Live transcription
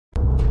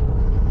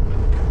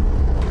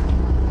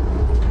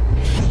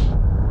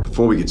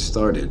Before we get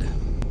started,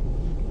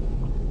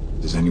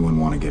 does anyone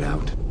want to get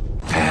out?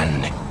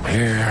 And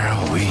here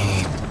we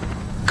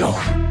go.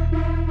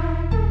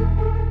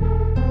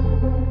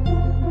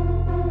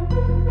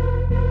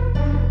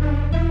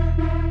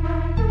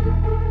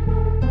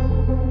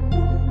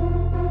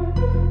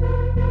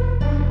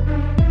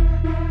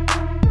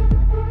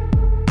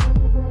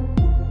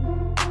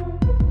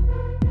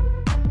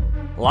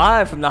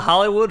 Live from the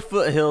Hollywood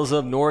foothills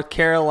of North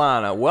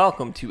Carolina,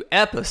 welcome to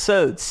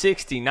episode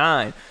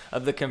 69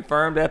 of the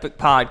Confirmed Epic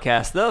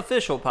Podcast, the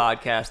official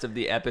podcast of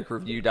the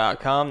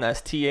epicreview.com.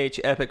 That's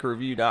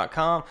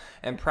thepicreview.com,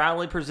 and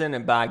proudly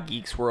presented by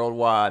Geeks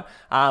Worldwide.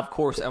 I, of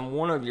course, am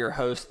one of your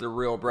hosts, the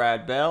real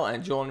Brad Bell,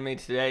 and joining me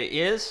today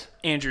is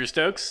Andrew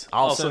Stokes,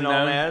 also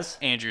known as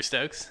Andrew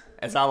Stokes.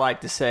 As I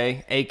like to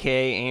say,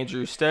 a.k.a.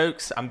 Andrew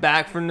Stokes. I'm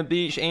back from the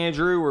beach,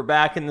 Andrew. We're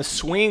back in the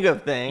swing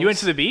of things. You went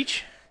to the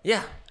beach?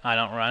 Yeah. I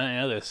didn't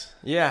know this.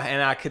 Yeah,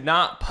 and I could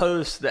not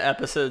post the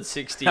episode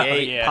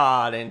 68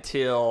 pod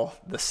until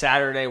the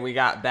Saturday we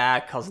got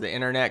back because the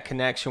internet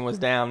connection was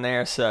down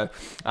there. So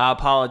I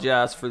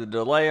apologize for the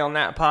delay on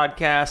that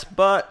podcast,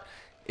 but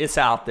it's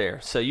out there.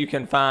 So you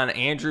can find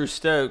Andrew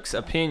Stokes'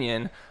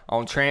 opinion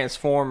on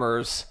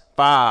Transformers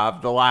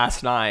 5 The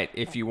Last Night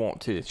if you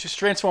want to. It's just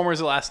Transformers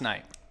The Last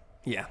Night.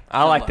 Yeah,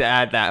 I like to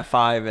add that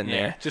 5 in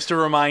there. Just to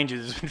remind you,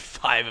 there's been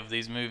 5 of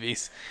these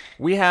movies.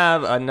 We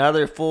have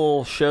another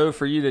full show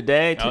for you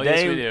today.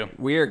 Yes, we do.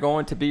 We are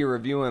going to be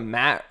reviewing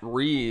Matt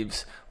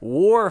Reeves'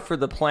 War for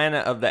the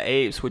Planet of the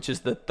Apes, which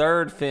is the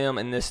third film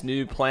in this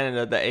new Planet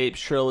of the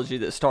Apes trilogy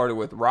that started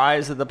with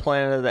Rise of the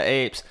Planet of the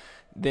Apes,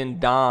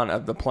 then Dawn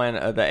of the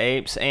Planet of the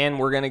Apes, and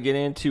we're going to get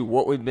into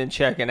what we've been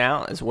checking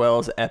out as well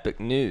as epic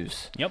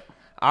news. Yep.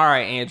 All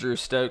right, Andrew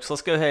Stokes,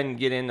 let's go ahead and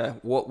get into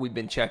what we've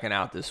been checking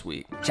out this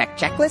week. Check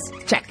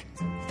checklist? Check.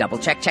 Double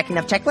check checking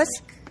of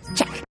checklist?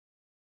 Check.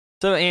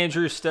 So,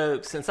 Andrew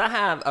Stokes, since I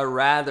have a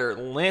rather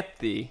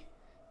lengthy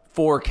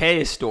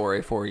 4K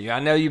story for you, I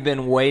know you've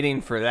been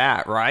waiting for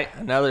that, right?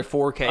 Another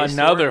 4K story?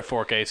 Another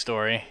 4K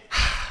story.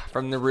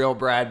 From the real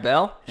Brad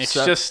Bell. It's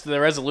just the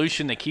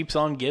resolution that keeps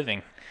on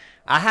giving.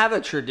 I have a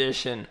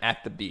tradition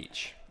at the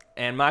beach.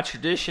 And my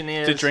tradition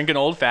is to drink an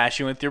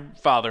old-fashioned with your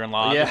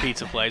father-in-law at the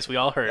pizza place. We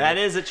all heard that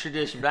is a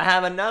tradition. But I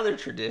have another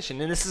tradition,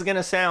 and this is going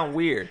to sound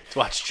weird. To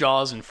watch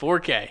Jaws in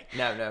 4K.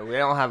 No, we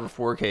don't have a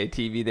 4K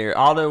TV there.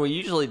 Although we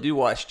usually do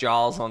watch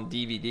Jaws on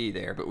DVD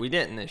there, but we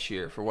didn't this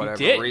year for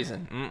whatever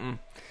reason.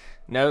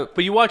 Nope.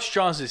 But you watched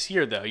Jaws this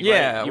year, though.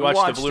 You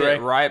watched the Blu-ray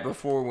it right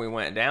before we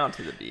went down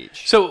to the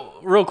beach. So,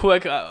 real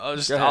quick,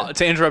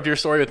 to interrupt your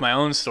story with my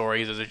own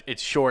story,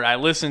 it's short. I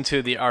listened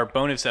to our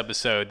bonus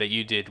episode that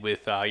you did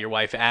with your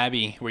wife,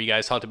 Abby, where you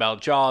guys talked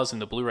about Jaws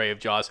and the Blu-ray of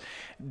Jaws.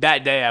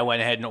 That day, I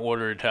went ahead and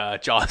ordered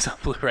Jaws on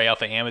Blu-ray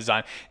off of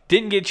Amazon.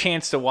 Didn't get a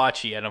chance to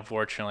watch it yet,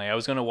 unfortunately. I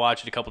was going to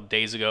watch it a couple of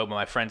days ago, but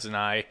my friends and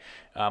I,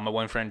 my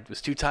one friend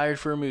was too tired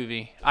for a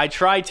movie. I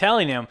tried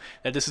telling him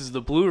that this is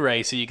the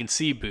Blu-ray so you can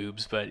see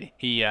boobs, but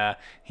he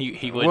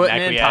wouldn't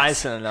acquiesce.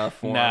 Enticing enough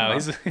for him. No.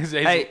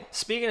 Hey,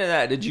 speaking of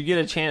that, did you get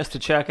a chance to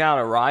check out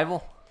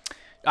Arrival?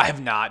 I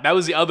have not. That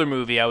was the other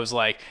movie I'm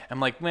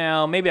like,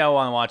 well, maybe I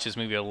want to watch this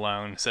movie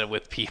alone instead of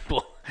with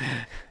people.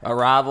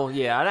 Arrival,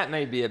 yeah, that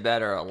may be a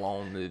better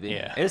alone movie.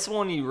 Yeah. It's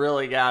one you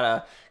really got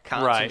to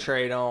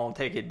concentrate on,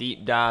 take a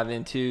deep dive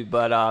into,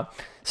 but let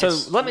me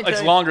tell you.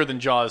 It's longer than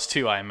Jaws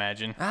 2, I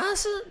imagine.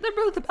 So they're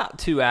both about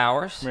 2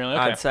 hours. Really?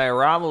 Okay. I'd say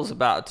Arrival's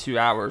about 2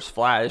 hours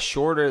flat. It's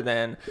shorter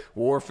than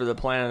War for the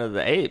Planet of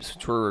the Apes,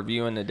 which we're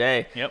reviewing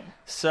today. Yep.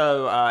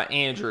 So,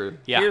 Andrew,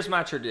 here's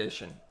my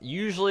tradition.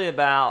 Usually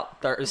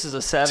about, this is a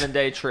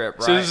 7-day trip,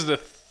 right? So this is the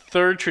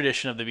third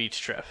tradition of the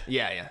beach trip.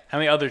 Yeah. How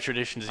many other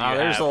traditions do you have?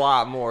 There's a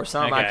lot more.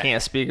 Some I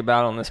can't speak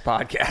about on this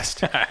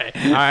podcast.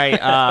 All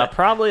right.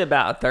 Probably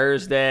about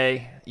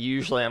Thursday.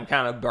 Usually I'm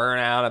kind of burnt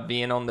out of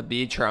being on the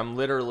beach, or I'm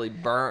literally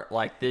burnt.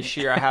 Like this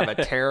year I have a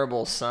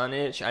terrible sun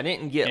itch. I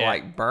didn't get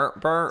like burnt,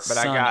 but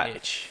sun I got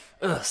itch.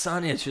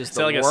 Sun itch is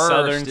the worst. Is that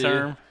like a southern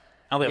term?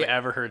 I don't think I've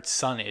ever heard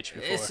sun itch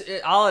before.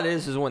 All it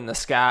is when the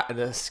sky,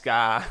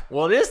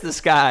 well, it is the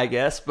sky, I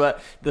guess,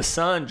 but the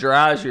sun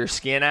dries your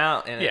skin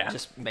out, and it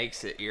just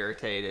makes it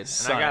irritated.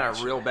 And I got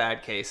a real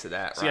bad case of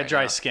that. So you got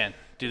dry skin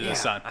due to the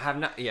sun. I have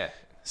not yet.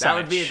 That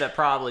would be the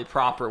probably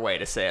proper way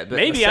to say it. But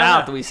maybe in the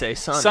South we say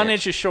sun itch. Sun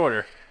itch is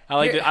shorter. I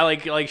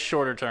like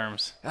shorter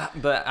terms.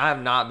 But I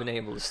have not been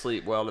able to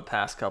sleep well the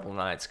past couple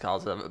nights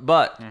because of it.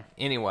 But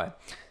anyway.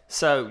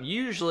 So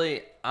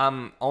usually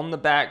I'm on the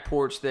back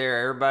porch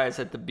there, everybody's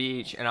at the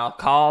beach, and I'll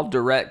call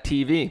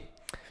DirecTV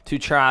to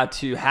try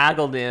to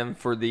haggle them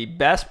for the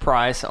best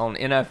price on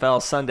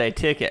NFL Sunday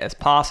Ticket as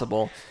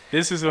possible.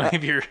 This is one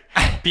of your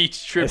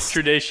beach trip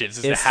traditions,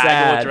 is to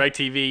haggle with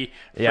DirecTV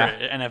for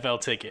an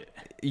NFL ticket.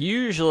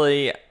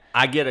 Usually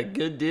I get a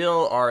good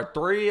deal, or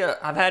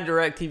I've had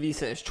DirecTV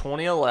since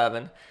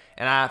 2011,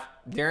 and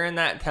during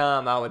that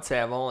time I would say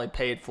I've only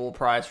paid full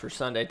price for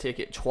Sunday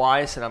Ticket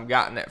twice, and I've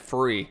gotten it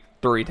free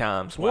 3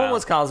 times. Wow. One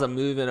was cause of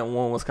moving, and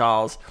one was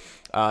cause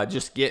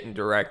just getting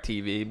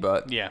DirecTV.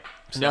 But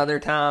another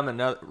time,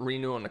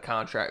 renewing the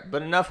contract.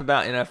 But enough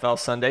about NFL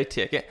Sunday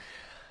Ticket.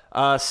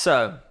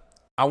 So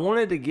I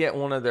wanted to get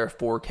one of their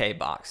 4K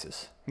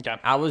boxes. Okay.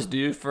 I was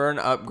due for an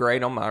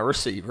upgrade on my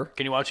receiver.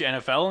 Can you watch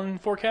NFL in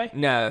 4K?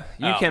 No,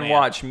 you can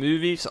watch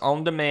movies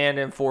on demand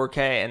in 4K,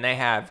 and they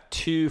have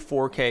 2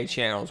 4K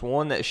channels.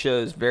 One that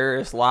shows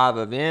various live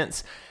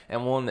events,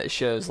 and one that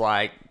shows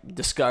like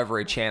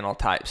Discovery Channel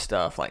type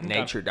stuff, like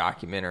nature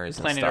documentaries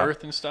and Planet stuff.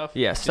 Earth and stuff.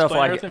 Yeah, Is stuff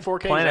Planet like Earth in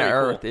 4K? Planet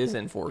Earth Cool? is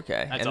in 4K,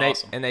 That's and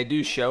awesome. they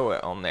do show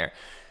it on there.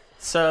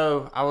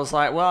 So I was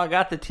like, well, I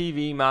got the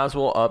TV, might as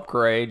well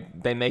upgrade.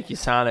 They make you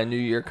sign a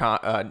new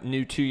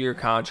 2-year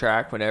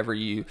contract whenever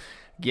you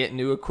get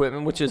new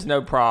equipment, which is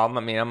no problem.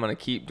 I mean, I'm going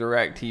to keep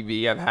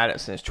DirecTV. I've had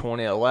it since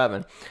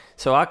 2011.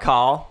 So I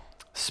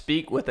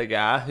speak with a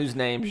guy whose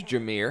name's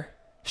Jameer.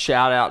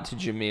 Shout out to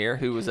Jameer,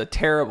 who was a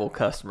terrible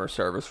customer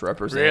service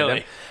representative.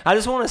 Really? I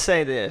just want to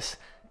say this.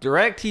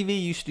 DirecTV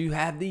used to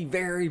have the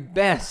very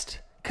best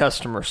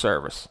customer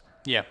service.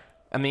 Yeah.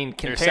 I mean,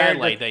 They're compared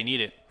satellite. to, They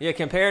need it. yeah,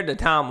 compared to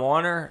Time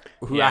Warner,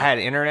 who Yeah. I had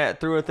internet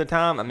through at the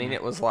time, I mean,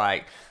 it was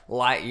like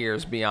light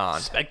years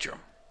beyond. Spectrum.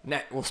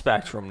 Well,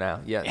 Spectrum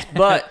now, yes.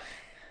 But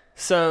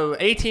so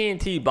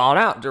AT&T bought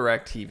out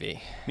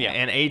DirecTV. Yeah.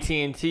 And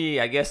AT&T,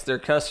 I guess their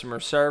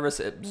customer service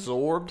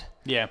absorbed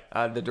Yeah.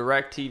 the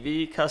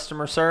DirecTV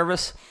customer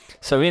service.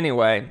 So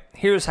anyway,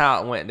 here's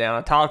how it went down.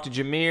 I talked to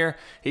Jameer.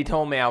 He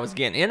told me I was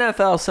getting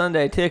NFL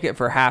Sunday ticket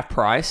for half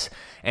price,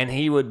 and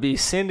he would be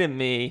sending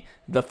me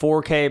the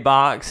 4K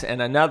box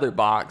and another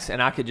box,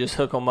 and I could just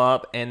hook them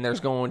up, and there's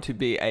going to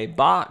be a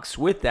box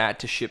with that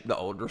to ship the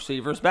old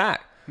receivers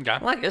back. Okay.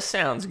 I'm like, this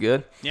sounds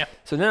good. Yeah.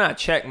 So then I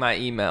checked my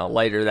email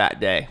later that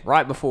day,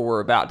 right before we're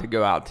about to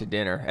go out to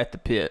dinner at the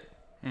Pit,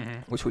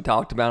 which we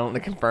talked about on the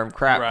Confirmed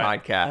Crap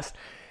Right. podcast.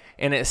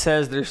 And it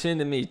says they're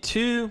sending me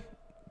 2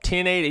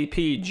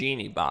 1080p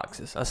Genie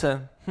boxes. I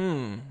said,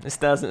 this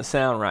doesn't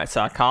sound right.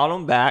 So I called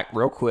them back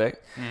real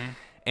quick.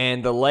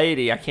 And the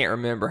lady, I can't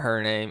remember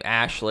her name,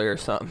 Ashley or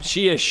something,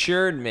 she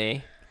assured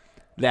me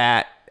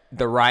that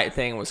the right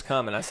thing was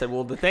coming. I said,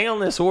 well, the thing on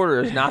this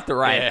order is not the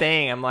right Yeah.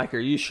 thing. I'm like, are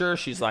you sure?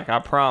 She's like, I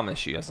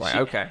promise you. I was like,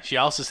 okay. She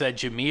also said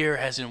Jameer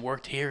hasn't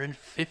worked here in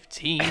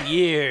 15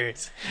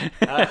 years.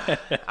 All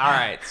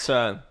right,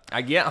 so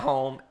I get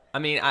home.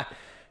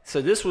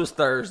 So this was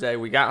Thursday.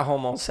 We got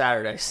home on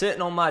Saturday.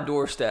 Sitting on my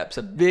doorstep's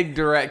a big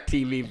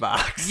DirecTV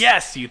box.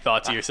 Yes, you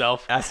thought to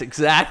yourself. That's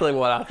exactly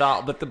what I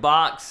thought. But the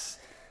box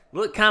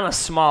looked kind of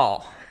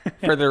small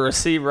for the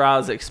receiver I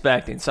was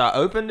expecting. So I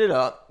opened it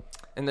up,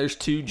 and there's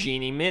 2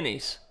 Genie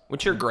Minis,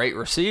 which are great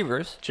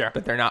receivers. Sure.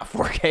 But they're not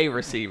 4K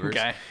receivers.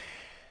 Okay.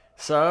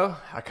 So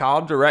I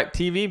called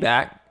DirecTV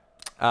back.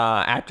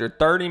 After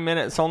 30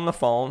 minutes on the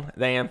phone,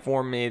 they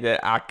informed me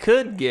that I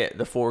could get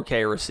the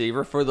 4K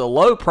receiver for the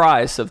low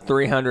price of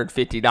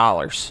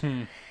 $350.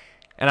 And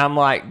I'm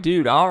like,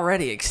 dude, I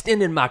already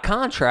extended my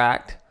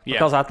contract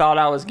because I thought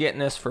I was getting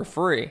this for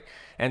free.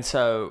 And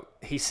so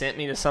he sent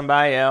me to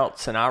somebody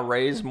else, and I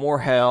raised more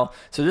hell.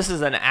 So this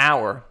is an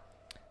hour.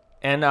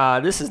 And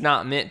this is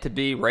not meant to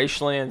be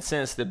racially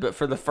insensitive, but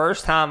for the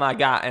first time, I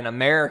got an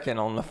American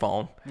on the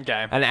phone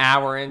Okay. an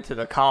hour into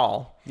the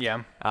call.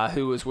 Yeah.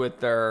 Who was with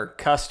their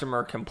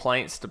customer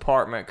complaints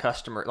department,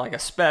 like a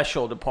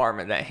special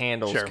department that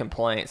handles Sure.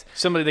 complaints.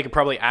 Somebody that could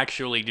probably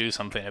actually do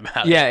something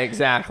about it. Yeah,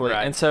 exactly.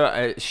 Right. And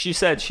so she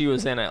said she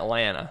was in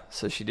Atlanta,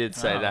 so she did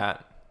say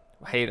that.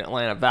 I hate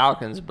Atlanta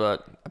Falcons,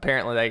 but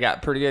apparently they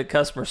got pretty good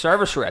customer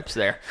service reps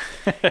there.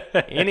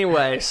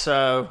 Anyway,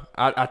 so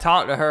I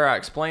talked to her. I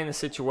explained the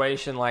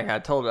situation like I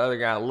told the other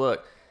guy,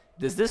 look,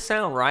 does this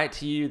sound right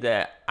to you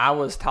that I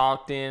was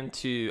talked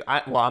into? I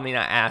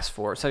asked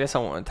for it, so I guess I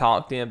wasn't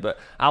talked in, but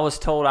I was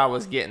told I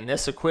was getting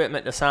this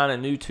equipment to sign a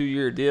new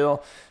 2-year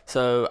deal.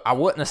 So I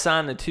wouldn't have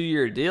signed the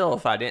 2-year deal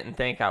if I didn't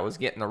think I was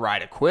getting the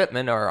right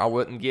equipment, or I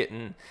wouldn't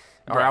getting,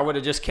 or I would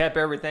have just kept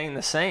everything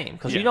the same.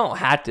 Because you don't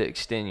have to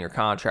extend your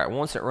contract.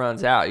 Once it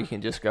runs out, you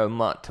can just go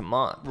month to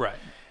month. Right.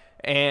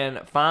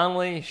 And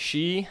finally,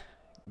 she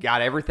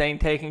got everything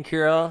taken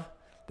care of.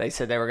 They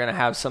said they were going to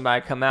have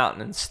somebody come out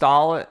and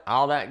install it,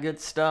 all that good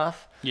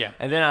stuff. Yeah.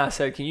 And then I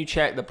said, can you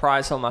check the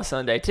price on my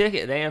Sunday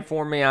ticket? They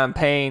informed me I'm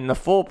paying the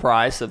full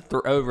price of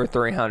over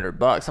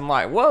 $300. I'm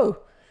like, whoa.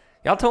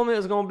 Y'all told me it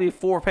was going to be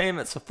 4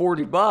 payments of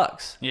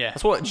 $40. Yeah.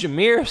 That's what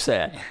Jameer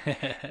said.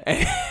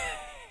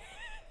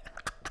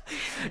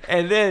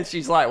 And then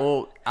she's like,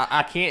 well,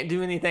 I can't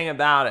do anything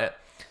about it.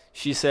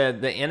 She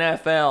said the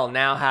NFL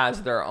now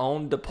has their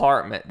own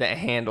department that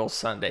handles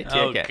Sunday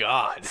ticket. Oh,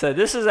 God. So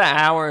this is an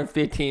hour and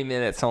 15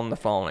 minutes on the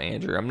phone,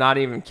 Andrew. I'm not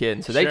even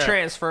kidding. So they Sure.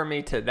 transfer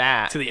me to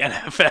that. To the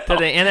NFL. To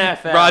the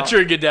NFL.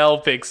 Roger Goodell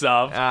picks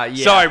up. Yeah.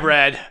 Sorry,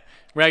 Brad.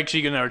 We're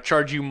actually going to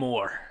charge you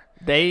more.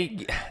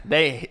 They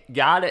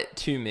got it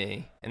to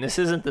me, and this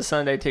isn't the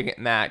Sunday Ticket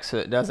Max, so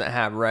it doesn't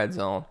have Red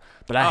Zone.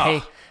 But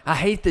I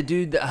hate the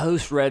dude that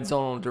hosts Red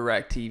Zone on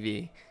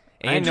DirecTV,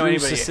 Andrew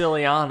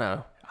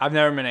Siciliano. I've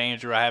never met an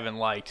Andrew I haven't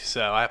liked,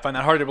 so I find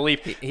that hard to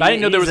believe. But I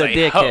didn't know there was he's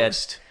a dickhead.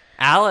 host.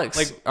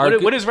 Alex,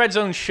 Like, what does Red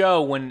Zone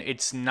show when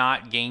it's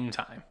not game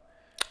time?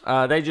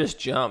 They just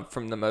jump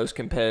from the most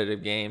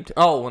competitive game to...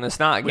 Oh, when it's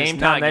not game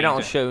time, they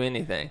don't show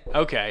anything.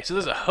 Okay, so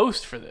there's a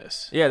host for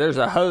this. Yeah, there's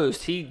a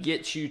host. He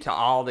gets you to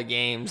all the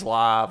games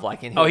live.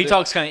 He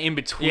talks kind of in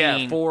between.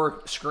 Yeah,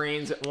 4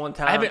 screens at one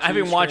time. I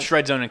haven't watched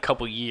Red Zone in a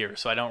couple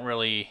years, so I don't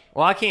really...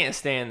 Well, I can't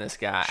stand this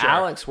guy. Sure.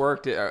 Alex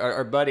worked at...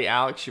 Our buddy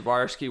Alex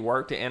Shabarsky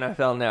worked at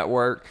NFL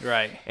Network.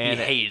 Right. And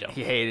he hated him.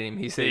 He hated him.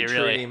 He said he really?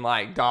 treated him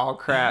like dog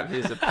crap.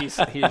 He's a piece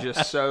of... He's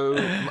just so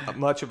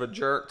much of a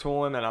jerk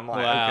to him, and I'm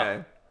like, Wow.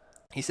 okay.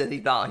 He said he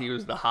thought he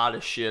was the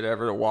hottest shit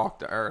ever to walk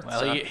the earth. Well,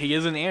 so. he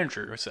is an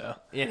Andrew, so.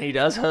 And he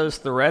does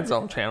host the Red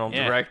Zone channel,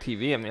 Yeah.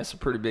 DirecTV. I mean, it's a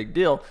pretty big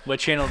deal. What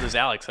channel does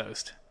Alex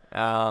host?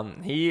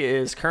 He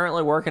is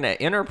currently working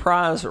at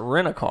Enterprise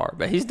Rent-A-Car,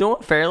 but he's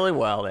doing fairly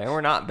well there. We're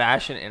not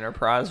bashing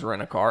Enterprise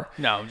Rent-A-Car.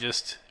 No,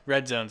 just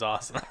Red Zone's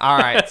awesome. All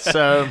right,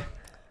 so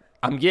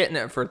I'm getting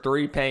it for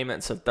 3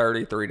 payments of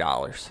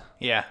 $33.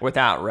 Yeah.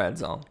 Without Red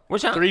Zone.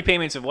 3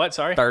 payments of what,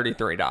 sorry?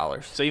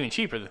 $33. So even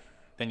cheaper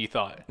than you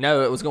thought.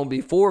 No, it was going to be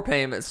 4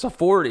 payments of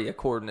 $40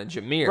 according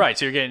to Jameer. Right,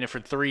 so you're getting it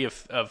for 3 of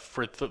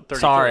 33.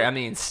 Sorry, I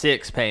mean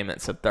 6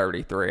 payments of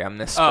 $33. I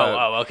misspoke.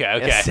 Oh, okay.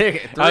 Yeah,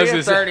 3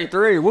 of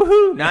 33.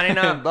 Woohoo!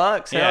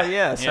 $99. Hell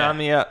yeah, sign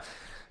me up.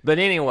 But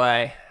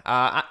anyway,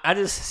 I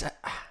just,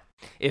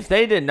 if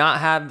they did not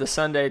have the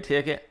Sunday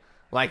ticket,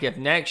 like if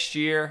next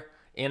year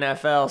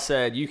NFL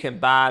said you can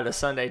buy the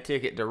Sunday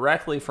ticket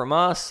directly from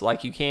us,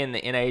 like you can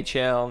the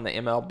NHL and the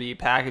MLB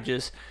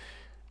packages,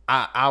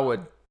 I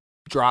would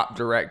drop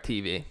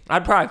DirecTV.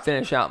 I'd probably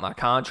finish out my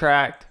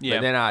contract,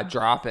 but then I'd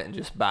drop it and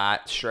just buy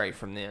it straight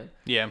from them.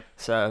 Yeah.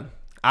 So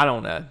I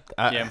don't know.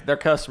 Their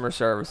customer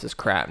service is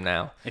crap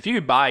now. If you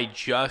could buy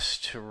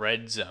just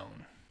Red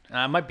Zone, and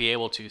I might be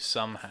able to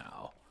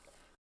somehow,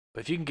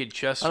 but if you can get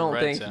just Red Zone,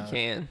 I don't think you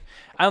can.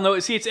 I don't know.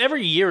 See, it's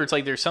every year. It's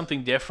like there's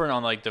something different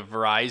on like the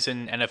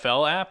Verizon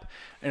NFL app,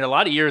 and a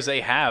lot of years they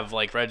have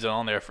like Red Zone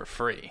on there for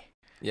free.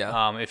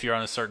 Yeah. If you're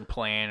on a certain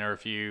plan or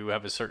if you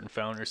have a certain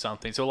phone or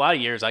something. So a lot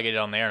of years I get it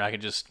on there and I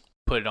can just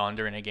put it on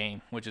during a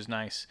game, which is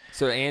nice.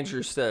 So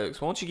Andrew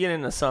Stokes, why don't you get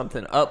into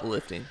something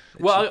uplifting?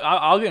 Well,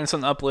 I'll get into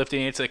something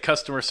uplifting. It's a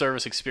customer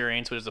service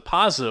experience, which is a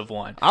positive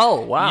one.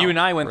 Oh, wow. You and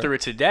I went through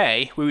it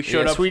today. We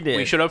showed up. We did.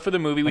 We showed up for the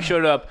movie. We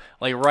showed up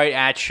like right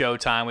at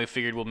showtime. We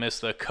figured we'll miss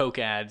the Coke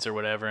ads or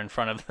whatever in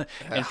front of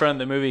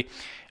the movie.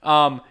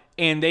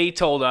 And they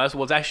told us,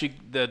 well, it's actually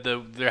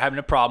they're having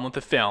a problem with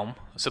the film.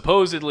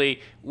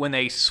 Supposedly, when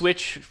they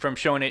switch from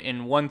showing it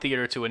in one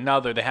theater to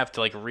another, they have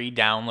to like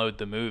re-download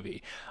the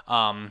movie.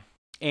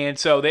 And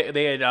so they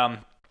had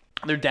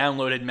their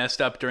download had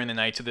messed up during the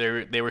night, so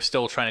they were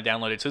still trying to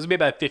download it. So it was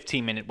about a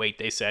 15-minute wait,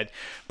 they said.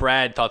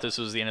 Brad thought this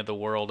was the end of the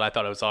world. I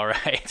thought it was all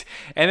right.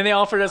 And then they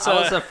offered us...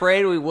 I was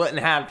afraid we wouldn't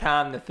have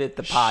time to fit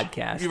the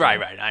podcast.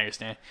 Right, I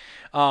understand.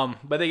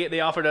 But they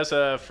offered us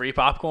a free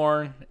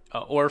popcorn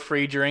or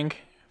free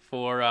drink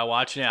for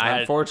watching it.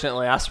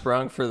 Unfortunately, I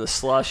sprung for the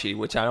slushy,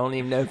 which I don't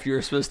even know if you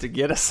were supposed to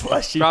get a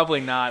slushy.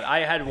 Probably not.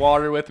 I had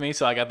water with me,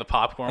 so I got the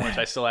popcorn, which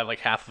I still have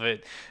like half of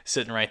it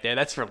sitting right there.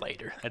 That's for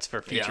later. That's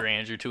for future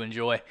Andrew to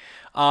enjoy.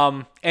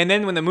 And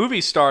then when the movie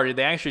started,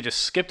 they actually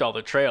just skipped all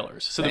the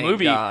trailers. So Thank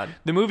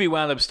the movie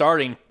wound up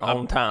starting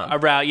on time.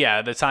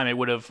 Around the time it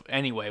would have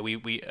anyway. We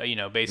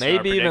based on our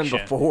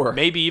prediction.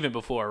 Maybe even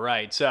before,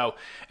 right? So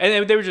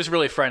and they were just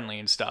really friendly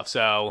and stuff.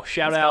 So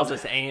shout out to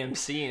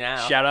AMC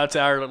now. Shout out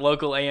to our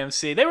local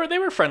AMC. They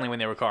were friendly when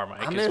they were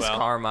Carmike. I miss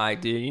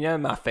Carmike, dude. You know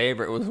my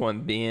favorite was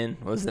when Ben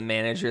was the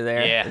manager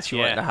there that you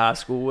went to high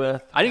school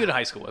with. I didn't go to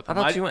high school with him.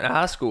 I thought you went to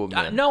high school with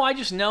Ben. No, I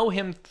just know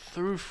him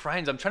through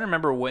friends. I'm trying to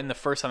remember when the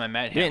first time I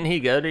met him. Didn't he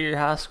go to your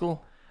high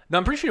school? No,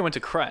 I'm pretty sure he went to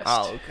Crest.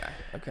 Oh,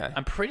 okay.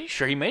 I'm pretty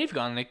sure he may have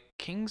gone to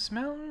Kings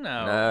Mountain.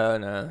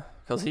 No.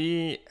 Because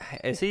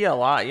is he a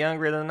lot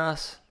younger than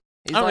us?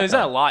 He's not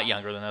a lot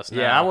younger than us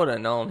now. Yeah, I would have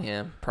known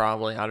him,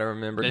 probably. I'd have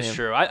remembered him. That's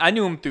true. I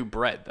knew him through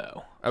Brett,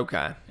 though.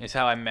 Okay. It's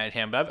how I met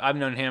him. But I've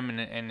known him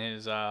and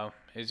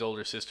his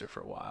older sister for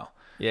a while.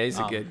 Yeah, he's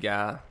a good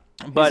guy.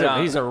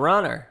 But he's a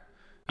runner.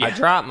 Yeah. I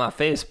dropped my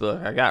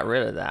Facebook. I got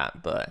rid of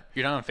that, but...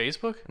 You're not on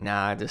Facebook?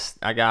 Nah,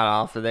 I got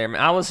off of there.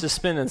 I was just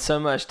spending so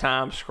much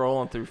time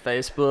scrolling through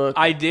Facebook.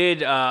 I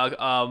did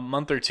a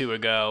month or two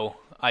ago.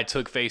 I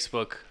took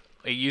Facebook.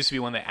 It used to be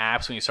one of the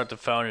apps when you start the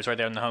phone. It's right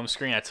there on the home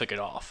screen. I took it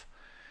off.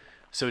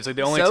 So it's like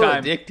the only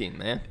time. So addicting,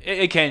 man.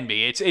 It can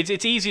be. It's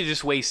easy to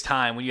just waste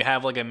time when you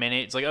have like a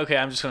minute. It's like, okay,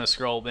 I'm just gonna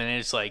scroll, and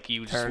it's like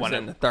you just want to.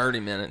 Turns into 30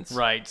 minutes.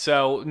 Right.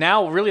 So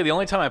now, really, the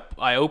only time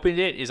I opened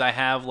it is I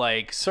have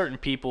like certain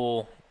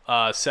people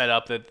set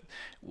up that,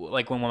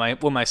 like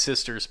when my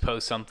sisters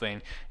post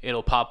something,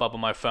 it'll pop up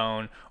on my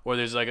phone, or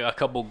there's like a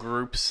couple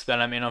groups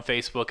that I'm in on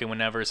Facebook, and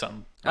whenever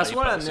something. That's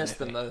what I miss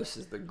the most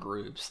is the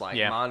groups, like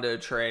Mondo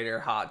Trader,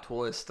 Hot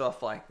Toys,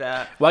 stuff like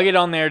that. Well, I get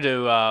on there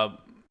to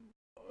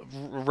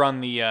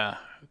run the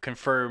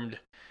confirmed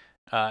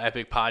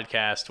Epic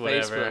Podcast,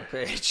 whatever. Facebook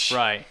page.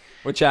 Right.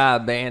 Which I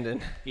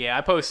abandoned. Yeah,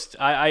 I post.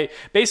 I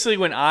basically,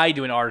 when I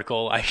do an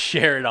article, I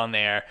share it on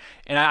there,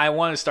 and I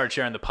want to start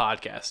sharing the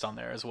podcast on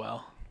there as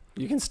well.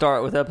 You can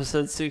start with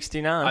episode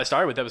 69. I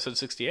started with episode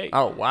 68.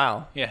 Oh,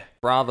 wow. Yeah.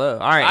 Bravo.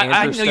 All right,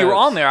 I Andrew know you were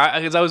Stokes. on there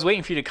because I was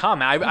waiting for you to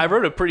comment. I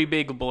wrote a pretty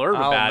big blurb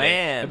about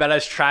man. it. About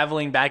us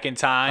traveling back in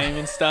time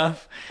and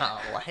stuff.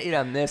 Oh, wait,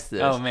 I missed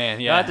this. Oh, man,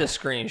 yeah. You'll have to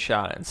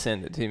screenshot it and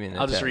send it to me in the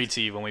I'll just text. read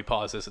to you when we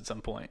pause this at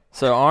some point.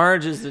 So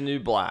orange is the new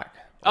black.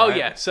 Oh, right?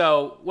 yeah.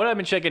 So what I've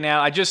been checking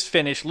out, I just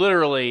finished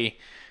literally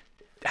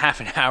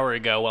half an hour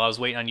ago while I was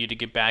waiting on you to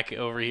get back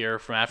over here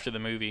from after the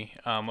movie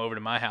over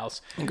to my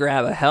house. And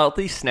grab a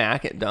healthy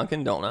snack at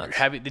Dunkin' Donuts.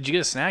 Did you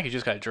get a snack or you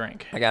just got a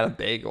drink? I got a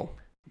bagel.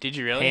 Did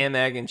you really? Ham,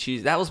 egg, and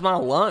cheese. That was my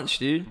lunch,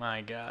 dude.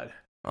 My God.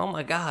 Oh,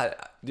 my God.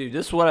 Dude,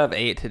 this is what I've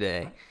ate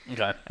today.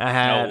 Okay. I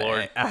had Oh,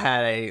 Lord. I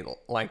had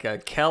a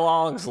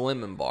Kellogg's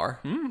lemon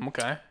bar.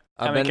 Okay.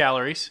 How many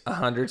calories?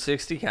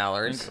 160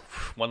 calories.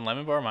 One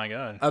lemon bar? My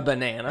God. A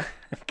banana.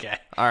 Okay.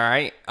 All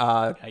right.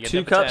 get 2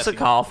 that cups of potassium.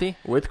 coffee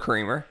with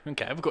creamer.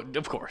 Okay.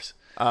 Of course.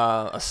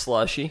 A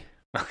slushie.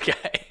 Okay.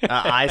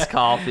 Iced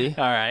coffee.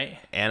 All right.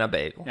 And a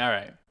bagel. All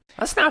right.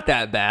 That's not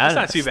that bad. That's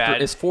not too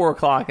bad. It's 4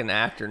 o'clock in the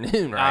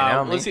afternoon right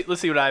now.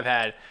 Let's see what I've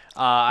had.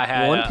 I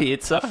had One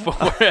pizza.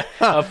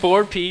 a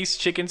 4-piece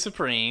chicken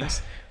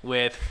supremes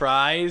with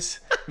fries,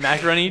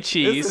 macaroni and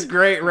cheese. This is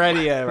great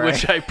radio, right?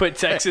 Which I put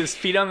Texas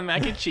Pete on the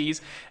mac and cheese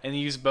and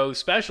used Bo's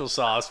special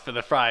sauce for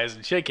the fries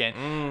and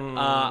chicken.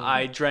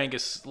 I drank a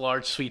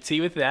large sweet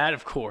tea with that,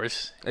 of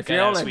course. If Gotta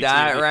you're on have a sweet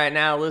diet tea. right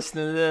now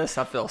listening to this,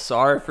 I feel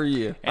sorry for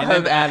you. And I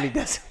hope then- Abby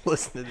doesn't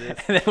listen to this.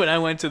 And then when I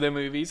went to the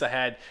movies, I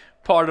had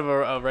part of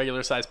a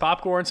regular sized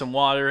popcorn, some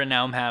water, and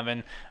now I'm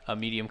having a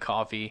medium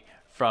coffee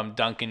from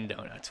Dunkin'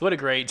 Donuts. What a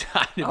great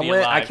time to be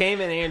alive. I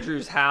came in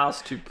Andrew's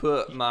house to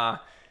put my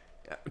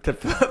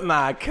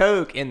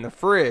Coke in the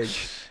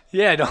fridge.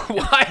 Yeah,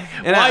 why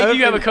And I do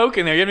you have a opened- Coke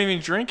in there? You haven't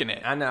even drinking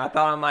it. I know. I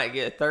thought I might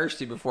get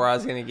thirsty before I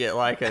was going to get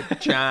like a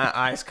giant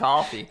iced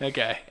coffee.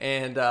 Okay.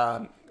 And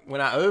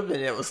when I opened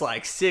it, it was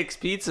like 6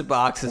 pizza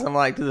boxes. I'm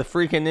like, do the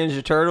freaking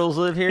Ninja Turtles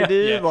live here,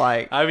 dude? Yeah.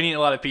 Like, I haven't eaten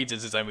a lot of pizza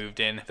since I moved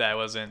in, if that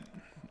wasn't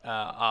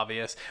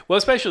obvious. Well,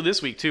 especially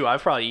this week, too.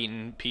 I've probably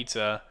eaten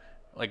pizza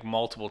like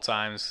multiple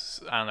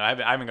times. I don't know.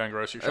 I haven't gone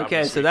grocery shopping.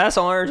 okay, this so week. that's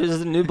Orange is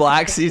the New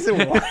Black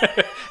season 1.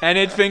 And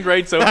it's been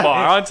great so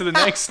far. On to the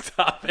next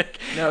topic.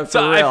 No,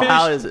 for real.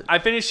 How is it? I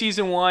finished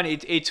season 1.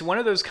 It's one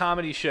of those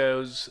comedy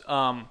shows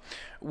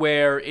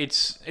where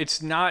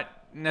it's not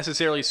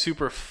necessarily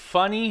super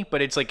funny,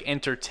 but it's like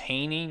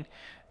entertaining.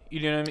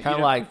 You know what I mean? Kind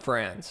of like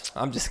Friends.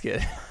 I'm just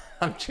kidding.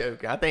 I'm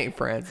joking. I think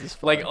Friends is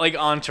fun. like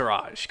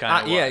Entourage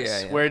kind of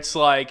yeah. where it's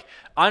like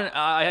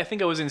I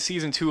think I was in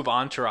season 2 of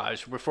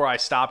Entourage before I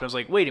stopped. I was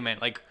like, wait a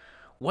minute, like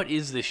what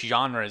is this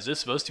genre? Is this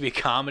supposed to be a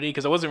comedy?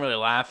 Because I wasn't really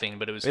laughing,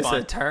 but it was it's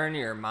fun. a turn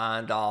your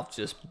mind off,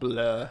 just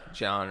blah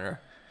genre.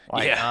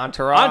 Like Yeah.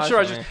 Entourage.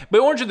 I mean, But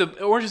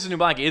Orange is the New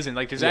Black isn't.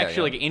 Like there's Yeah,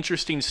 actually yeah. like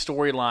interesting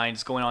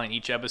storylines going on in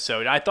each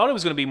episode. I thought it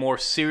was going to be more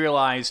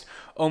serialized,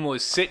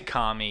 almost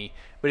sitcom-y,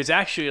 but it's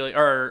actually like,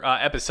 or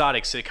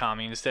episodic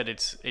sitcom-y. Instead,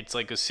 it's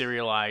like a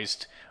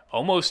serialized,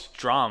 almost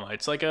drama.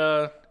 It's like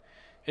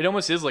it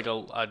almost is like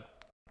a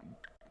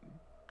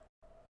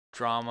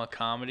drama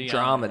comedy.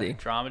 Dramedy.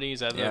 Dramedy, is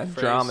that yeah, the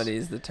phrase? dramedy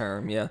is the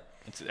term, yeah.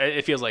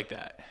 It feels like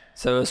that.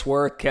 So it's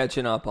worth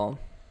catching up on.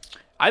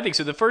 I think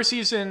so. The first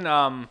season,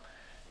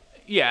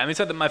 yeah, I mean, it's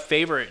not my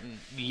favorite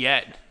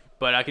yet,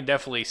 but I can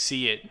definitely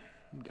see it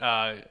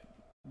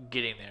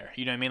getting there.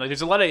 You know what I mean? Like,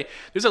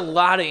 there's a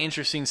lot of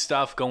interesting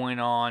stuff going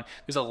on.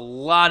 There's a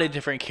lot of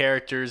different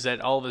characters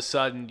that all of a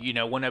sudden, you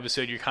know, one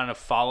episode you're kind of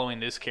following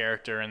this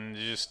character, and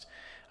just,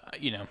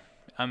 you know,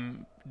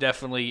 I'm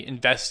definitely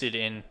invested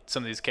in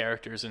some of these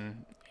characters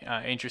and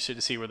interested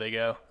to see where they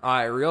go. All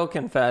right, real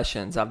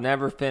confessions. I've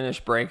never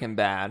finished Breaking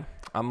Bad.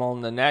 I'm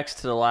on the next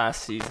to the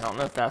last season. I don't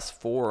know if that's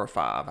 4 or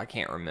 5. I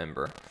can't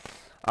remember.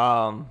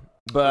 Are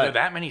But there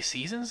that many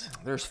seasons?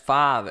 there's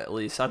 5 at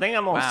least. I think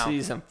I'm on Wow.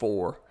 season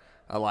 4.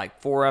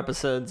 Like 4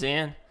 episodes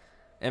in.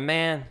 And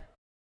man,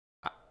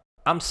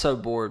 I'm so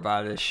bored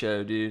by this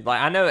show, dude.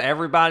 Like, I know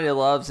everybody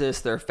loves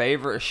this, their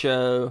favorite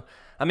show.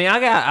 I mean,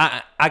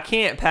 I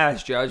can't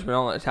pass judgment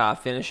on it until I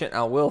finish it.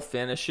 I will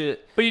finish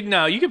it. But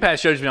you can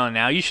pass judgment on it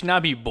now. You should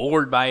not be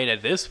bored by it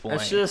at this point.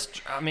 It's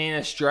just, I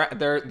mean,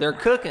 they're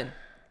cooking.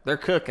 They're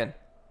cooking.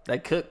 They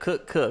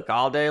cook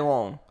all day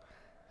long.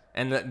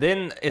 And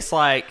then it's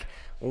like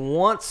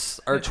once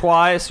or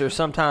twice or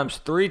sometimes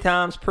 3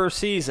 times per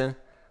season,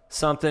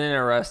 something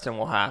interesting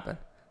will happen.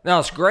 Now,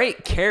 it's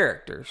great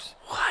characters.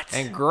 What?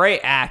 And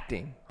great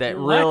acting that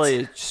What? really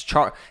is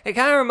it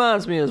kind of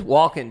reminds me of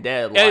Walking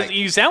Dead. Like,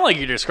 You sound like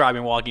you're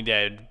describing Walking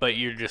Dead, but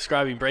you're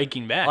describing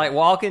Breaking Bad. like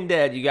Walking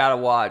Dead, you got to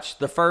watch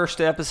the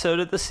first episode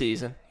of the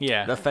season.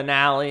 Yeah. The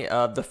finale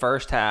of the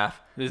first half.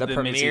 The The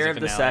premiere mid-season of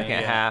the finale,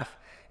 second yeah. half.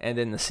 And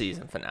then the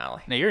season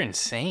finale. now you're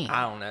insane.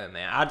 I don't know,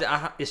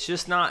 man. It's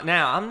just not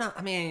now.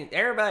 I mean,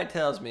 everybody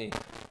tells me,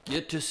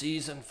 get to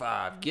season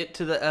 5, get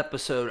to the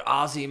episode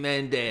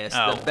Ozymandias,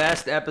 Oh. the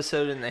best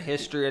episode in the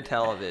history of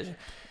television.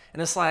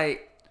 And it's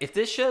like, if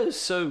this show is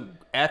so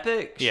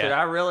epic, Yeah. should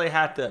I really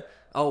have to?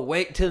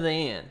 Wait till the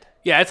end.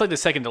 Yeah, it's like the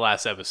second to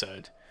last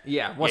episode.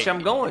 Yeah, which Yeah,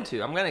 I'm going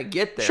to. I'm going to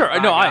get there. Sure, by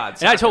no,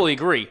 God. I totally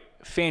agree.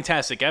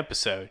 fantastic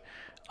episode.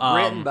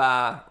 Written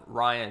by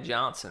Rian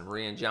Johnson.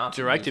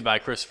 Directed by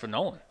Christopher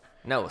Nolan.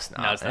 No, it's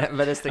not. No, it's not.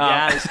 But it's the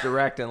guy who's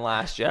directing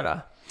Last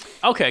Jedi.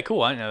 Okay,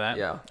 cool. I didn't know that.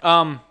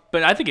 Yeah.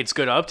 But I think it's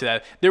good up to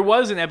that. There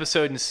was an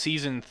episode in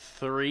season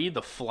 3,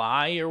 The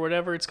Fly or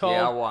whatever it's called.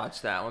 Yeah, I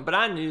watched that one, but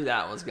I knew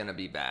that was going to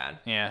be bad.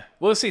 Yeah.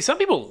 Well, see, some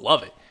people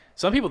love it.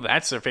 Some people,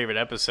 that's their favorite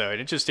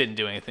episode. It just didn't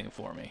do anything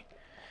for me.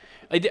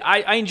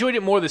 I enjoyed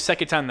it more the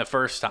second time than the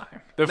first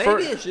time.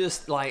 Maybe it's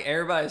just like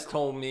everybody's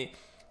told me.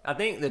 I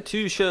think the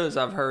 2 shows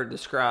I've heard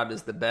described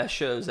as the best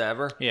shows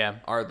ever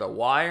are The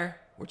Wire,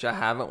 which I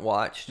haven't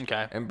watched,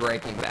 and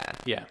Breaking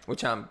Bad,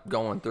 which I'm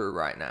going through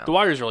right now. The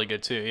Wire's really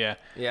good too, yeah.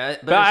 Yeah,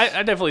 but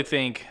I definitely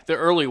think the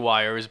early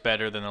Wire is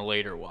better than the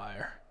later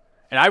Wire.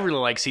 And I really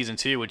like season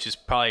 2, which is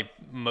probably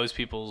most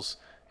people's...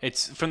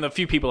 It's from the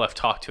few people I've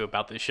talked to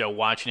about this show,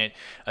 watching it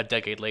a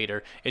decade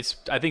later.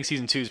 I think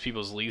season 2 is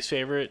people's least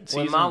favorite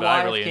season, when my but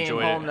I really wife came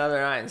enjoyed home it. the other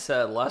night and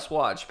said, "Let's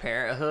watch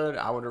Parenthood,"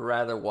 I would have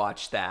rather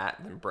watched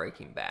that than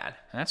Breaking Bad.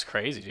 That's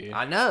crazy, dude.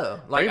 I know.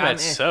 Breaking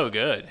Bad's so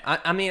good.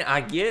 I mean, I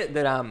get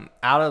that I'm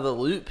out of the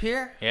loop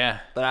here.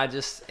 Yeah. But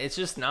it's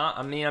just not.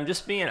 I mean, I'm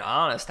just being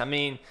honest. I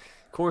mean,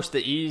 of course,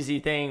 the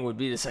easy thing would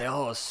be to say,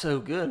 "Oh, it's so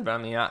good," but I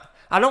mean,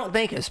 I don't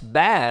think it's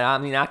bad. I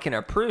mean, I can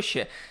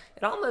appreciate.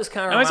 It almost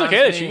kind of it's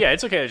okay that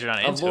it's okay that you're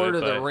not into it. Lord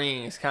of the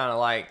Rings, kind of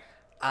like,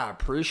 I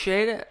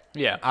appreciate it.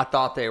 Yeah. I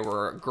thought they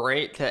were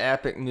great to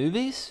epic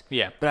movies.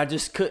 Yeah. But I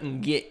just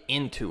couldn't get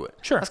into it.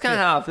 Sure. That's kind of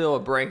how I feel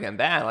with Breaking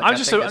Bad. Like,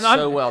 it's I'm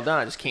so well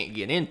done, I just can't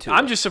get into it.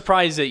 I'm just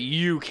surprised that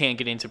you can't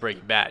get into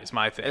Breaking Bad, is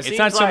my thing. It's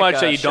not so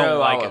much that you don't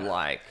like it.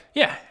 Like.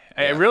 Yeah,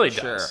 it really does.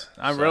 Sure.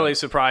 I'm really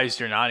surprised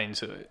you're not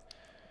into it.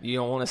 You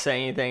don't want to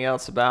say anything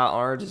else about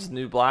Orange is the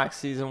New Black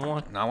season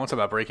 1? No, I want to talk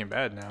about Breaking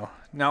Bad now.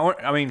 No,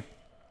 I mean...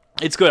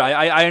 It's good.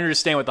 I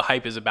understand what the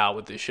hype is about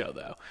with this show,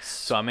 though.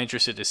 So I'm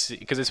interested to see,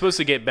 because it's supposed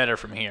to get better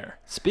from here.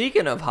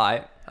 Speaking of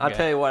hype, I'll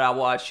tell you what I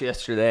watched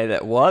yesterday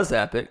that was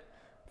epic.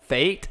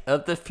 Fate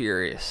of the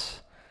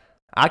Furious.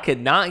 I could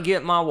not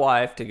get my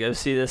wife to go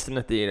see this in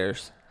the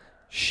theaters.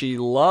 She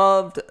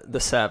loved the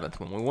 7th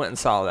one. We went and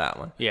saw that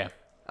one. Yeah.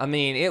 I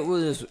mean,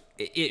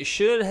 it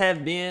should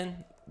have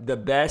been the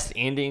best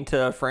ending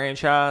to a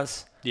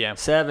franchise. Yeah.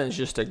 7's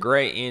just a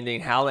great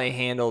ending. How they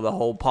handle the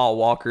whole Paul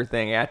Walker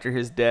thing after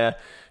his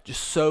death,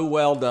 just so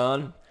well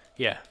done.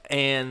 Yeah.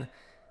 And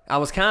I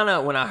was kind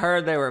of, when I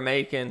heard they were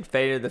making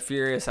Fate of the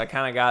Furious, I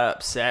kind of got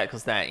upset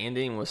because that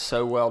ending was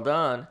so well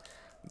done.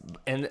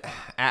 And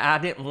I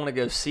didn't want to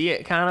go see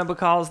it kind of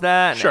because of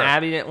that. And Sure.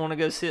 Abby didn't want to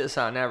go see it,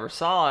 so I never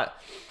saw it.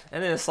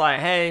 And then it's like,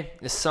 hey,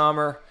 it's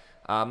summer.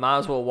 Might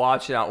as well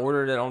watch it. I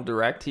ordered it on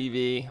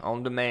DirecTV,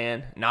 on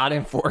demand, not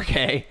in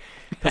 4K,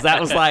 because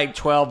that was like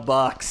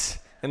 $12.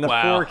 And the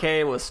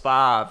 4K was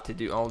 $5 to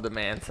do on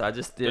demand, so I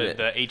just did it.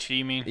 The HD,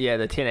 you mean? Yeah,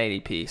 the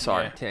 1080p.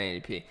 Sorry,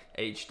 1080p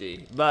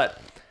HD. But,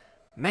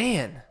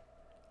 man,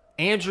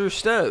 Andrew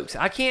Stokes,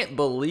 I can't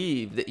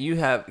believe that you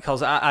have,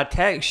 because I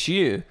text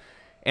you,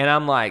 and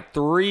I'm like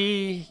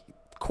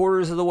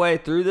 3/4 of the way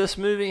through this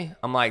movie.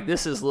 I'm like,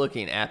 this is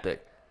looking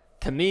epic.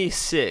 To me,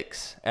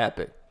 6,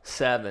 epic.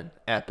 7,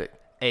 epic.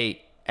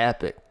 8,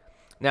 epic.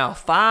 Now,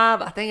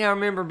 5, I think I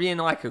remember being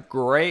like a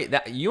great,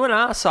 that you and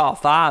I saw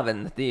 5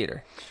 in the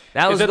theater.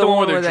 That was the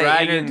one where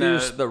they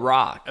introduced The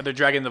Rock. They're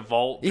dragging the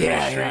vault through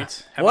the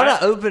streets. Yeah. What an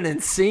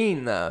opening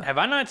scene, though. Have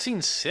I not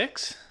seen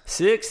 6?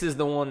 6 is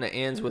the one that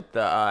ends with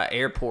the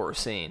airport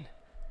scene,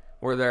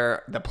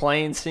 where the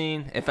plane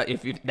scene. If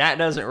that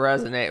doesn't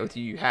resonate with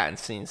you, you hadn't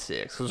seen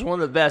 6. It was one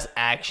of the best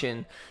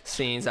action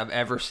scenes I've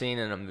ever seen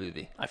in a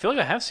movie. I feel like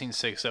I have seen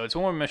 6, though. It's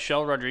one where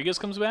Michelle Rodriguez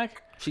comes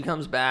back. She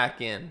comes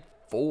back in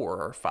 4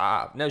 or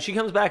 5. No, she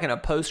comes back in a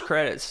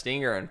post-credit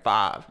stinger in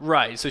 5.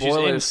 Right, so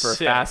Spoilers she's in 6.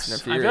 for Fast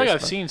and Furious. I feel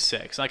like I've seen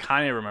 6. I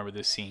kind of remember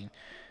this scene.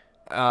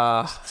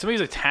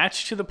 Somebody's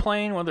attached to the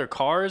plane, one of their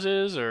cars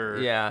is, or...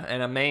 Yeah,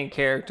 and a main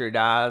character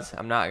dies.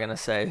 I'm not going to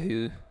say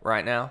who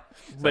right now.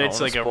 But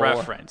it's like a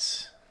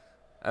reference.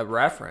 A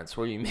reference?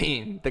 What do you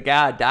mean? The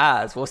guy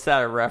dies. What's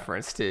that a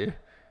reference to?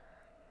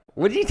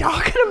 What are you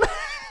talking about?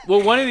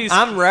 Well, one of these...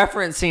 I'm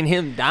referencing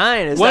him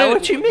dying. Is that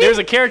what you mean? There's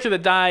a character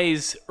that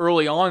dies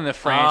early on in the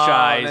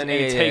franchise, and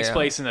it takes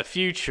place in the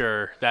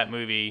future, that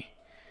movie.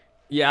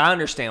 Yeah, I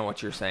understand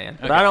what you're saying.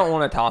 But I don't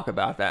want to talk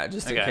about that,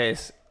 just in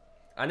case.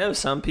 I know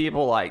some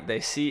people, like,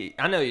 they see...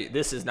 I know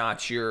this is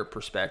not your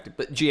perspective,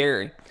 but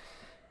Jerry.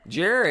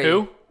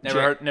 Who?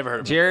 Never heard of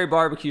him. Jerry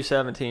Barbecue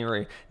 17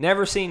 Reeve.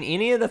 Never seen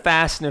any of the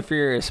Fast and the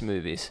Furious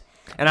movies.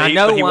 And but I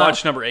know he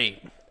watched number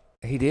 8.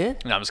 He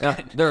did? No, I'm just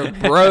kidding. They're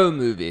bro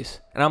movies.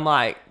 And I'm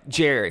like,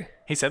 Jerry.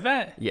 He said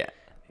that? Yeah.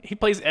 He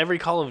plays every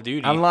Call of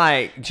Duty. I'm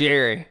like,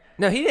 Jerry.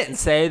 No, he didn't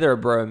say they're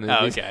bro movies.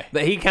 Oh, okay.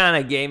 But he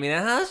kind of gave me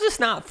that. It's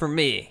just not for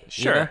me.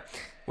 Sure. You know?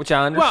 Which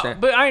I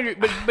understand. Well,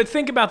 but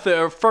think about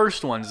the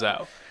first ones,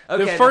 though.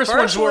 Okay, the first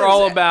ones were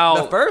all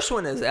about... The first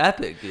one is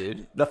epic,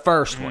 dude. The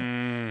first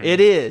one.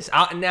 It is.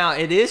 Now,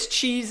 it is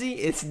cheesy.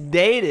 It's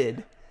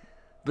dated.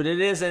 But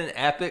it is an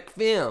epic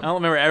film. I don't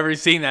remember ever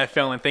seeing that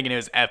film and thinking it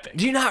was epic.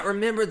 Do you not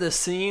remember the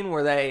scene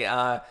where they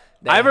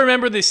I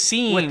remember the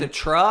scene with the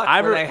truck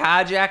where they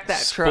hijacked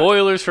that truck.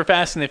 Spoilers for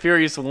Fast and the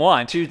Furious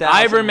 1. 2001,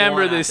 I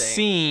remember the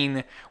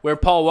scene where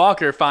Paul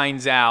Walker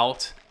finds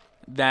out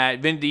that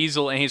Vin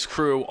Diesel and his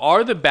crew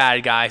are the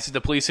bad guys that the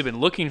police have been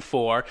looking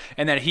for,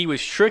 and that he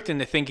was tricked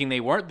into thinking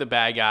they weren't the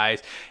bad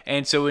guys.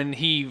 And so when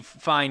he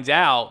finds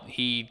out,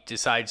 he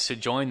decides to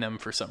join them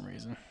for some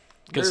reason.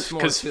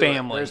 Because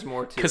family. There's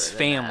more to it. Because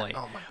family.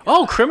 Oh, my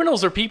God.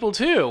 Criminals are people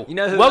too. You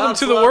know who Welcome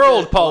to the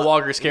world, Paul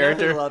Walker's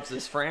character. You know who loves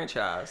this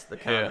franchise? The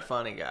kind of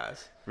funny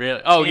guys.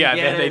 Really? Oh, yeah,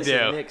 they Gannis do.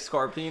 And Nick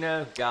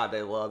Scarpino, God,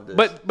 they love this.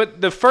 But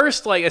the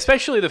first,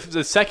 especially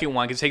the second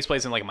one, because it takes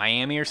place in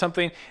Miami or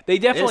something. They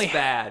definitely it's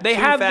bad. They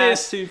Too have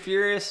fast, this. Too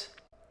Furious.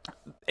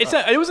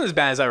 It wasn't as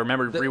bad as I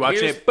remembered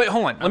rewatching it. But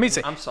hold on, let me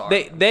say. I'm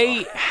sorry.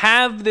 They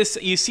have this.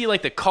 You see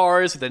the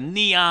cars with the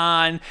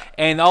neon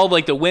and all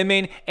the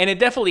women, and it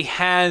definitely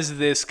has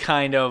this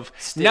kind of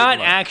stigma. Not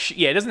action.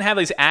 Yeah, it doesn't have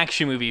this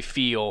action movie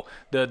feel.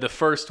 The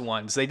first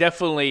ones, they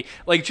definitely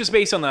just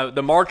based on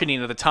the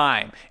marketing of the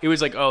time. It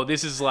was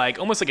this is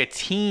almost like a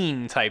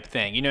teen type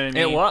thing. You know what I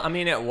mean? It was. I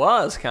mean, it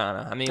was kind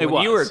of. I mean, when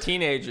was. you were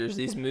teenagers,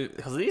 these movies,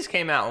 because these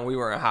came out when we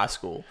were in high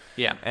school.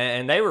 Yeah,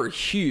 and they were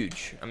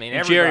huge. I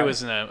mean, Jerry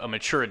was a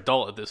mature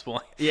adult at this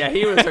point. Yeah,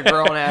 he was a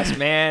grown-ass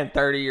man,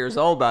 30 years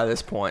old by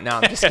this point. No,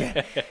 I'm just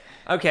kidding.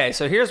 Okay,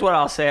 so here's what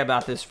I'll say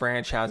about this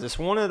franchise. It's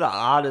one of the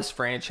oddest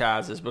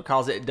franchises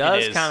because it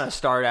does kind of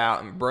start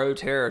out in bro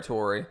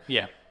territory.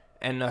 Yeah.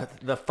 And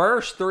the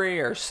first three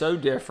are so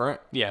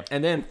different. Yeah.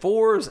 And then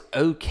 4's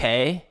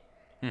okay.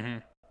 Mm-hmm.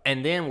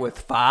 And then with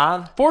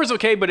 5. 4 is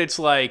okay, but it's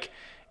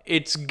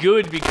it's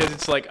good because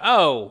it's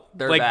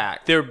they're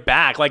back. They're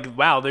back.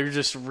 Wow, they're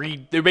just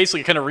they're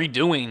basically kind of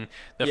redoing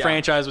the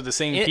franchise with the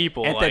same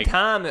people. At the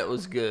time, it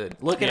was good.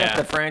 Looking at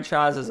the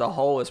franchise as a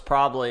whole is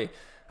probably,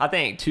 I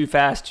think, Too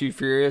Fast, Too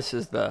Furious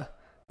is the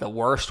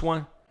worst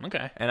one.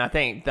 Okay. And I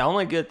think the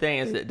only good thing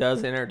is it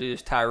does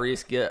introduce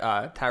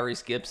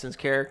Tyrese Gibson's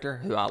character,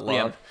 who I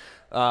love.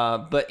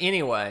 Yeah. But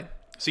anyway.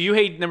 So you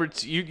hate number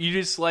 2. You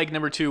dislike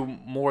number 2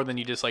 more than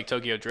you dislike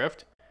Tokyo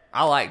Drift?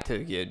 I like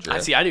Tokyo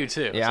Drift. I do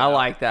too. Yeah, so. I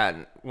like that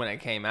when it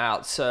came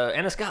out. So,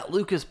 and it's got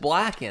Lucas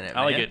Black in it.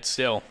 I like it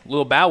still.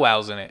 Little Bow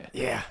Wow's in it.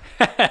 Yeah.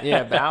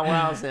 Yeah, Bow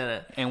Wow's in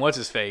it. And what's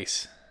his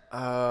face?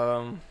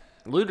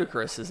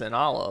 Ludacris is in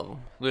all of them.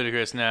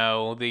 Ludacris,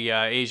 no, the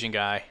Asian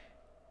guy.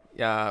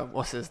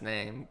 What's his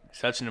name?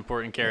 Such an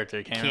important character.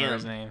 I can't remember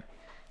his name.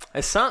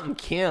 It's something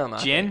Kim.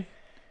 Jin?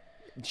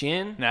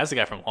 Jin? No, that's the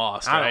guy from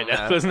Lost, right?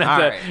 That wasn't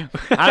right.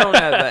 I don't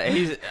know, but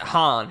he's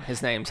Han.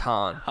 His name's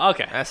Han.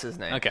 Okay. That's his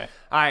name. Okay.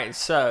 All right,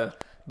 so,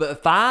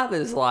 but 5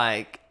 is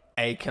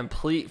a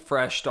complete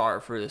fresh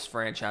start for this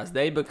franchise.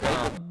 They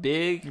become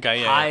big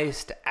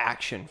heist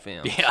action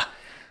films. Yeah.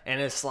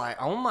 And it's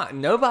oh my,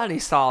 nobody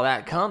saw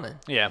that coming.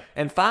 Yeah.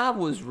 And 5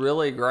 was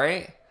really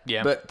great.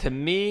 Yeah. But to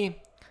me,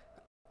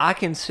 I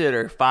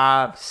consider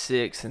 5,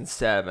 6, and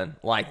 7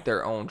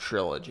 their own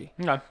trilogy.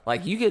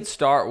 Okay. You could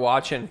start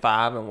watching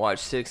 5 and watch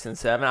 6 and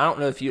 7. I don't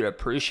know if you'd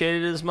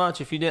appreciate it as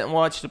much if you didn't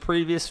watch the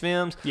previous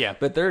films. Yeah.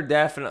 But they're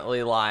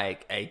definitely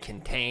a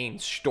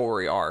contained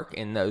story arc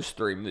in those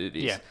 3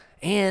 movies. Yeah.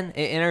 And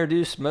it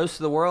introduced most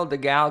of the world to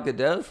Gal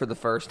Gadot for the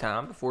first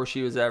time before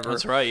she was ever.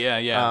 That's right.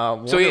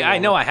 Yeah. So I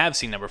know I have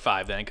seen number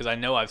 5 then because I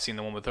know I've seen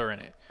the one with her in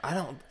it.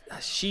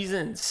 She's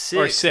in 6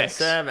 or 6. and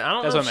 7. I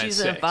don't know if she's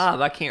in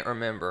 5. I can't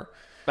remember.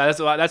 But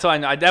that's why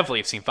I definitely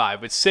have seen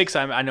 5. But 6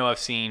 I know I've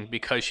seen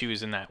because she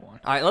was in that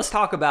one. All right, let's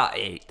talk about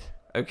 8.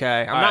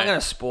 Okay, I'm not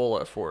gonna spoil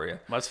it for you.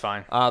 That's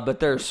fine. But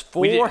there's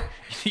 4.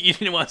 You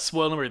didn't want to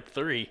spoil number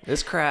 3.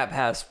 This crap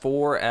has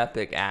 4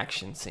 epic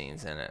action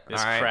scenes in it.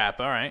 This crap.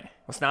 All right.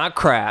 It's not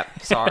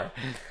crap. Sorry.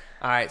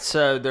 All right,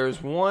 so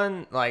there's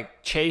one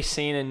chase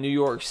scene in New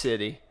York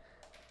City,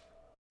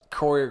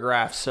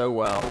 choreographed so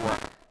well.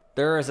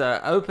 There is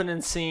an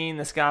opening scene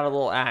that's got a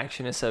little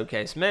action. It's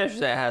okay. So Measures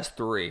that has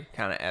 3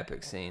 kind of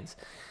epic scenes.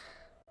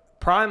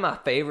 Probably my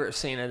favorite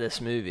scene of this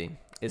movie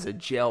is a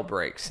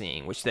jailbreak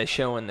scene, which they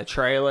show in the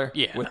trailer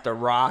with The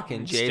Rock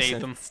and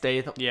Jason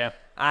Statham. Yeah.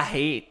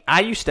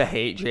 I used to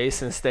hate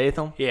Jason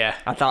Statham. Yeah.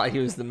 I thought he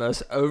was the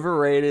most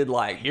overrated,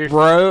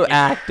 bro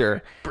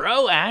actor.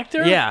 Bro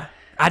actor? Yeah.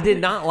 I did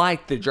not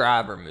like the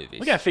Driver movies.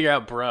 We got to figure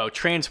out bro.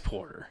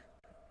 Transporter.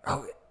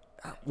 Oh,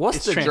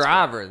 what's the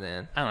Driver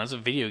then? I don't know. It's a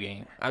video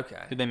game.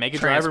 Okay. Did they make a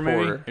Driver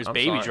movie? There's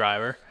Baby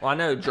Driver. Well, I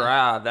know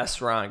Drive.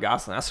 That's Ryan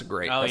Gosling. That's an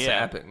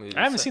epic movie.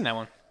 I haven't seen that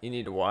one. You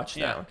need to watch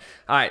that one.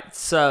 All right.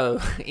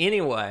 So,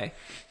 anyway,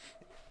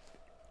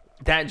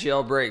 that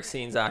jailbreak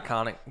scene's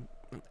iconic.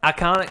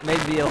 Iconic,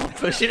 maybe a little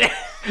pushing it.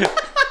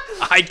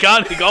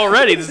 Iconic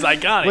already. This is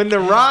iconic. When The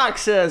Rock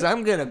says,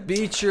 "I'm going to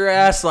beat your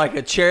ass like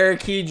a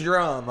Cherokee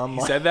drum," I'm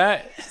he said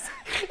that?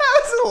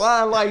 That's a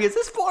line. Is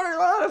this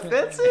borderline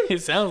offensive?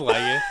 It sounds like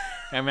it.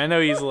 I mean, I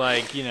know he's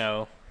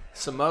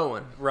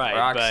Samoan. Right.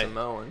 Rock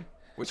Samoan.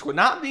 Which would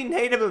not be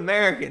Native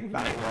American,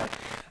 by the way.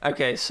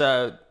 Okay,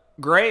 so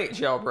great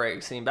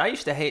jailbreak scene. But I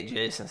used to hate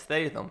Jason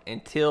Statham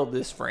until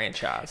this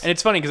franchise. And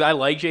it's funny because I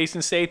like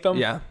Jason Statham.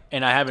 Yeah.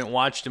 And I haven't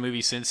watched a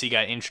movie since he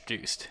got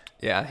introduced.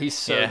 Yeah, he's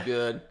so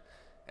good.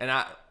 And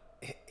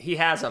he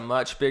has a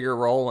much bigger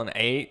role in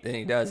 8 than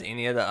he does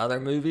any of the other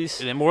movies.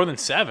 And then more than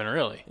 7,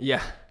 really.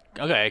 Yeah.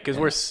 Okay, because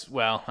I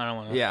don't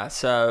want to. Yeah,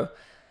 so,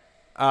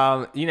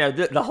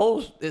 the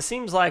whole, it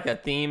seems like a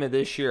theme of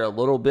this year a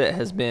little bit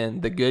has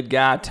been the good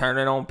guy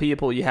turning on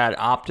people. You had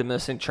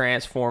Optimus and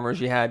Transformers.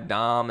 You had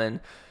Dom and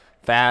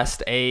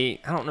Fast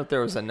 8. I don't know if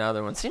there was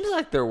another one. Seems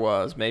like there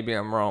was. Maybe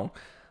I'm wrong.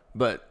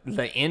 But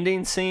the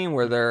ending scene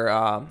where they're,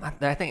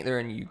 I think they're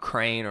in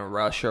Ukraine or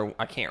Russia.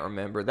 I can't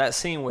remember. That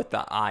scene with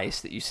the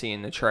ice that you see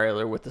in the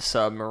trailer with the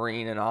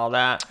submarine and all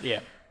that. Yeah.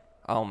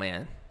 Oh,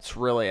 man. It's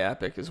really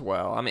epic as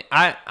well. I mean,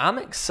 I'm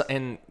excited.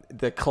 And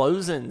the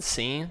closing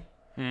scene,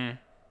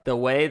 the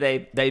way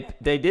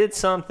they did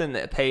something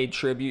that paid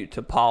tribute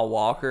to Paul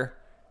Walker,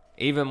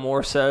 even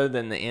more so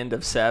than the end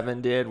of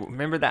 7 did.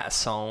 Remember that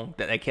song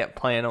that they kept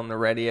playing on the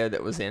radio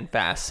that was in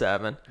Fast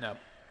 7? No.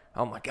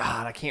 Oh my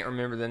God, I can't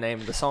remember the name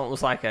of the song. It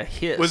was like a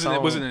hit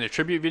song. Was it in a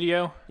tribute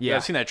video? Yeah.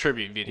 I've seen that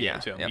tribute video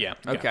too. Yeah.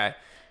 Okay.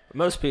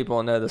 Most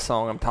people know the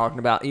song I'm talking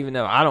about, even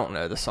though I don't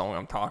know the song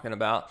I'm talking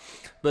about.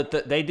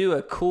 But they do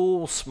a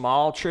cool,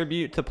 small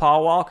tribute to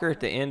Paul Walker at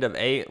the end of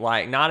 8.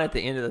 Like, not at the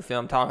end of the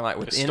film, talking like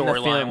within the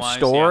film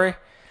story. Yeah.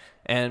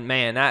 And,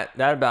 man, that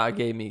about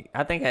gave me,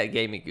 I think that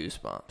gave me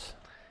goosebumps.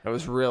 It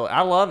was real.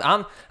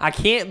 I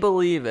can't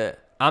believe it.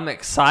 I'm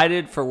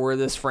excited for where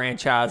this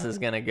franchise is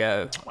going to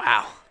go.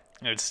 Wow.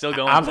 It's still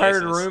going I've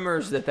places. heard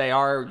rumors that they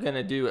are going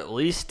to do at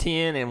least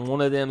 10, and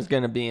one of them is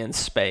going to be in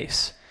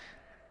space.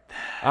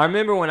 I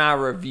remember when I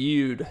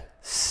reviewed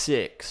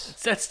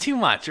 6. That's too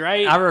much,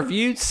 right? I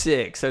reviewed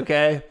 6,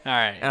 okay? All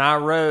right. And I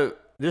wrote,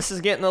 this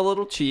is getting a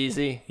little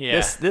cheesy.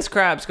 Yeah. This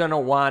crap's going to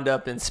wind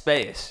up in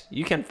space.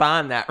 You can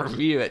find that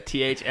review at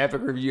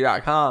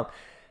thepicreview.com.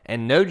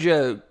 And no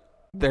joke,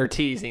 they're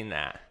teasing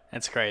that.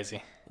 That's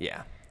crazy.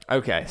 Yeah.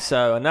 Okay,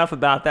 so enough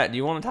about that. Do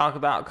you want to talk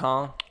about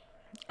Kong?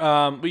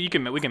 But we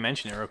can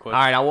mention it real quick. All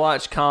right, I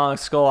watched Kong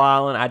Skull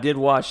Island. I did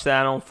watch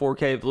that on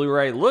 4K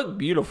Blu-ray. Looked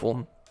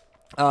beautiful.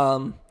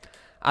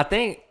 I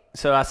think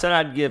so. I said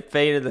I'd give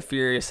Fate of the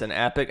Furious an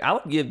epic. I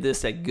would give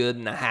this a good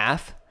and a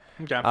half.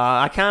 Okay.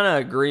 I kind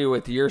of agree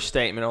with your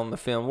statement on the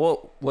film.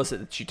 What was it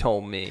that you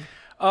told me?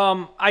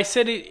 I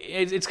said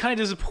it's kind of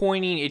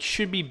disappointing. It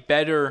should be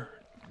better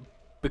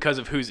because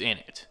of who's in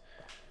it.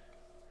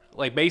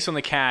 Like, based on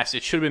the cast,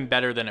 it should have been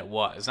better than it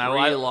was.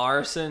 Brie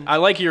Larson. I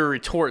like your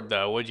retort,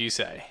 though. What'd you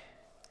say?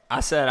 I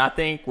said I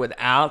think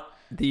without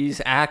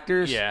these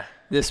actors, yeah,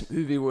 this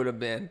movie would have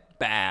been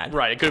bad.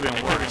 Right, it could have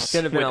been worse.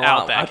 Could have been without a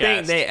lot. that I think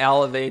cast. they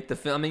elevate the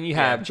film. I mean, you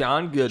have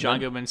John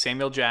Goodman,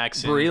 Samuel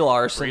Jackson, Brie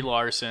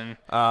Larson,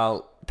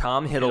 Tom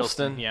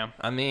Hiddleston. Yeah,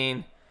 I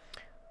mean,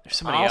 there's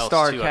somebody else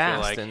all-star too,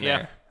 cast I feel like. in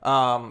there.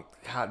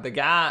 God, the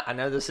guy, I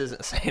know this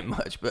isn't saying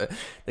much, but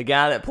the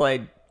guy that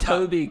played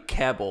Toby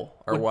Kebbell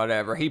or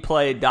whatever, he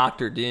played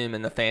Dr. Doom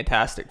in the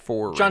Fantastic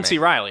Four. John C.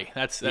 Reilly.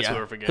 That's who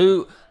we're forgetting.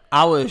 Who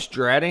I was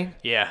dreading.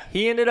 Yeah.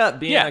 He ended up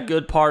being a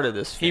good part of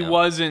this film. He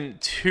wasn't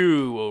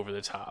too over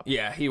the top.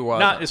 Yeah, he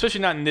was.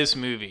 Especially not in this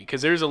movie,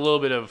 because there's a little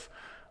bit of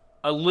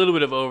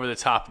over the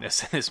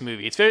topness in this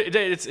movie. It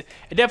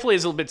definitely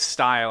is a little bit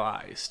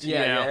stylized.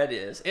 Yeah, it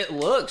is. It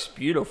looks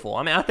beautiful.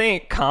 I mean, I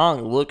think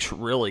Kong looks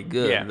really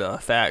good. Yeah. The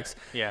effects.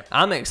 Yeah.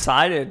 I'm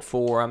excited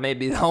for. I may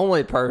be the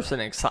only person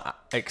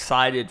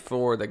excited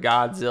for the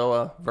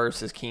Godzilla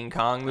versus King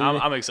Kong movie.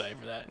 I'm excited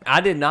for that.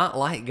 I did not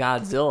like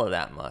Godzilla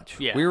that much.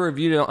 Yeah. We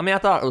reviewed it. I mean, I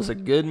thought it was a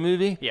good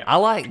movie. Yeah. I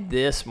like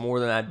this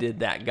more than I did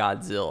that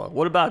Godzilla.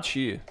 What about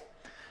you?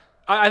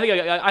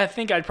 I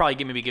think I'd probably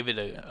give it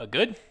a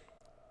good.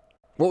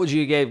 What would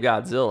you give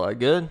Godzilla? A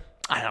good?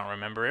 I don't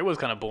remember. It was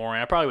kind of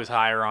boring. I probably was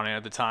higher on it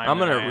at the time. I'm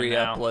going to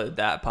re-upload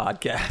that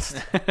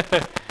podcast.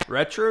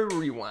 Retro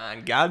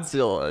Rewind,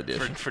 Godzilla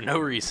edition. For no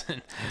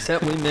reason.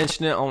 Except we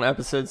mentioned it on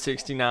episode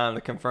 69 of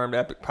the Confirmed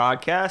Epic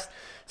podcast.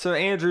 So,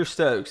 Andrew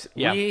Stokes,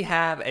 we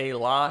have a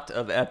lot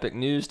of epic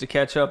news to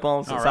catch up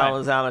on since I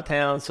was out of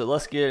town. So,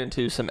 let's get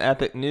into some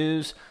epic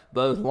news,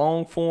 both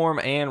long form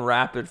and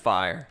rapid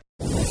fire.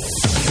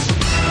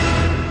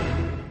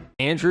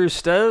 Andrew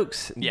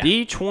Stokes,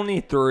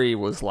 D23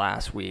 was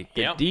last week.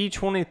 The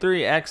D23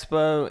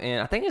 Expo,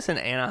 and I think it's in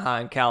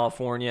Anaheim,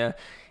 California.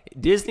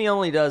 Disney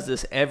only does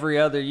this every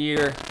other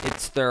year.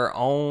 It's their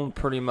own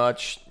pretty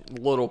much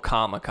little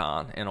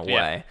Comic-Con in a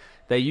way.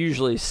 They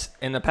usually,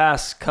 in the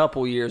past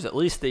couple years, at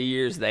least the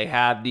years they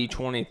have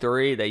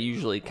D23, they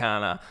usually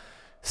kind of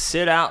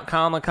sit out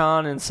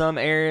Comic-Con in some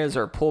areas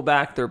or pull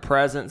back their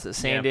presence at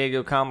San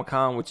Diego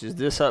Comic-Con, which is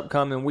this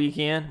upcoming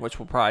weekend, which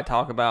we'll probably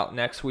talk about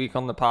next week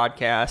on the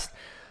podcast.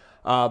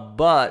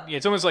 But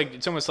it's almost like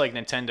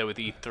Nintendo with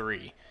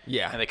E3.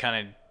 Yeah. And they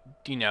kind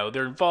of,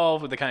 they're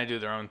involved, but they kind of do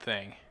their own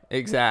thing.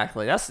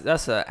 Exactly.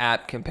 That's an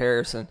apt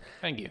comparison.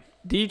 Thank you.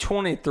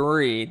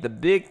 D23, the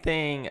big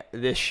thing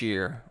this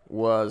year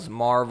was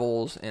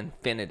Marvel's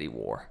Infinity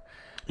War.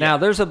 Now,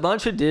 there's a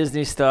bunch of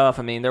Disney stuff.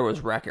 I mean, there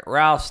was Wreck-It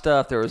Ralph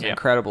stuff. There was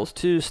Incredibles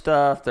 2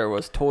 stuff. There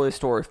was Toy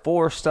Story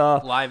 4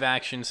 stuff. Live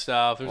action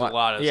stuff. There's a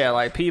lot of stuff. Yeah,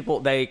 like people,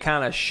 they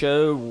kind of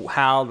show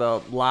how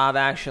the live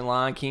action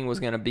Lion King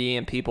was going to be,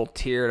 and people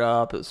teared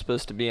up. It was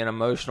supposed to be an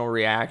emotional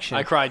reaction.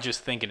 I cried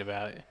just thinking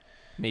about it.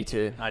 Me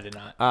too. I did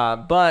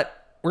not. But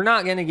we're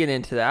not going to get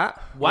into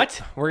that.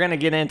 What? We're going to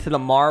get into the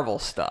Marvel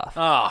stuff.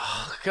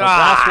 Oh,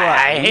 God. That's what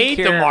I we hate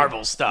the care-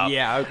 Marvel stuff.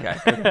 Yeah,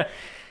 okay.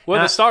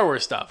 Well, the Star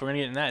Wars stuff. We're going to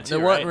get into that, too,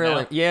 There wasn't right?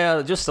 really. No.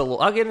 Yeah, just a little.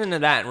 I'll get into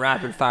that in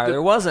rapid fire.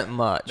 There wasn't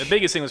much. The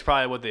biggest thing was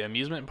probably what the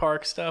amusement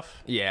park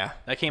stuff. Yeah.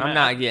 That came I'm out-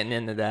 not getting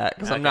into that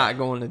because I'm Okay. not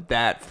going to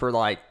that for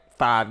like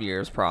 5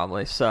 years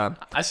probably. So,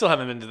 I still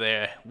haven't been to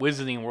the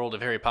Wizarding World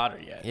of Harry Potter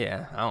yet.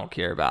 yeah, I don't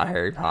care about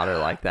Harry Potter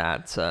like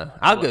that. So,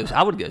 I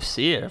would go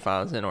see it if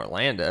I was in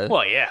Orlando.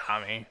 Well, yeah,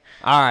 I mean.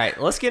 All right,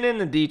 let's get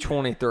into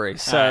D23.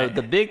 So All right.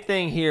 the big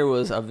thing here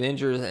was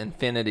Avengers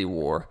Infinity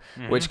War,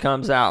 Mm-hmm. which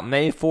comes out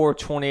May 4,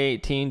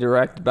 2018,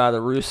 directed by the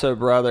Russo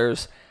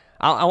brothers.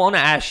 I want to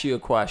ask you a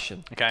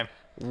question. Okay.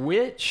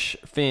 Which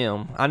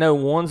film, I know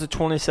one's a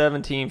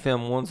 2017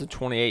 film, one's a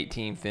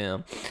 2018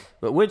 film,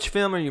 but which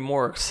film are you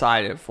more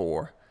excited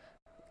for?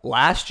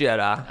 Last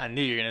Jedi I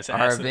knew you were going to say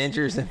or this.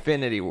 Avengers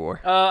Infinity War?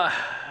 Well,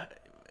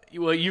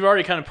 you've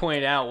already kind of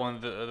pointed out one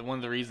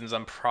of the reasons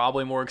I'm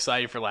probably more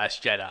excited for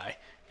Last Jedi,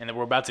 and that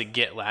we're about to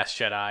get Last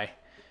Jedi.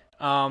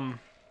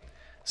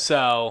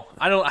 So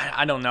I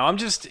don't know.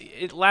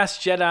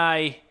 Last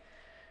Jedi.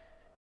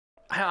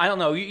 I don't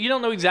know. You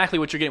don't know exactly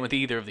what you're getting with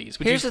either of these.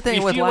 But Here's the thing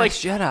you with feel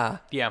Last Jedi.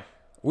 yeah,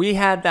 We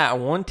had that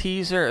one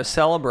teaser, a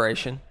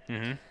celebration,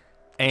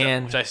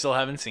 and which I still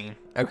haven't seen.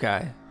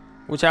 okay,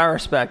 which I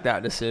respect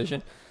that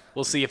decision,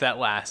 We'll see if that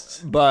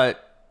lasts.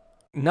 but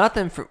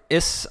nothing for.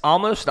 It's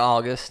almost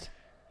August,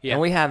 Yeah.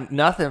 and we have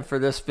nothing for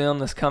this film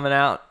that's coming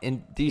out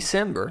in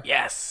December.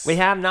 Yes. We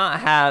have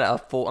not had a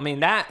full. I mean,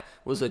 that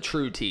was a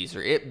true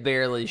teaser. It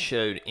barely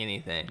showed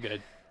anything.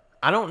 Good.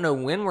 I don't know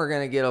when we're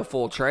going to get a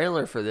full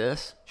trailer for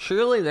this.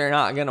 Surely they're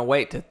not going to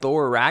wait to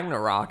Thor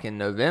Ragnarok in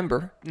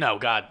November. No,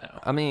 God, no.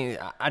 I mean,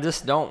 I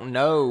just don't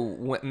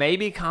know.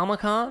 Maybe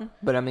Comic-Con,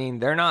 but I mean,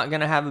 they're not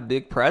going to have a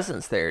big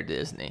presence there,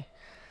 Disney.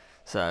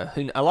 So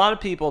a lot of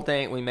people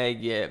think we may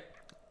get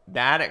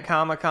that at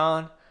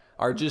Comic-Con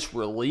or just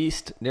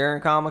released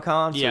during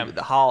Comic-Con. So Yeah.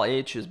 the Hall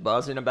H is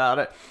buzzing about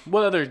it.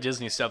 What other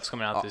Disney stuff's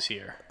coming out this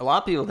year? A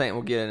lot of people think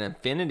we'll get an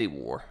Infinity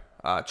War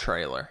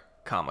trailer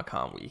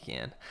Comic-Con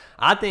weekend.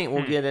 I think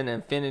we'll get an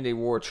Infinity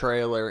War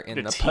trailer in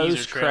The the teaser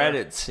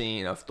post-credit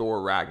scene of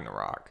Thor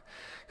Ragnarok.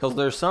 Because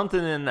there's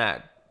something in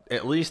that,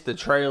 at least the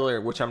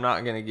trailer, which I'm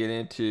not going to get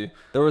into.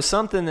 There was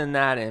something in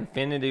that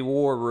Infinity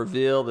War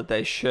reveal that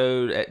they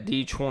showed at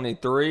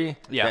D23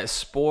 Yeah. that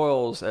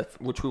spoils,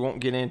 which we won't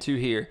get into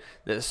here,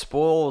 that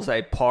spoils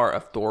a part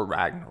of Thor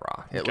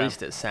Ragnarok. At Okay.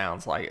 least it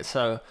sounds like it.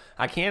 So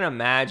I can't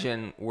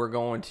imagine we're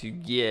going to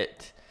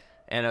get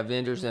an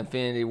Avengers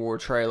Infinity War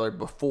trailer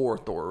before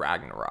Thor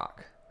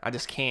Ragnarok. I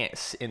just can't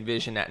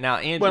envision that. Now,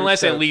 Andrew, Well,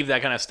 unless they Stokes- leave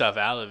that kind of stuff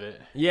out of it.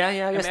 Yeah,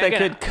 I guess mean, they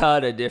again, could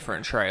cut a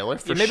different trailer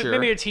for Maybe, sure.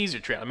 maybe a teaser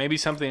trailer. Maybe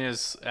something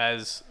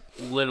as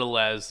little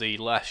as the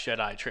Last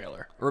Jedi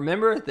trailer.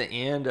 Remember at the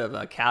end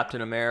of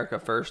Captain America: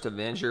 First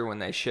Avenger when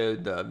they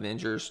showed the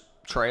Avengers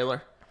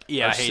trailer?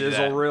 Yeah, Or I hated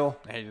sizzle that. reel.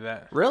 I hated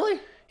that. Really?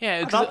 Yeah,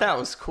 I 'cause thought that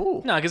was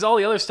cool. No, because all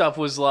the other stuff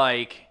was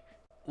like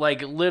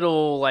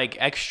little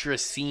extra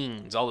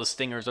scenes, all the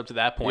stingers up to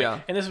that point. Yeah.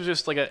 And this was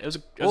just it was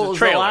Well, it a was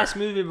trailer. the last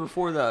movie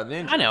before the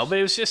Avengers. I know, but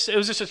it was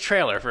just a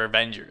trailer for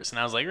Avengers, and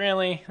I was like,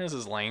 really, this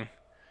is lame.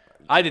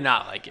 I did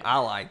not like it. I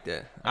liked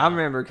it. I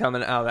remember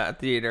coming out of that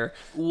theater.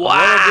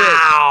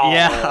 Wow.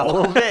 A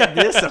little bit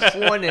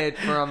disappointed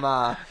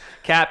from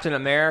Captain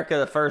America: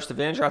 The First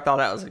Avenger. I thought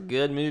that was a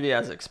good movie. I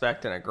was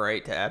expecting a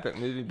great to epic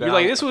movie. But You're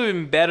like, this would have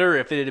been better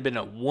if it had been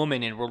a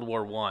woman in World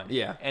War One.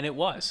 Yeah. And it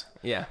was.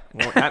 Yeah,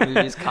 that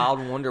movie is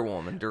called Wonder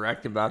Woman,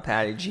 directed by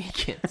Patty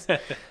Jenkins.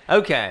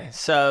 Okay,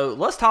 so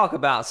let's talk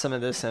about some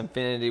of this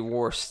Infinity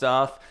War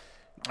stuff.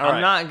 All I'm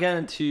right. not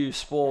going to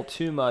spoil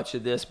too much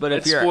of this, but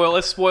if you're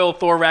Let's spoil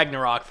Thor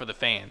Ragnarok for the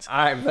fans. all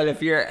right, but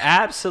if you're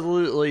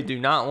absolutely do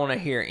not want to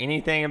hear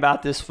anything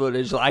about this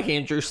footage, like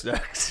Andrew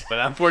Stokes, But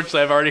unfortunately,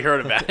 I've already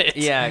heard about it.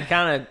 yeah,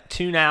 kind of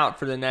tune out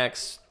for the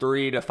next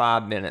 3 to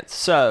 5 minutes.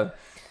 So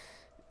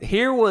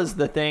here was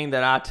the thing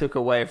that I took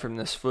away from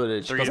this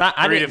footage Three because to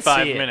I didn't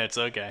 5 see it. minutes.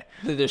 Okay.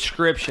 The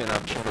description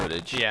of the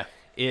footage. Yeah.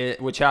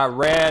 Which I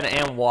read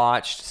and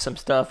watched some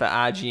stuff at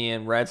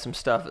IGN, read some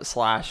stuff at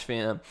Slash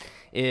Film,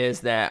 is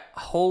that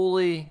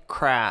holy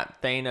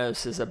crap,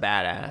 Thanos is a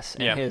badass.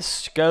 And Yeah. his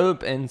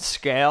scope and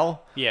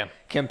scale Yeah.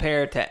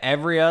 compared to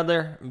every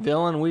other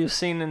villain we've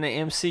seen in the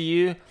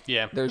MCU,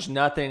 Yeah. there's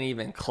nothing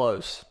even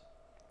close.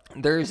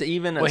 There's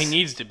even a... Well, he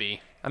needs to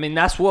be. I mean,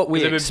 that's what we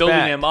They've been expect.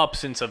 building him up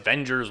since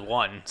Avengers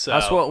 1. So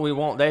That's what we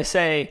want. They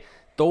say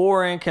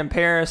Thor in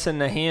comparison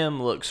to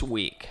him looks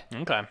weak.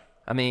 Okay.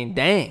 I mean,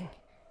 dang.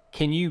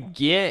 Can you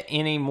get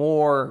any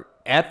more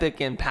epic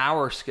and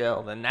power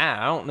scale than that?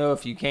 I don't know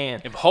if you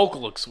can. If Hulk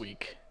looks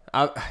weak.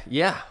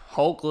 Yeah,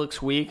 Hulk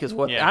looks weak is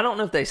what... Yeah. I don't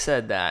know if they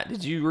said that.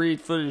 Did you read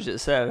footage that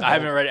said... I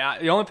haven't read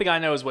it. The only thing I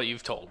know is what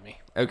you've told me.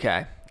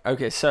 Okay,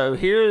 so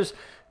here's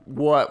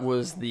what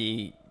was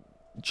the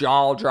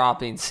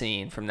jaw-dropping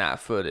scene from that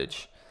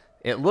footage.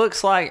 It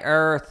looks like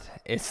Earth.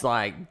 It's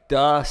like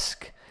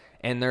dusk,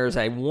 and there's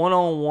a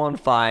one-on-one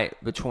fight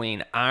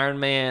between Iron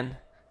Man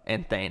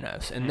and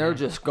Thanos, and they're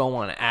just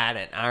going at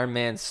it. Iron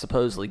Man's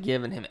supposedly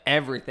giving him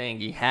everything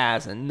he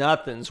has, and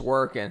nothing's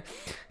working.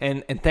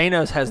 And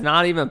Thanos has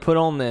not even put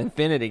on the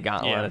Infinity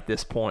Gauntlet at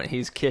this point.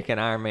 He's kicking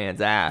Iron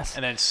Man's ass.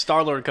 And then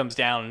Star-Lord comes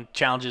down and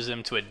challenges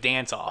him to a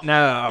dance-off.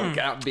 No,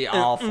 that would be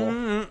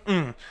awful.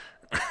 All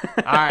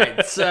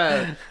right,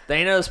 so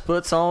Thanos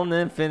puts on the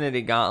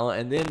Infinity Gauntlet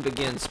and then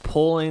begins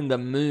pulling the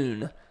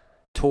moon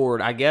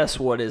toward, I guess,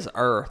 what is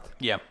Earth.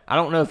 Yeah. I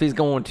don't know if he's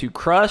going to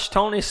crush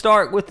Tony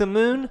Stark with the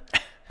moon.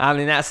 I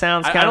mean, that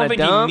sounds kind of dumb. I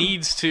don't think he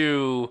needs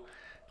to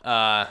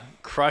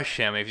crush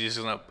him if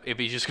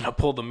he's just gonna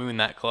pull the moon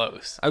that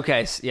close.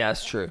 Okay, yeah,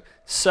 that's true.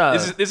 So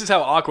this is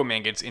how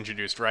Aquaman gets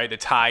introduced, right? The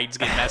tides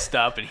get messed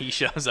up and he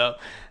shows up.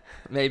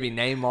 Maybe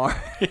Namor.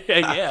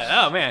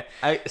 yeah. Oh man.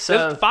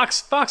 So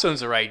Fox owns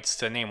the rights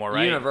to Namor,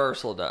 right?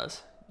 Universal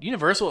does.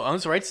 Universal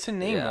owns the rights to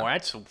Namor. Yeah.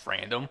 That's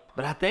random.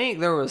 But I think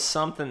there was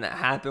something that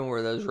happened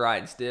where those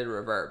rights did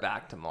revert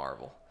back to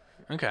Marvel.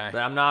 Okay. But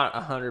I'm not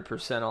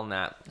 100% on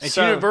that. It's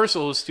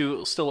Universal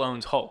who still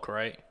owns Hulk,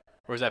 right?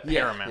 Or is that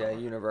Paramount? Yeah,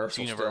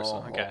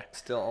 Universal. Okay.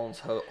 Still owns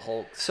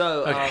Hulk.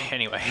 So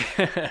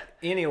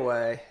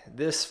anyway,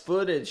 this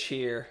footage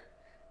here,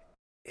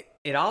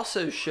 it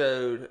also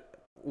showed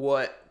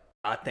what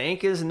I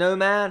think is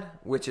Nomad,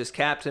 which is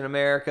Captain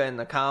America in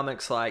the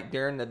comics. Like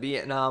during the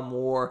Vietnam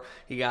War,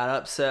 he got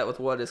upset with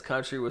what his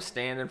country was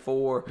standing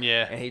for.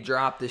 Yeah. And he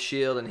dropped the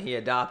shield and he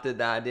adopted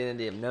the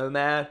identity of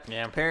Nomad.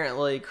 Yeah.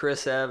 Apparently,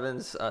 Chris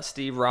Evans,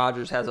 Steve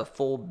Rogers has a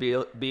full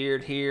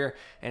beard here,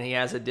 and he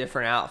has a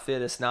different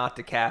outfit. It's not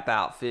the Cap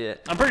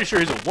outfit. I'm pretty sure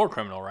he's a war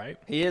criminal, right?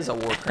 He is a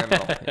war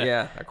criminal.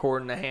 Yeah,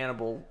 according to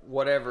Hannibal,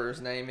 whatever his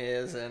name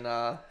is, and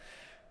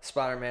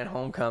Spider-Man: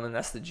 Homecoming.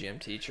 That's the gym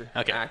teacher,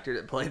 actor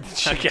that played the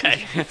gym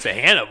teacher. It's a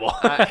Hannibal.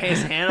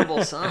 It's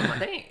Hannibal's son.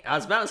 I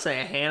was about to say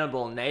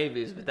Hannibal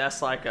Navies, but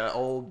that's like an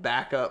old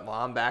backup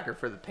linebacker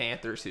for the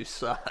Panthers who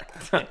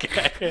sucked.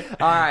 Okay.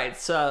 All right.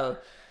 So,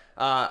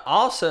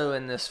 also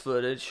in this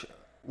footage,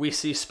 we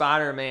see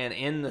Spider-Man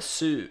in the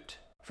suit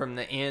from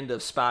the end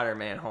of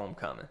Spider-Man: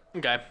 Homecoming.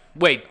 Okay.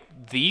 Wait,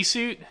 the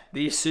suit?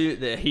 The suit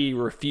that he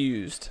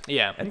refused.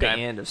 Yeah. At the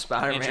end of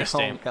Spider-Man: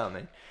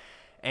 Homecoming,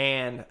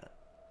 and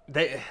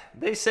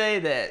they say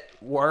that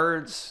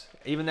words,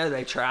 even though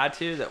they try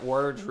to, that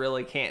words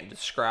really can't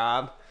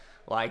describe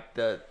like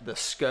the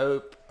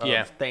scope of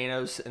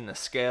Thanos and the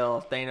scale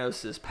of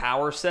Thanos'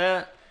 power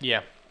set.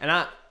 Yeah. And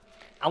I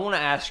want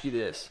to ask you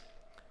this.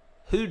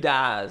 Who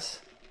dies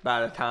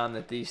by the time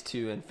that these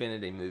two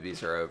Infinity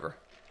movies are over?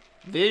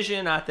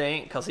 Vision, I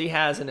think, because he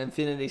has an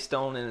Infinity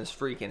Stone in his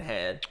freaking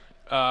head.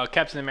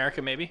 Captain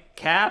America, maybe?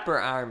 Cap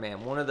or Iron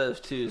Man. One of those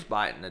two is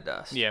biting the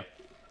dust. Yeah.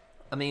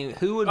 I mean,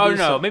 who would be... Oh,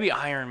 no, maybe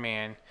Iron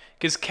Man.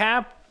 Because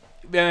Cap...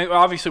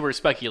 Obviously, we're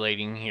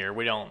speculating here.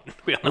 We don't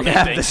know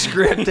have the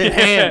script in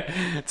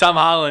hand. Tom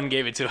Holland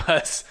gave it to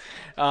us.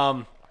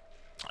 Who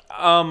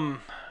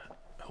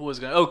was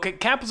going? Oh,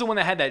 Cap was the one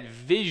that had that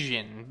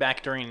vision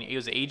back during it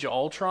was Age of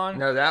Ultron.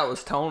 No, that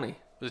was Tony.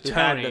 It was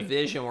Tony. Had the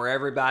vision where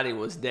everybody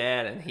was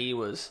dead and he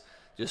was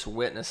just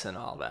witnessing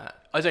all that.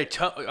 I was like,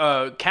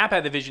 Cap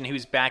had the vision. He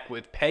was back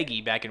with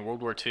Peggy back in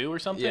World War II or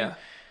something. Yeah.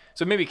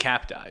 So maybe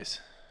Cap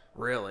dies.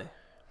 Really?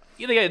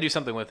 Yeah, they got to do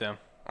something with him.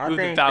 Move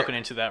the Falcon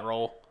into that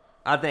role.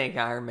 I think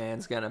Iron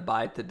Man's going to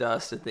bite the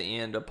dust at the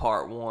end of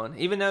part one.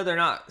 Even though they're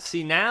not...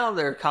 See, now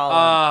they're calling...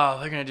 Oh,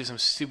 they're going to do some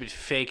stupid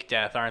fake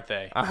death, aren't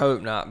they? I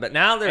hope not. But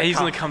now they're... He's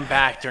going to come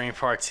back during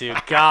part two.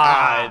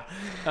 God.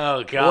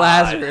 Oh, God.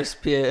 Lazarus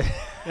Pit.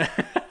 No,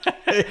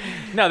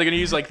 they're going to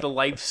use, like, the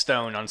life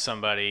stone on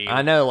somebody.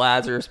 I know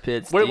Lazarus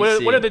Pit's What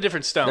are the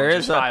different stones?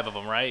 There's 5 of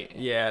them, right?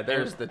 Yeah,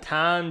 there's the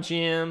Time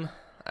Gem.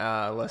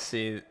 Let's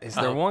see. Is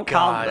there one God,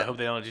 called... I hope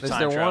they don't do time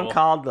travel. Is there travel. one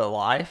called the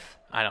Life?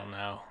 I don't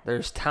know.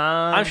 There's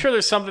Time. I'm sure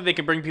there's something they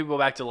can bring people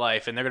back to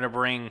life, and they're going to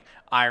bring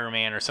Iron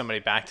Man or somebody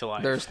back to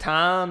life. There's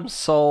Time,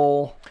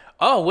 Soul.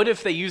 Oh, what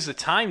if they use the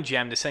Time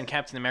Gem to send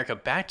Captain America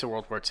back to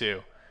World War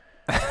II?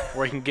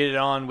 Where he can get it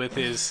on with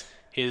his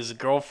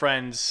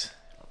girlfriend's...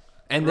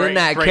 And then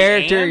that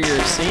character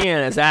you're seeing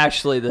is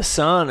actually the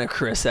son of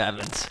Chris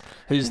Evans,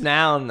 who's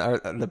now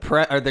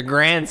the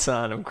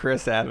grandson of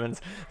Chris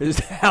Evans,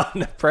 who's now in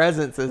the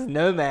presence as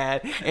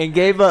Nomad and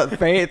gave up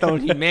faith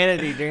on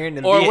humanity during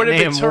the Vietnam War. Or what if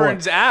it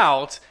turns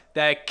out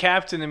that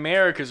Captain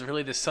America is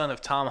really the son of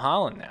Tom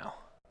Holland now?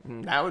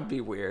 That would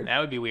be weird. That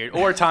would be weird.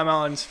 Or Tom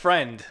Holland's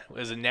friend.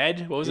 Was it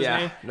Ned? What was his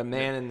name? The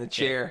man in the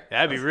chair.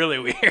 Yeah, that'd be really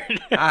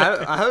weird.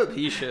 I hope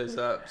he shows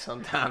up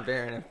sometime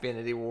during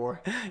Infinity War.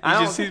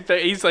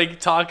 He's like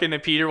talking to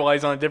Peter while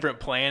he's on a different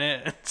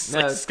planet. It's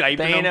like Skyping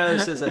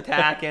Thanos him. is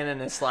attacking, and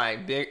it's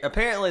like big.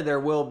 Apparently, there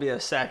will be a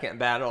second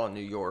battle in New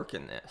York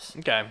in this.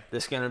 Okay.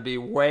 This is going to be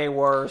way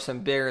worse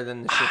and bigger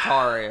than the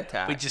Chitauri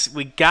attack.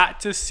 We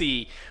got to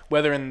see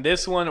whether in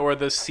this one or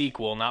the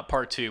sequel, not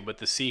part 2, but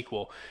the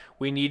sequel.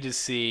 We need to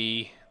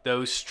see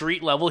those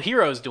street-level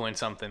heroes doing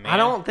something, man. I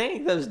don't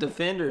think those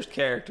Defenders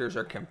characters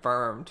are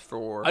confirmed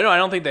for... I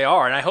don't think they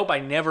are, and I hope I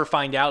never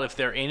find out if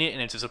they're in it,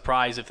 and it's a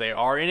surprise if they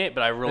are in it,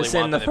 but I really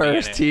want them to be in it.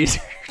 It's in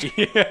the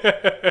first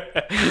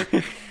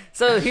teaser.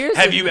 So here's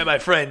Have you met my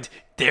friend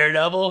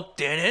Daredevil?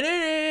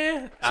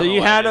 Da-da-da-da. So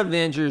you had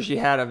Avengers, you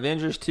had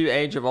Avengers 2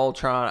 Age of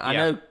Ultron. I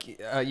know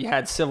you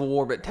had Civil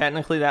War, but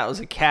technically that was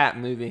a Cap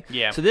movie.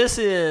 Yeah. So this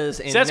is...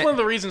 So that's one of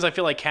the reasons I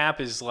feel like Cap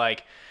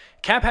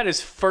had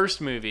his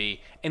first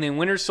movie, and then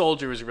Winter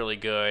Soldier was really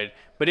good,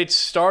 but it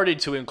started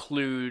to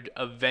include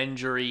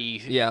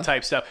Avenger-y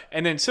type stuff.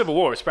 And then Civil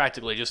War was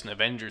practically just an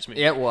Avengers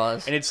movie. It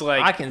was. And it's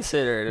like... I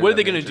consider it what are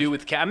they going to do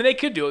with Cap? I mean, they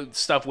could do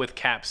stuff with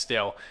Cap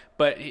still,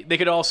 but they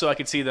could also... I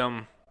could see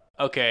them,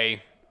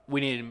 okay, we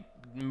need to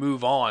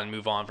move on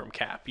from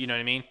Cap. You know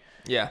what I mean?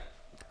 Yeah.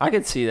 I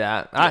could see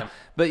that.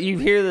 But you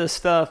hear the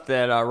stuff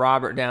that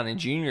Robert Downey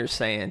Jr. is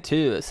saying,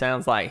 too. It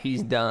sounds like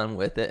he's done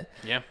with it.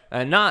 Yeah.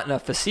 Not in a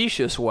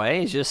facetious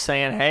way. He's just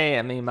saying, hey,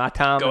 I mean, my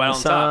time in the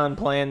sun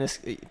playing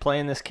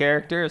this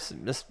character,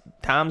 this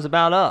time's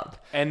about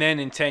up. And then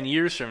in 10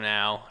 years from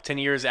now, 10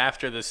 years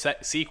after the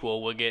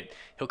sequel,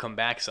 he'll come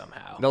back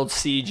somehow. They'll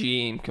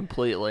CG him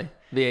completely.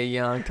 Be a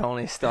young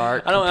Tony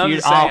Stark. I'm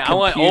just saying, I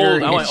want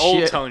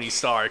old Tony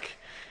Stark.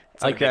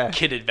 It's like okay. the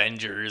Kid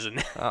Avengers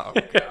and oh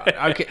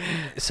god. Okay.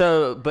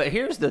 So, but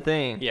here's the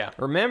thing. Yeah.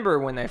 Remember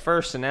when they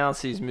first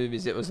announced these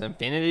movies, it was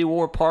Infinity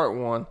War Part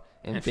 1,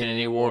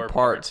 Infinity War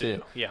Part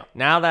 2. Yeah.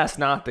 Now that's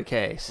not the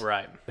case.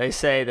 Right. They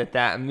say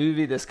that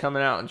movie that's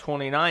coming out in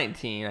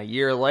 2019, a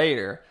year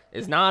later,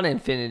 is not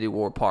Infinity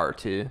War Part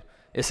 2.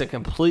 It's a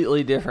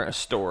completely different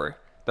story.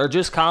 They're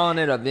just calling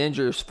it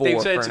Avengers 4 They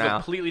said it's for a now.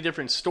 completely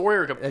different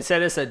story. They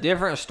said it's a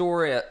different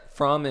story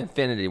from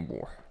Infinity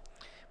War.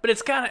 But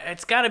it's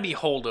gotta be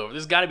holdover.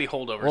 There's gotta be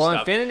holdover well,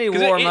 stuff. Infinity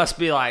War must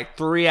be like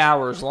 3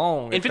 hours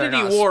long.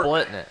 Infinity War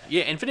splitting it.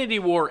 Yeah, Infinity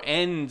War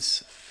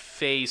ends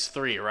Phase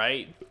 3,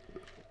 right?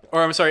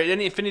 Or I'm sorry,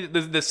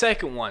 the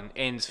second one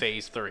ends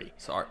Phase 3.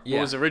 Sorry, It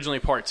was originally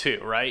Part 2,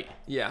 right?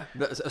 Yeah.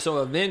 So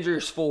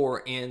Avengers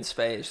 4 ends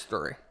Phase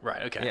 3.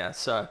 Right. Okay. Yeah.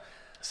 So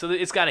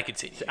it's got to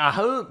continue. I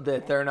hope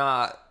that they're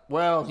not.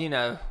 Well, you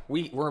know,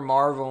 we're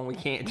Marvel and we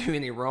can't do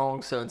any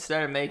wrong. So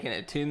instead of making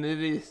it 2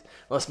 movies,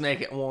 let's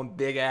make it one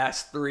big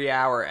ass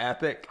 3-hour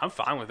epic. I'm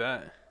fine with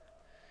that.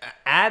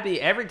 Abby,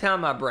 every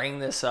time I bring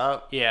this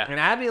up, and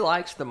Abby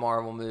likes the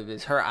Marvel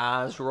movies, her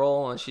eyes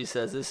roll and she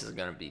says this is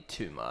going to be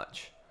too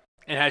much.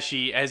 And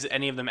has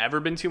any of them ever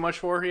been too much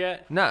for her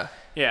yet? No.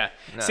 Yeah.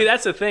 No. See,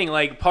 that's the thing.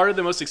 Like, part of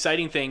the most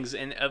exciting things,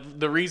 and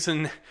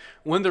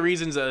one of the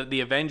reasons the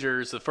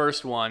Avengers, the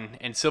first one,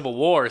 and Civil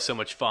War is so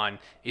much fun,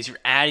 is you're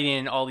adding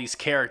in all these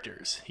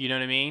characters. You know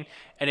what I mean?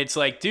 And it's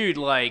like, dude,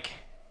 like,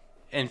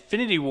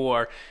 Infinity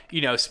War,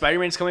 you know,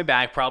 Spider-Man's coming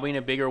back probably in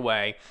a bigger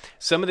way.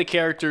 Some of the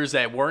characters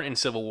that weren't in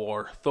Civil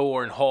War,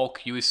 Thor and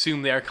Hulk, you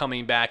assume they're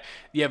coming back.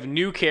 You have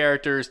new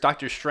characters,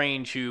 Doctor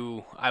Strange,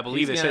 who I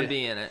believe he's going to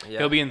be in it. Yeah.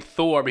 He'll be in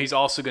Thor, but he's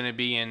also going to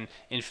be in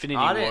Infinity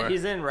War.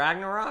 He's in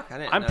Ragnarok?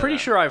 I'm pretty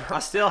sure I've heard. I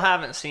still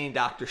haven't seen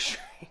Doctor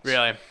Strange.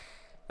 Really?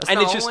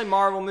 That's the only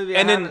Marvel movie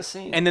I haven't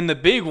seen. And then the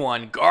big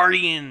one,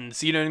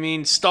 Guardians, you know what I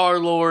mean?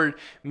 Star-Lord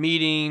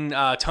meeting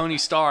Tony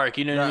Stark,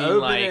 you know what I mean?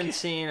 The opening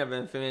scene of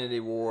Infinity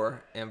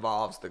War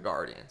involves the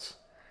Guardians.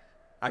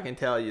 I can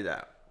tell you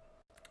that.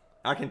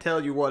 I can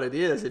tell you what it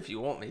is if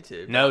you want me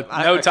to. No,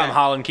 Tom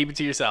Holland, keep it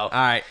to yourself.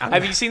 All right.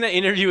 Have you seen that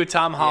interview with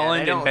Tom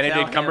Holland and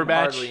Benedict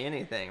Cumberbatch? Hardly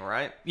anything,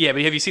 right? Yeah,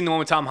 but have you seen the one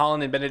with Tom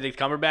Holland and Benedict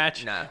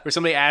Cumberbatch? No. Where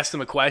somebody asks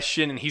him a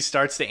question and he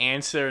starts to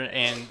answer,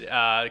 and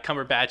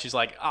Cumberbatch is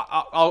like,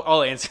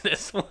 "I'll answer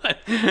this one."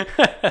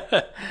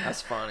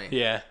 That's funny.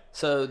 Yeah.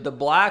 So the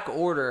Black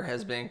Order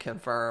has been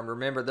confirmed.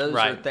 Remember, those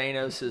are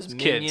Thanos'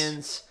 minions,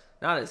 kids.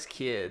 Not his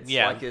kids.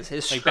 Yeah, like his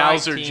like strike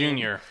Bowser team.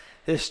 Jr.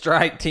 His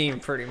strike team,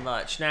 pretty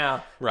much.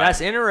 Now, that's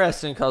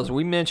interesting because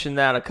we mentioned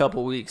that a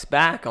couple weeks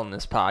back on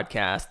this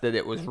podcast, that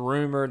it was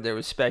rumored, there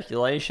was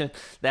speculation.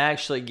 They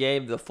actually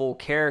gave the full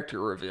character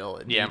reveal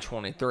at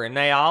D23, and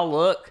they all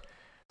look,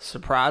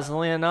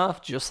 surprisingly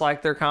enough, just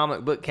like their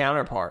comic book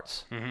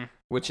counterparts,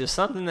 which is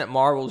something that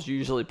Marvel's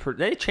usually...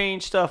 they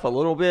change stuff a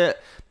little bit,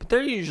 but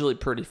they're usually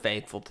pretty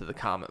faithful to the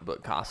comic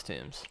book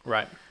costumes.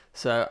 Right.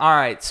 So, all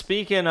right,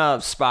 speaking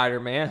of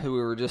Spider-Man, who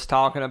we were just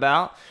talking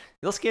about,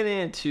 let's get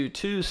into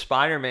 2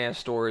 Spider-Man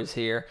stories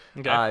here.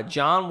 Okay.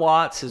 John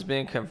Watts has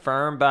been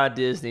confirmed by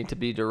Disney to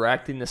be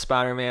directing the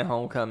Spider-Man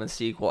Homecoming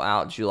sequel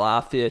out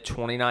July 5th,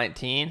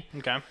 2019.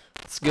 Okay.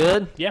 It's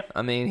good. Yeah.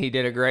 I mean, he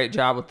did a great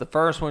job with the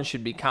first one.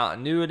 Should be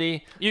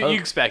continuity. You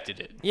expected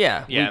it.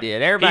 Yeah, we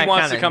did. Everybody he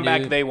wants to come knew.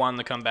 back. They want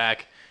to come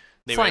back.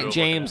 It's like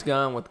James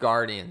Gunn with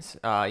Guardians.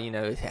 You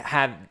know,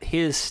 have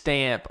his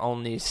stamp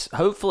on these.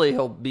 Hopefully,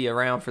 he'll be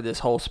around for this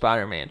whole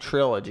Spider-Man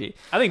trilogy.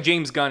 I think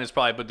James Gunn has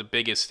probably put the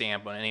biggest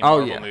stamp on any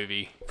Marvel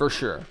movie. For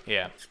sure.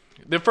 Yeah.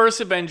 The first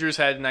Avengers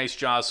had a nice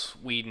Joss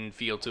Whedon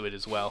feel to it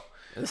as well.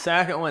 The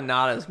second one,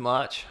 not as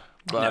much,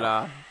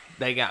 but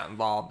they got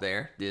involved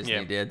there.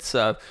 Disney did.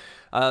 So,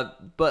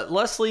 but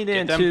let's lead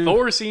into them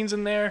Thor scenes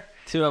in there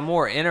to a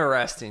more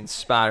interesting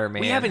Spider-Man.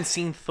 We haven't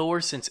seen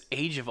Thor since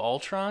Age of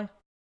Ultron.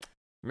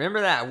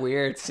 Remember that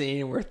weird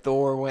scene where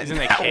Thor went in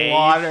the cave?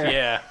 Water?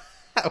 Yeah.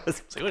 That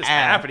was like, what is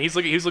happening?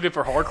 He was looking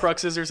for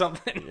Horcruxes or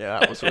something. Yeah,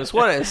 that's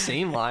what it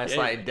seemed like. It's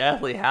like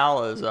Deathly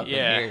Hallows up in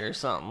here or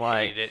something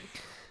like. Hate it.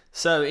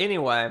 So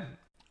anyway,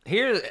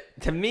 here,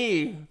 to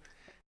me,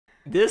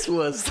 this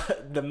was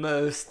the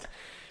most,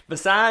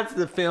 besides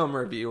the film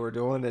review we're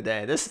doing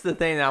today, this is the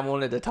thing that I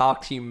wanted to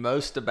talk to you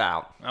most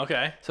about.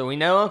 Okay. So we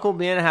know Uncle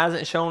Ben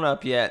hasn't shown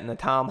up yet in the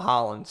Tom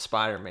Holland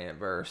Spider-Man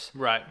verse.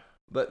 Right.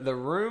 But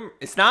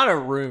it's not a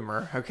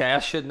rumor, okay? I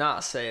should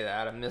not say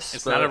that. I misspoke.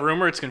 It's not a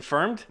rumor, it's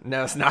confirmed?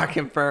 No, it's not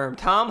confirmed.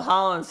 Tom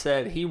Holland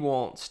said he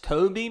wants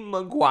Tobey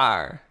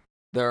Maguire,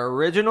 the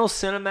original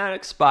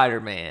cinematic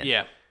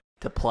Spider-Man,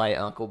 to play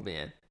Uncle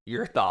Ben.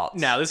 Your thoughts?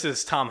 Now, this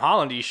is Tom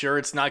Holland. Are you sure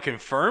it's not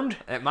confirmed?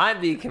 It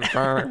might be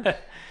confirmed.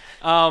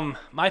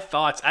 My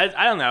thoughts, I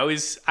don't know.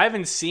 I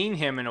haven't seen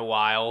him in a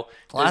while.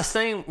 Last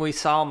thing we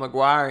saw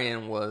Maguire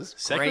in was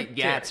Great Secretariat.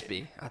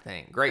 Gatsby, I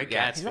think. Great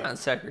Gatsby. He's not in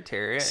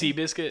Secretariat.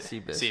 Seabiscuit?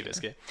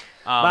 Seabiscuit.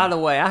 By the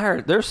way, I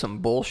heard there's some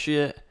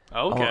bullshit.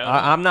 Okay.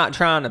 I'm not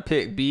trying to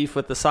pick beef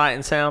with the Sight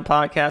and Sound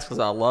podcast because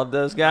I love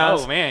those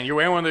guys. Oh, man. You're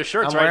wearing one of their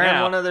shirts I'm right now.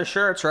 wearing one of their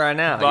shirts right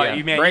now. But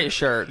Yeah, great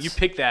shirts. You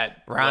picked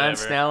that. Ryan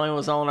whatever. Snelling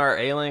was on our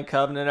Alien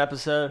Covenant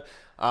episode.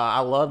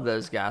 I love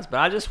those guys, but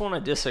I just want to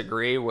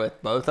disagree with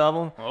both of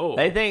them. Oh.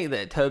 They think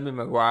that Tobey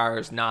Maguire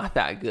is not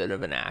that good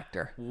of an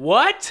actor.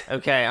 What?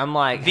 Okay, I'm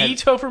like...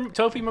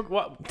 Topher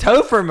Maguire?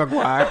 Topher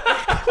Maguire?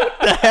 What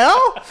the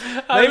hell?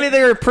 Maybe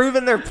they were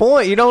proving their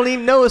point. You don't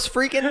even know his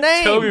freaking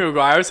name. Tobey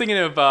Maguire. I was thinking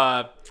of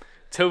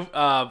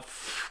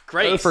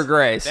Grace. Topher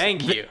Grace.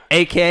 Thank you.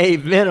 A.K.A.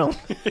 Venom.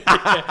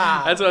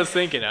 That's what I was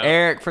thinking of.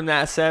 Eric from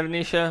that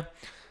 70s show.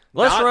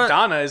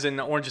 Donna is in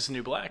Orange is the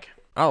New Black.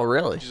 Oh,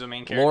 really? She's the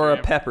main character. Laura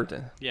yeah.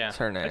 Pepperton. Yeah. That's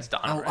her name. That's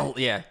Donna, right?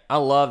 Yeah. I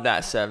love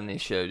that 70s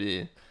show,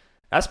 dude.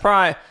 That's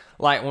probably,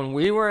 like, when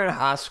we were in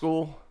high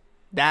school,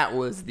 that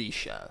was the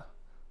show.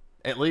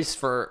 At least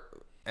for,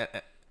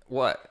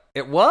 what?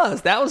 It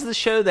was. That was the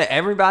show that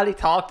everybody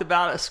talked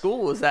about at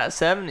school, was that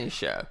 70s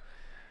show.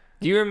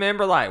 Do you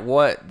remember, like,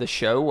 what the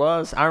show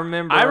was? I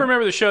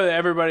remember the show that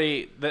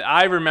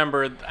I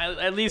remember,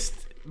 at least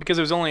because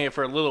it was only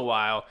for a little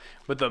while,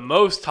 but the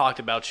most talked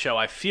about show,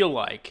 I feel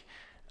like,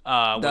 the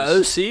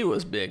OC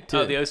was big, too.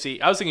 Oh, the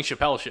OC. I was thinking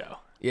Chappelle Show.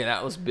 Yeah,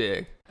 that was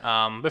big.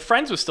 But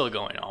Friends was still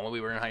going on when we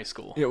were in high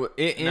school.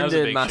 It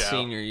ended my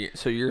senior year,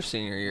 so your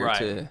senior year, right.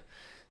 too.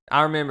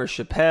 I remember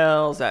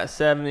Chappelle's, that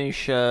 70s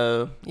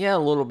show. Yeah, a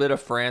little bit of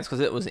Friends,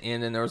 because it was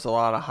ending. There was a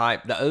lot of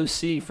hype. The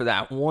OC for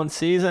that one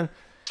season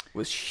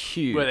was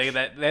huge. Well, they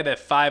had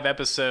that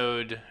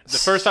 5-episode. The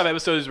first 5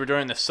 episodes were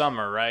during the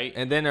summer, right?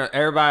 And then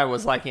everybody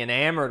was, like,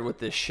 enamored with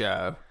this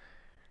show.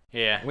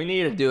 Yeah. We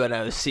need to do an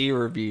OC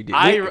review, dude.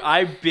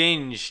 I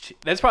binged.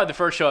 That's probably the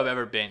first show I've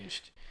ever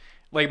binged.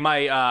 Like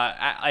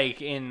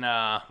in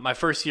my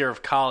first year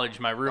of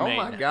college, my roommate.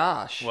 Oh my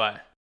gosh! What?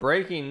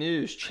 Breaking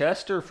news: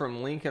 Chester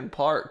from Lincoln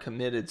Park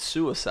committed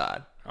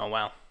suicide. Oh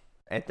wow!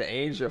 At the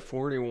age of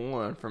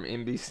 41, from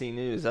NBC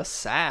News. That's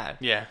sad.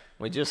 Yeah.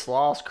 We just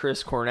lost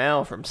Chris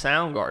Cornell from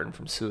Soundgarden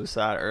from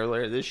suicide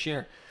earlier this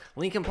year.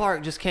 Lincoln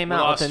Park just came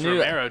out with a new.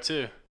 Romero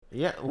too.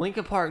 Yeah,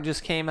 Lincoln Park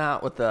just came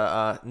out with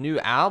a new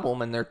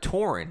album, and they're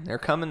touring. They're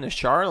coming to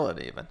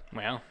Charlotte, even.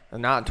 Well, they're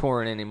not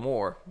touring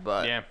anymore,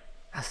 but yeah,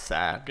 that's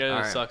sad. Good,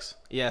 it sucks.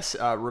 Yes,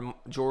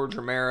 George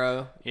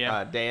Romero.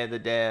 Yeah. Day of the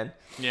Dead.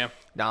 Yeah.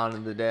 Dawn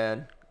of the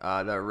Dead.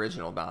 The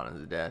original Dawn of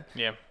the Dead.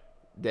 Yeah.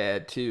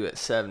 Dead too at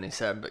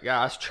 77. But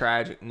guys,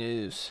 tragic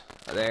news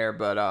there.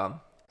 But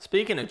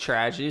speaking of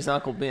tragedies,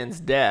 Uncle Ben's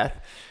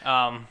death.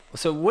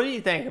 So what do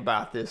you think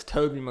about this,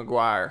 Tobey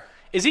Maguire?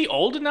 Is he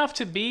old enough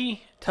to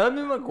be?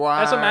 Tobey Maguire.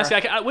 That's what I'm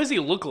asking. What does he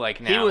look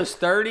like now? He was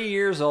 30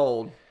 years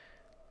old.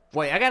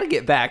 Wait, I got to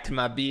get back to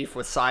my beef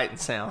with Sight and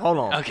Sound. Hold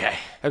on.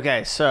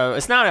 Okay, so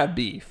it's not a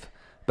beef,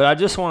 but I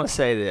just want to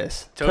say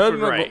this.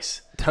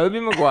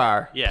 Topher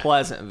Maguire, Yeah.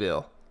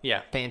 Pleasantville.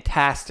 Yeah.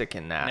 Fantastic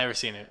in that. Never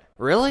seen it.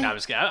 Really? No, I'm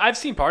just kidding. I've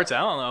seen parts. I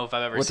don't know if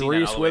I've ever seen with it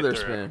Reese all the way through.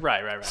 Witherspoon.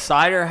 Right.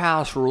 Cider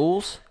House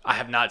Rules. I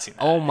have not seen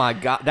that. Oh my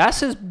God,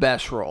 that's his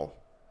best role.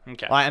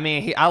 Okay. Like, I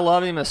mean, I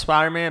love him as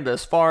Spider-Man, but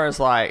as far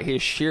as like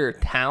his sheer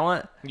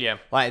talent, yeah,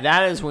 like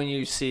that is when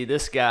you see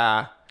this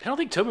guy. I don't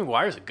think Tobey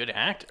Maguire is a good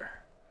actor.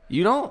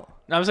 You don't?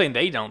 No, I'm saying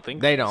they don't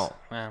think. They don't.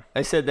 Yeah.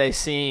 They said they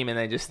see him and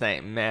they just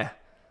think, meh.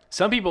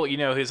 Some people,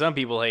 some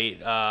people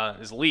hate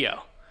is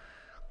Leo.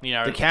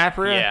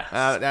 DiCaprio?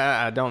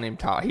 Yeah. I don't even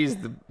talk. He's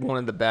one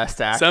of the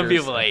best actors. Some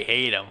people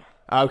hate him.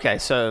 Okay,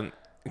 so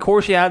of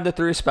course you had the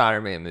 3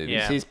 Spider-Man movies.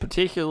 Yeah. He's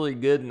particularly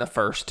good in the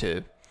first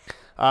 2.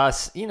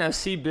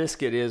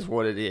 Seabiscuit is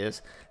what it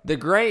is. The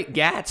Great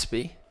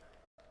Gatsby.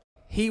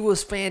 He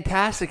was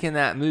fantastic in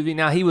that movie.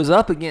 Now he was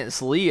up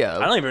against Leo.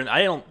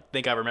 I don't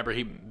think I remember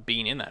him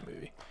being in that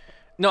movie.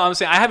 No, I'm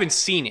saying I haven't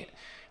seen it.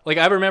 Like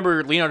I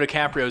remember Leonardo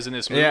DiCaprio's in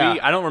this movie. Yeah.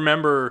 I don't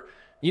remember.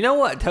 You know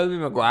what Tobey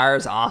Maguire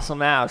is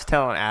awesome at? I was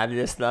telling Abby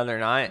this the other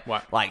night.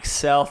 What? Like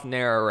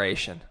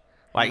self-narration.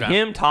 Like Okay.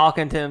 him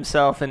talking to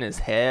himself in his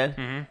head.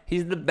 Mm-hmm.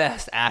 He's the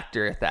best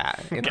actor at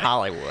that in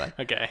Hollywood.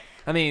 Okay.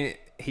 I mean,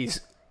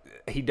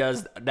 he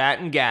does that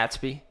in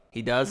Gatsby.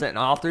 He does it in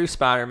all 3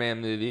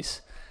 Spider-Man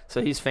movies.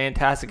 So he's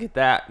fantastic at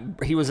that.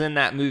 He was in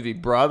that movie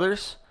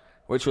Brothers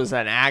which was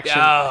an action.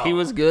 Oh, He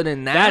was good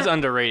in that. That's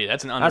underrated.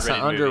 That's an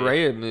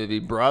underrated movie.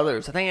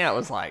 Brothers. I think that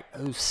was like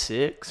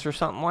 2006 or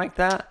something like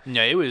that.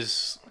 No, it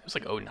was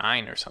like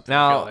 2009 or something.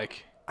 Now, I feel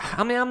like.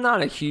 I mean, I'm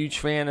not a huge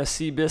fan of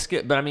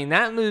Seabiscuit, but I mean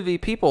that movie,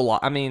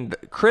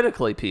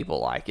 critically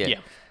people like it. Yeah.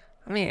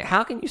 I mean,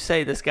 how can you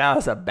say this guy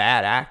is a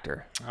bad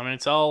actor? I mean,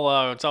 it's all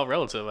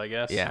relative, I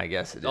guess. Yeah, I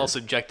guess it's all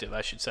subjective,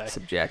 I should say.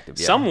 Subjective,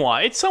 yeah.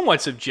 It's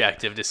somewhat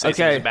subjective to say he's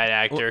a bad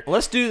actor.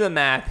 Let's do the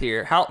math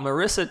here.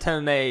 Marissa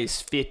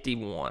Tomei's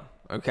 51.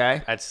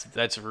 Okay,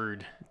 that's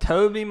rude.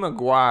 Tobey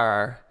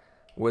Maguire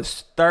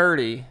was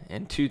 30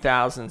 in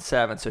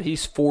 2007, so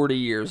he's 40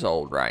 years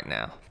old right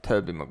now.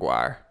 Tobey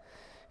Maguire,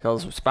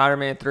 because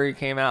Spider-Man 3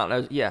 came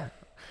out.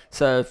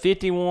 So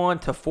 51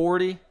 to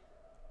 40.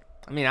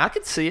 I mean, I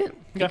could see it.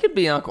 He could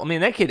be Uncle. I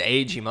mean, they could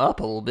age him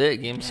up a little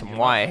bit, give him some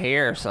white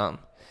hair or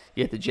something.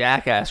 Get the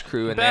Jackass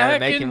crew in there and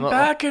make him look.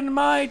 Back in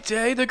my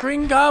day, the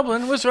Green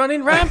Goblin was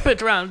running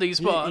rampant around these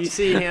parts. You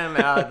see him,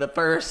 the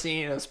first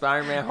scene of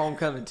Spider-Man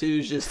Homecoming 2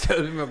 is just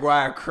Tobey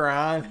Maguire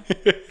crying.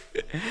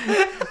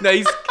 No,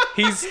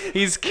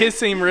 he's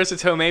kissing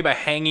Marissa Tomei by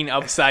hanging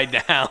upside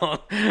down.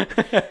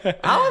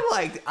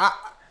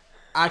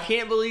 I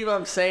can't believe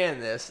I'm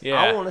saying this. Yeah.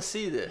 I want to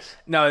see this.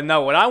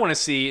 No. What I want to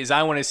see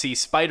is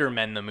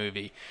Spider-Man the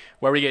movie,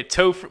 where we get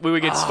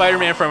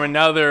Spider-Man from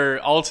another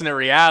alternate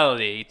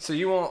reality. So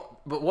you want,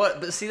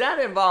 but see that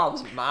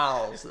involves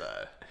Miles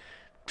though.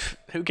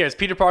 Who cares?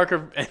 Peter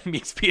Parker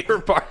meets Peter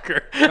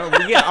Parker. No,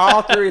 we get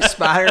all three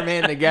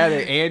Spider-Man together: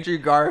 Andrew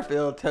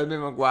Garfield, Tobey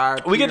Maguire.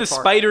 We get the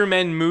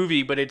Spider-Man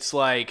movie, but it's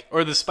like,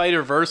 or the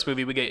Spider-Verse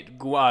movie. We get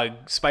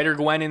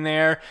Spider-Gwen in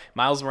there,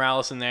 Miles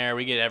Morales in there.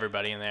 We get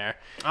everybody in there.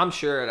 I'm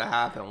sure it'll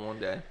happen one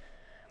day.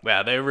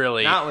 Wow, they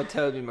really not with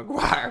Tobey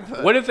Maguire.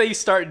 But what if they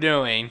start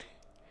doing?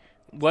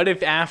 What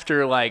if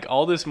after like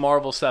all this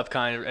Marvel stuff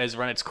kind of has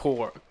run its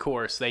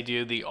course, they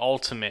do the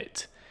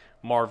ultimate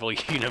Marvel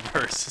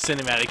universe,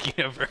 cinematic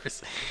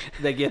universe?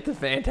 They get the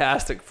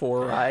Fantastic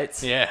Four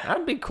rights. Yeah,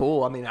 that'd be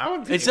cool. I mean, I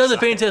would. It's not the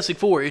Fantastic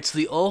Four; it's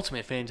the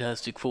ultimate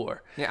Fantastic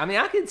Four. Yeah, I mean,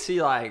 I could see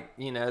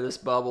this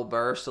bubble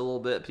burst a little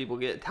bit. People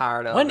get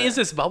tired of it. When is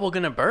this bubble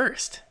gonna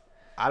burst?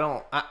 I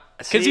don't.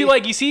 Because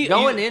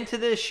going into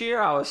this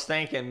year, I was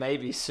thinking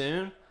maybe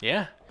soon.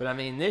 Yeah, but I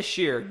mean, this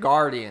year,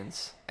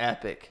 Guardians,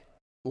 epic.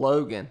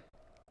 Logan,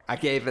 I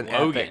gave an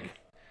epic.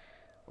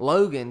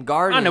 Logan,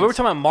 Guardians. I don't know, we were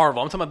talking about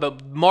Marvel. I'm talking about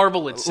the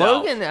Marvel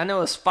itself. Logan, I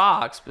know it's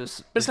Fox, but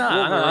it's not.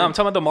 I'm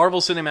talking about the Marvel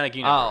Cinematic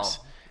Universe.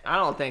 Oh, I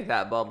don't think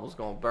that bubble's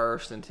going to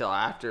burst until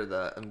after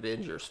the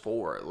Avengers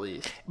 4, at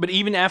least. But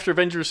even after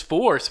Avengers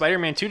 4,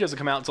 Spider-Man 2 doesn't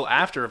come out until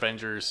after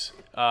Avengers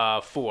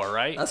 4,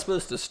 right? That's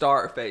supposed to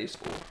start Phase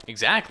 4.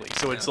 Exactly.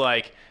 So it's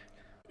like,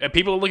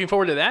 people are looking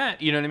forward to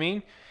that. You know what I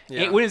mean?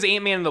 Yeah. When is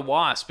Ant-Man and the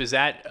Wasp? Is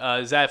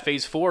that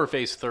Phase 4 or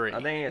Phase 3?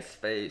 I think it's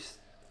Phase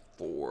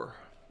 4.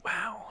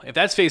 Wow. If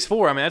that's Phase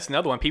 4, I mean, that's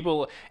another one.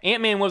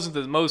 Ant-Man wasn't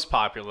the most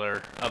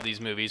popular of these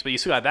movies, but you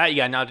still got that. You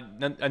got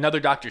another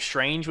Doctor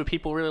Strange, what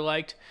people really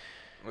liked.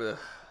 Ugh. You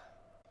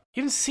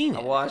haven't seen it.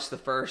 I watched the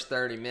first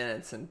 30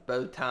 minutes, and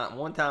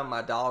one time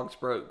my dogs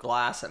broke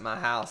glass at my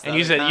house. And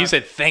you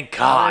said, thank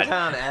God. The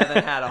other time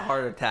Evan had a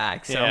heart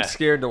attack, so I'm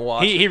scared to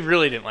watch it. He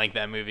really didn't like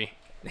that movie.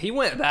 He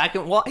went back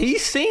and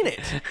he's seen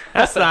it.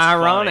 That's the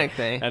ironic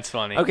thing. That's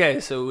funny.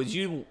 Okay, so would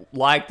you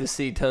like to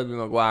see Tobey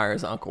Maguire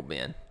as Uncle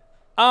Ben?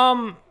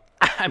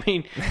 I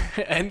mean,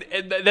 and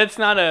that's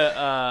not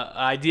a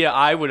idea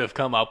I would have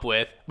come up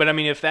with. But I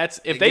mean, if they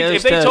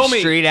told me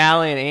Street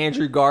Alley and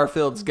Andrew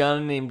Garfield's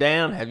gunning him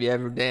down, have you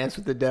ever danced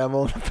with the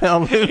devil in a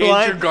film?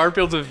 Andrew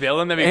Garfield's a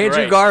villain. That'd be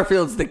Andrew great.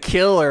 Garfield's the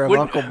killer of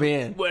Uncle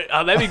Ben.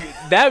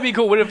 That'd be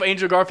cool. What if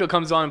Andrew Garfield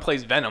comes on and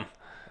plays Venom?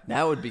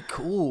 That would be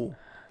cool.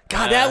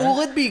 God, that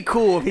would be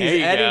cool if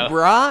he's Eddie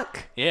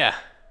Brock. Yeah.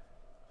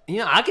 You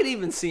know, I could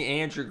even see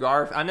Andrew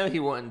Garfield. I know he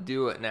wouldn't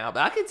do it now,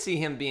 but I could see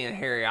him being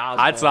Harry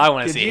Osborn. That's what I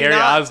want to see. Harry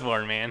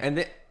Osborn, man.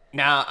 And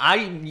now, I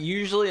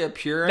usually a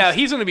purist. Now,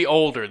 he's going to be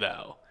older,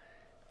 though.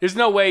 There's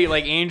no way,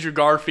 like, Andrew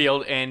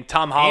Garfield and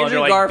Tom Holland are,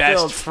 like,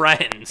 best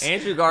friends.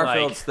 Andrew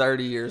Garfield's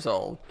 30 years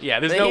old.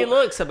 Yeah, he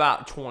looks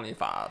about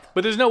 25.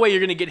 But there's no way you're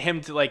going to get him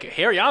to, like,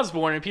 Harry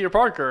Osborn and Peter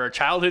Parker are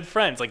childhood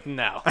friends. Like,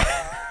 no.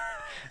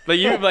 But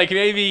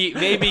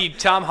maybe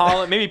Tom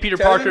Holland, maybe Peter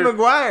Parker. Tobey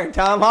Maguire and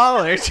Tom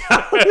Holland are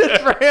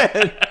childhood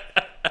friends.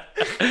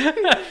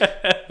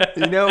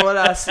 You know what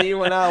I see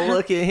when I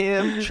look at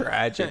him?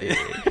 Tragedy.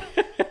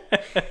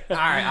 All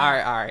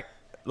right.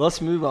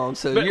 Let's move on.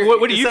 So,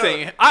 what do you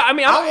think? I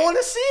mean, I want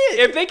to see it.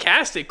 If they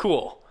cast it,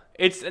 cool.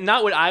 It's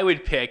not what I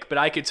would pick, but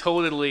I could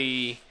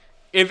totally.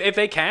 If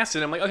they cast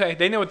it, I'm like, okay,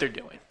 they know what they're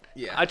doing.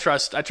 Yeah, I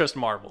trust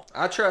Marvel.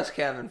 I trust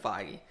Kevin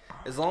Feige.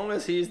 As long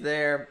as he's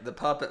there, the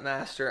puppet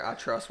master, I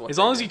trust what. As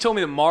long as you told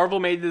me that Marvel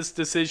made this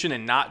decision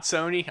and not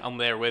Sony, I'm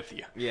there with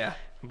you. Yeah.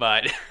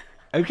 But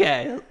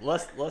okay,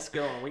 let's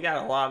go on. We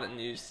got a lot of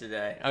news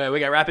today. Okay,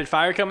 we got rapid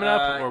fire coming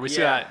up, or we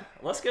still got.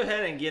 Let's go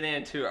ahead and get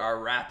into our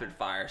rapid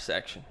fire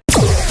section.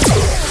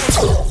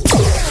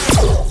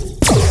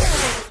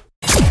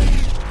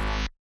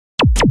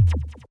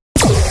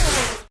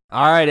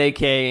 All right,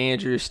 a.k.a.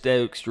 Andrew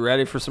Stokes, you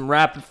ready for some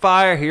rapid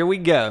fire? Here we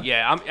go.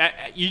 Yeah,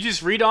 you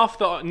just read off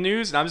the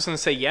news, and I'm just going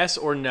to say yes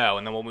or no,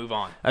 and then we'll move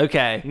on.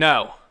 Okay.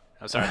 No.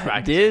 I'm sorry,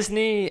 practice.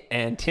 Disney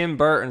and Tim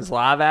Burton's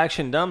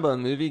live-action Dumbo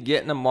movie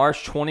getting a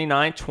March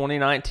 29,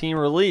 2019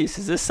 release.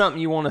 Is this something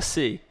you want to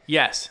see?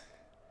 Yes.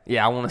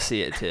 Yeah, I want to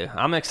see it too.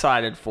 I'm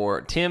excited for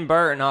it. Tim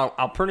Burton,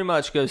 I'll pretty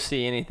much go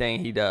see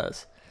anything he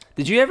does.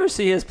 Did you ever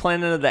see his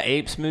Planet of the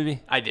Apes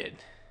movie? I did.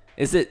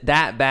 Is it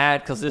that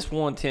bad? Because this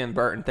one Tim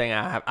Burton thing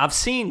I've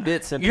seen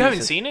bits and pieces. You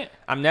haven't seen it?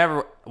 I've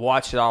never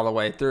watched it all the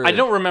way through. I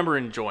don't remember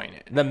enjoying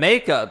it. The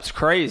makeup's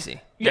crazy.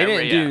 Yeah,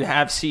 they didn't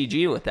have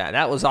CG with that.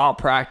 That was all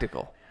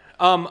practical.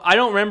 I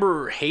don't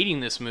remember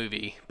hating this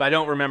movie, but I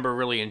don't remember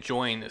really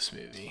enjoying this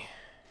movie.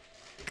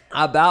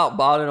 I about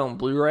bought it on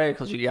Blu-ray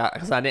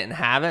because I didn't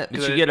have it,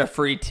 but you get a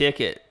free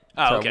ticket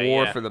to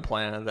War for the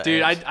Planet of the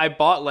Apes. I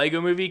bought Lego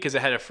Movie because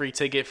it had a free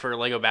ticket for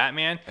Lego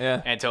Batman,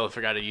 and totally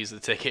forgot to use the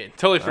ticket.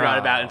 Totally forgot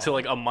about it until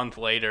like a month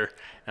later.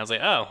 And I was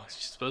like, oh,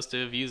 she's supposed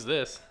to have used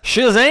this.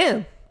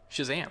 Shazam!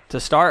 To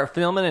start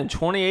filming in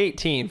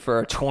 2018 for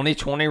a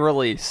 2020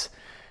 release.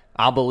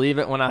 I'll believe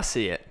it when I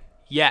see it.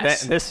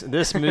 Yes.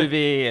 This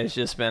movie has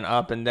just been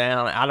up and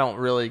down. I don't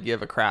really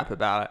give a crap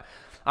about it.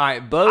 All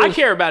right, Bo. I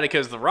care about it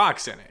because The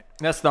Rock's in it.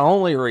 That's the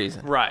only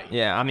reason. Right.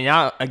 Yeah, I mean,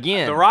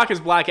 again. The Rock as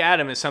Black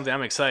Adam is something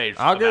I'm excited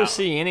for. I'll go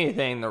see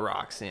anything The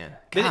Rock's in.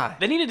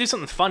 They need to do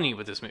something funny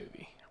with this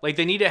movie. Like,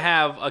 they need to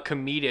have a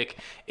comedic.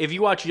 If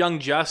you watch Young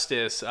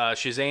Justice,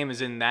 Shazam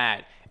is in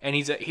that. And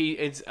he's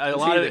a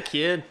lot of the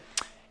kid?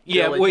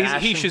 Yeah, well,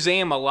 he's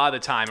Shazam a lot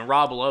of the time, and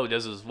Rob Lowe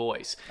does his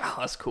voice. Oh,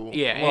 that's cool.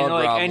 Yeah,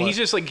 and he's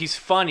just like, he's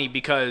funny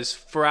because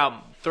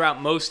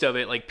throughout most of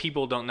it, like,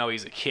 people don't know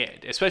he's a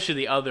kid,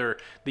 especially the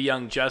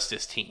Young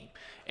Justice team.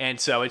 And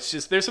so it's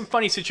just, there's some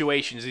funny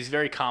situations. He's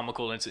very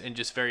comical and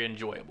just very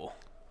enjoyable.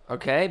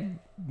 Okay,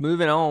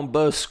 moving on.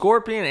 Both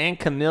Scorpion and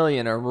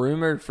Chameleon are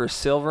rumored for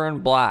Silver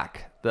and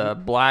Black, the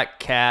Black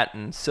Cat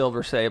and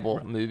Silver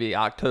Sable movie,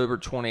 October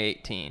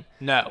 2018.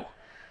 No.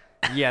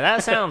 Yeah,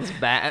 that sounds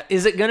bad.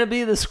 Is it going to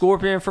be the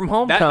Scorpion from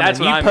Homecoming? That's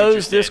what you I'm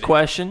posed this interested in.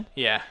 question.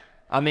 Yeah.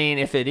 I mean,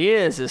 if it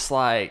is, it's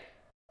like,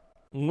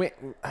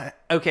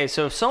 okay,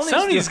 so if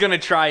Sony's going to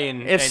try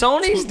and... If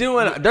Sony's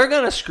doing... They're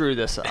going to screw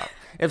this up.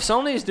 If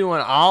Sony's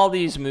doing all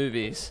these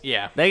movies,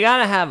 they got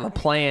to have a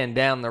plan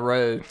down the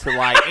road to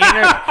like...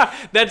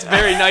 That's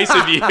very nice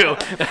of you.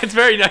 That's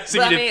very nice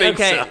of you to think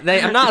so.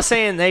 I'm not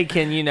saying they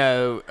can,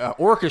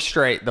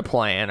 orchestrate the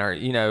plan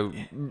or,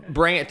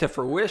 bring it to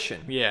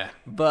fruition. Yeah.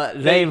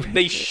 But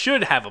they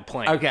should have a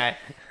plan. Okay.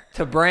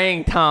 To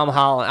bring Tom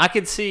Holland. I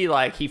could see,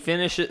 like, he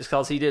finishes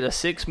because he did a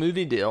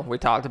 6-movie deal. We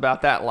talked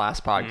about that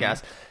last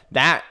podcast.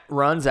 That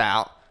runs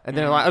out. And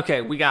they're like,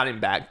 okay, we got him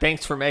back.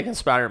 Thanks for making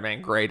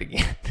Spider-Man great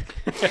again.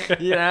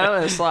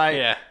 It's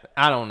like,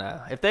 I don't know.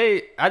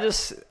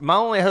 My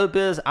only hope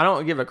is I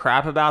don't give a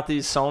crap about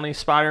these Sony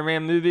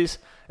Spider-Man movies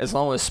as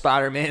long as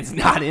Spider-Man's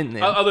not in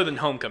them. Other than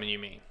Homecoming, you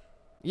mean?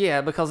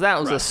 Yeah, because that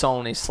was a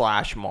Sony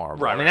 /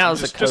 Marvel. Right, I mean, that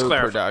was a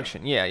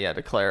co-production. Clarify. Yeah,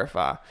 to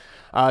clarify.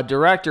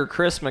 Director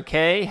Chris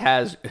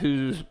McKay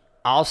who's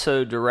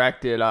also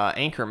directed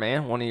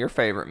Anchorman, one of your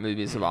favorite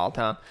movies of all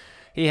time.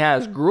 He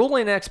has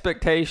grueling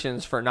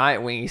expectations for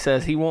Nightwing. He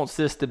says he wants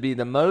this to be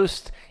the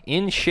most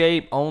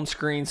in-shape,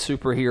 on-screen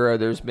superhero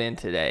there's been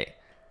today.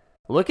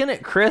 Looking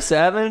at Chris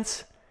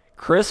Evans,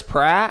 Chris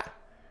Pratt,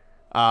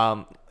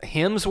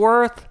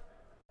 Hemsworth,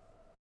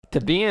 to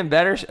be in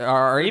better,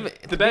 or even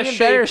the best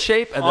better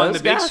shape of on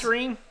those the guys? big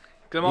screen.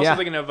 Because I'm also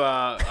thinking of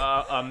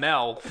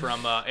Mel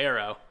from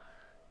Arrow.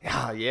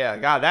 Oh yeah,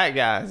 God, that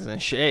guy's in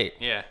shape.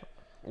 Yeah.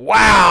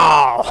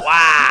 Wow.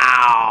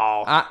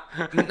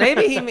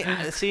 Maybe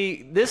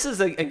this is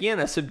again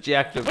a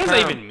subjective What does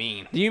term. that even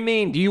mean?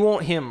 Do you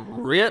want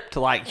him ripped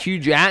like Hugh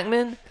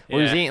Jackman?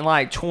 Or he's eating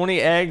like 20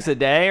 eggs a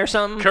day or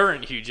something?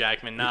 Current Hugh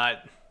Jackman,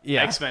 not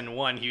X-Men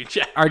 1 Hugh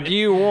Jackman. Or do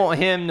you want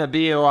him to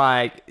be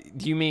like,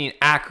 do you mean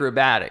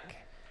acrobatic?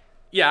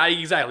 Yeah,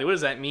 exactly. What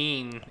does that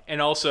mean? And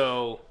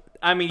also,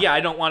 I mean, I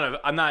don't want to,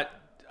 I'm not,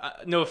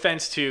 no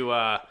offense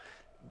to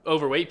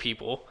overweight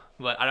people,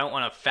 but I don't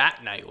want a fat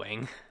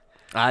Nightwing.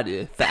 I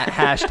do.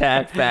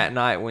 Hashtag fat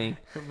Nightwing.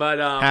 But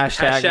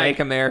hashtag make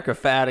America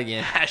fat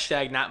again.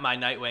 Hashtag not my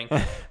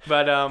Nightwing.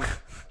 But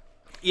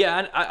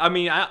I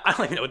mean, I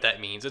don't even know what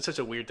that means. It's such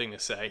a weird thing to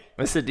say.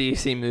 It's a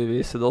DC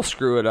movie, so they'll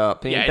screw it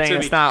up.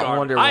 It's not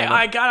Wonder Woman.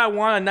 I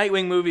want a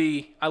Nightwing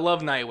movie. I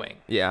love Nightwing.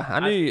 Yeah,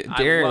 I knew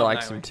Derry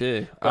likes him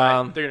too. They're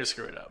gonna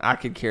screw it up. I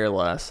could care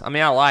less. I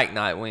mean, I like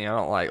Nightwing. I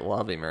don't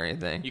love him or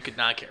anything. You could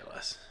not care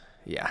less.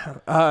 Yeah.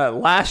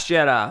 Last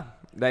Jedi.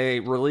 They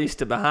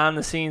released a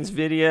behind-the-scenes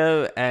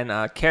video and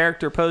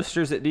character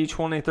posters at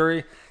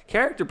D23.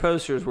 Character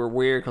posters were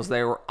weird because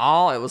they were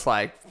all, it was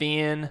like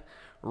Finn,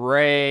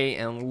 Rey,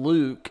 and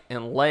Luke,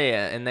 and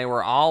Leia, and they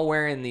were all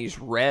wearing these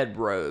red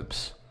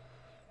robes.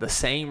 The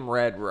same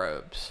red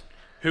robes.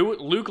 Who?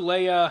 Luke,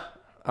 Leia,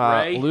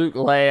 Rey? Luke,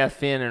 Leia,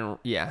 Finn, and...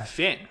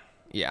 Finn.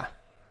 Yeah.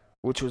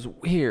 Which was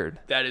weird.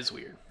 That is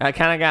weird. That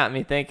kind of got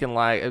me thinking,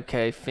 like,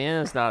 okay,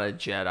 Finn is not a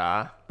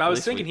Jedi. But I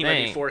was thinking he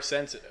might be Force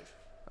sensitive.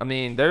 I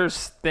mean,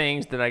 there's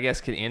things that I guess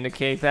could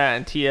indicate that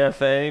in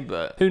TFA,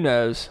 but who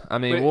knows? I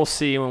mean, we'll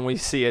see when we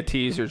see a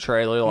teaser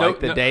trailer like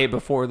the day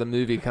before the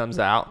movie comes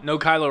out. No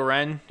Kylo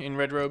Ren in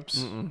red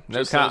robes?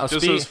 Just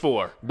those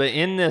 4. But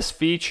in this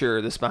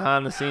feature, this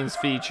behind-the-scenes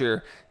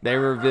feature, they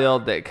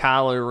revealed that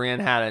Kylo Ren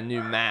had a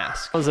new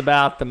mask. It was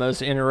about the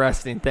most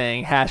interesting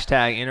thing,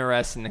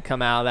 #interesting, to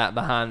come out of that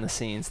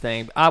behind-the-scenes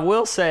thing. I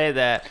will say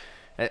that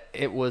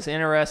it was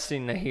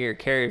interesting to hear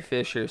Carrie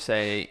Fisher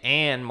say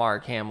and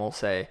Mark Hamill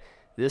say,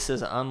 this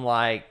is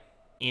unlike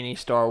any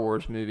Star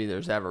Wars movie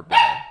there's ever been.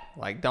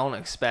 Like, don't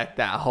expect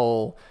that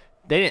whole...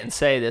 They didn't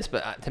say this,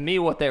 but to me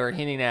what they were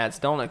hinting at is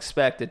don't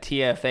expect a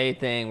TFA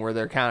thing where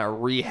they're kind of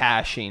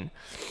rehashing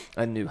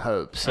A New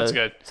Hope. So, that's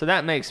good. So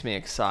that makes me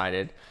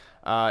excited.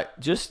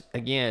 Just,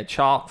 again,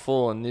 chock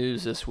full of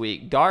news this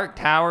week. Dark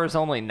Tower is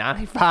only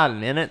 95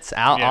 minutes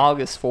out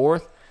August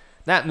 4th.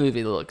 That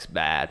movie looks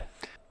bad.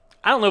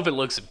 I don't know if it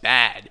looks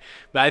bad,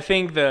 but I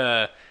think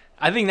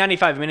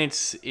 95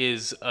 minutes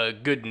is a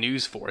good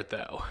news for it,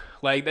 though.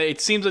 Like, it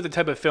seems like the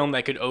type of film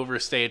that could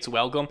overstay its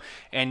welcome,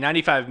 and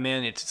 95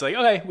 minutes, it's like,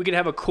 okay, we could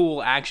have a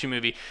cool action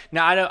movie.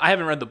 Now, I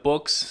haven't read the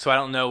books, so I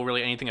don't know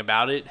really anything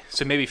about it,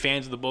 so maybe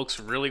fans of the books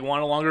really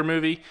want a longer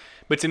movie,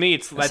 but to me,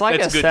 it's like a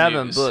good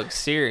 7-book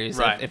series.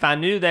 Right. If I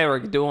knew they were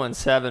doing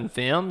 7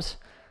 films,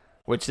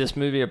 which this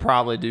movie would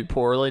probably do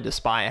poorly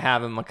despite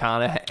having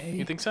McConaughey.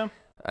 You think so?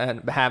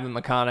 And having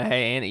McConaughey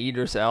and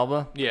Idris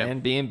Elba,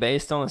 and being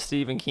based on a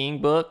Stephen King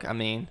book. I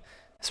mean,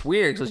 it's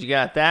weird because you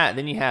got that,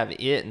 then you have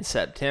It in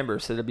September,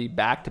 so it'll be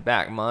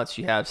back-to-back months.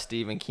 You have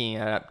Stephen King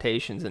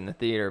adaptations in the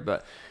theater,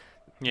 but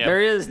there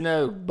is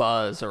no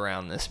buzz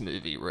around this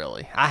movie,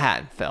 really. I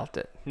hadn't felt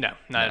it. No,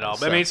 not at all.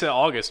 But I mean, it's an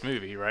August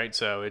movie, right?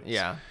 So it's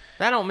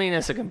That don't mean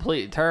it's a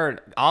complete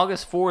turd.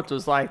 August 4th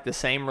was like the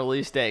same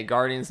release date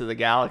Guardians of the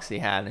Galaxy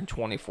had in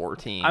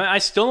 2014. I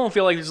still don't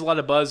feel like there's a lot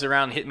of buzz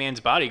around Hitman's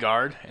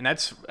Bodyguard, and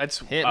that's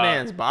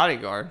Hitman's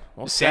Bodyguard.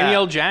 What's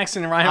Samuel that?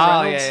 Jackson and Ryan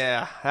Reynolds.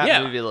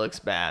 That movie looks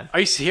bad.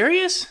 Are you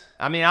serious?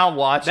 I mean, I'll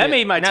watch it. That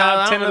made my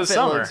top 10 of the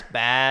summer. It looks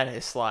bad.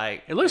 It's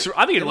like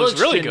I think it looks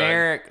really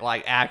generic, good.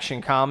 Like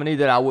action comedy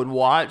that I would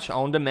watch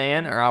on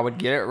demand or I would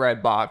get at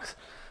Redbox,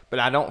 but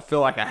I don't feel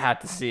like I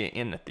had to see it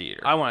in the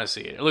theater. I want to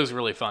see it. It looks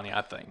really funny.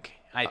 I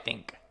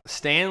think.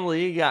 Stan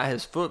Lee got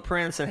his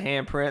footprints and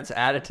handprints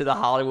added to the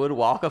Hollywood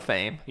Walk of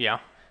Fame. Yeah.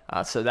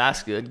 So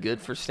that's good. Good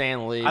for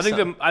Stan Lee.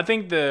 I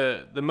think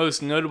the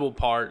most notable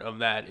part of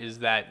that is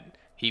that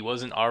he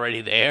wasn't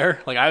already there.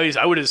 Like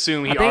I would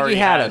assume he already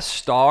had a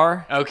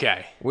star.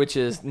 Okay. Which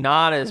is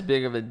not as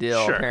big of a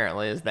deal Sure.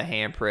 apparently as the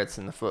handprints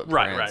and the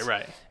footprints.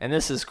 Right. And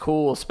this is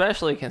cool,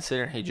 especially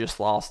considering he just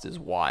lost his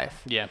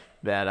wife. Yeah.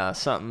 That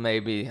something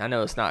maybe, I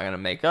know it's not going to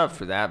make up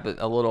for that, but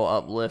a little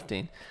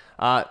uplifting.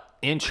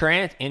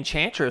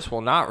 Enchantress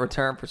will not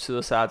return for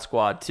Suicide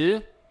Squad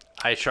 2.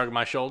 I shrugged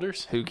my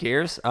shoulders. Who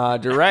cares?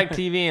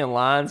 DirecTV and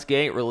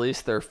Lionsgate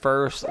released their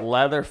first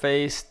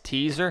Leatherface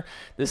teaser.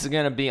 This is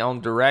going to be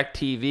on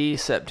DirecTV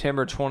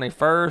September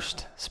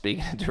 21st.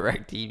 Speaking of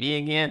DirecTV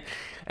again.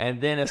 And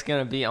then it's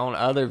going to be on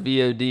other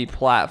VOD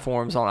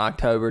platforms on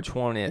October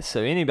 20th.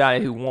 So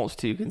anybody who wants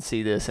to can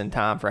see this in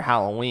time for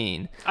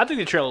Halloween. I think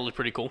the trailer looked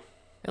pretty cool.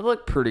 It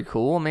looked pretty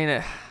cool. I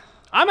mean,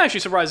 I'm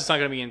actually surprised it's not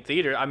going to be in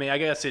theater. I mean, I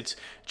guess it's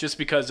just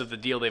because of the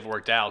deal they've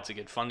worked out to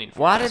get funding for.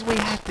 Why did we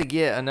have to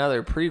get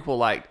another prequel?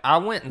 Like, I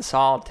went and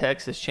saw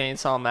Texas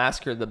Chainsaw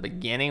Massacre: The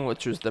Beginning,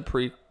 which was the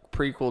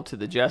prequel to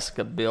the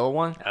Jessica Biel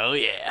one. Oh,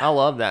 yeah. I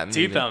love that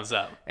movie. 2 thumbs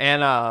up.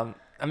 And, I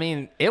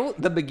mean,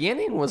 The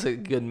Beginning was a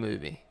good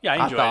movie.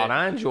 Yeah, I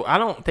enjoyed it. I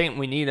don't think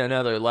we need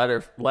another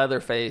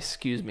Leatherface,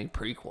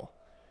 prequel.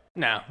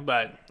 No,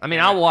 but... I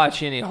mean, I'll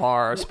watch any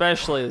horror,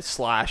 especially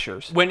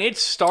slashers. When it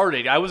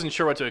started, I wasn't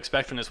sure what to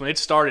expect from this. When it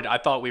started, I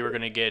thought we were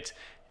going to get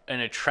an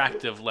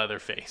attractive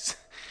Leatherface.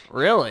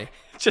 Really?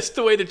 Just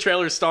the way the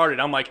trailer started,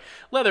 I'm like,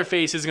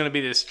 Leatherface is going to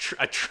be this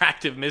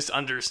attractive,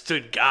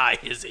 misunderstood guy,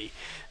 is he?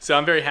 So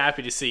I'm very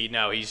happy to see,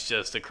 no, he's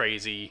just a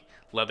crazy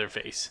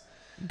Leatherface.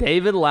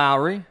 David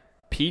Lowery,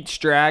 Pete's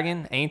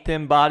Dragon, Ain't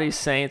Them Bodies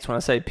Saints. When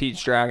I say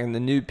Pete's Dragon, the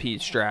new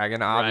Pete's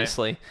Dragon,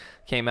 obviously. Right.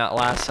 Came out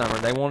last summer.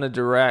 They want to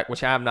direct,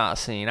 which I have not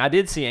seen. I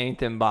did see Ain't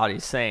Them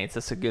Bodies Saints.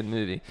 That's a good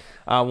movie.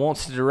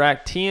 Wants to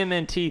direct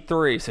TMNT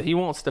 3, so he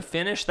wants to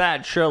finish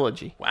that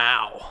trilogy.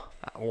 Wow.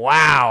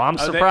 I'm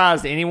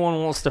surprised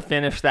anyone wants to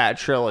finish that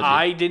trilogy.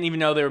 I didn't even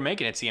know they were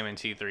making a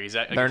TMNT 3. Is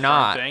that a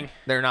confirmed thing?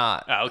 They're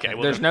not. Oh, okay.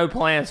 Well, there's no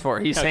plans for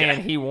it. He's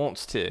saying he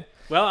wants to.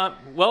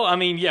 Well, I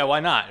mean, yeah,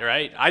 why not,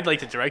 right? I'd like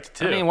to direct it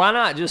too. I mean, why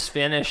not just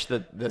finish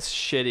the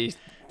shitty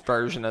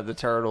version of the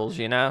Turtles,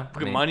 you know?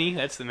 Money,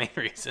 that's the main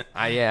reason.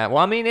 Yeah. Well,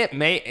 I mean, it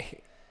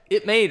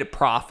made a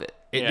profit.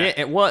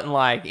 It wasn't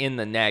like in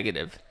the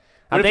negative.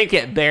 I think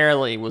it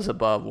barely was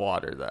above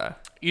water though.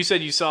 You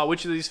said you saw,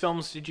 which of these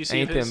films did you see?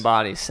 Ain't Them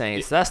Bodies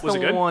Saints. That's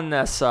the one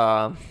that's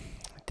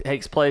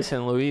takes place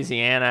in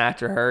Louisiana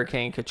after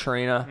Hurricane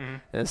Katrina.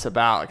 Mm-hmm. It's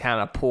about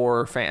kind of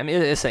poor family. I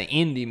mean, it's an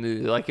indie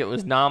movie. Like, it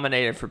was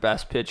nominated for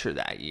Best Picture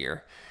that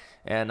year.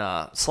 And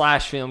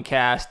Slash Film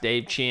Cast,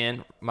 Dave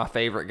Chin, my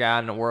favorite guy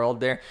in the world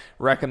there,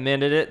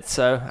 recommended it.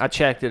 So I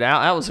checked it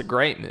out. That was a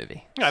great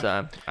movie. Yeah.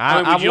 So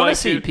I want like to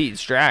see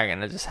Pete's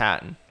Dragon. I just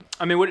hadn't.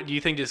 I mean, what do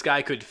you think this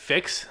guy could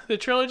fix the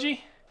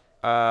trilogy?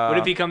 What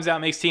if he comes out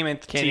and makes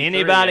TMNT? Can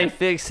anybody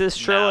fix this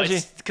trilogy?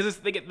 No, because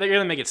they're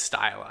gonna make it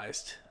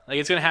stylized. Like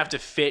it's gonna have to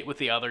fit with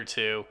the other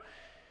two.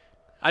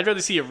 I'd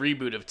rather see a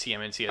reboot of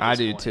TMNT. I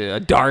do too. A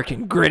dark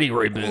and gritty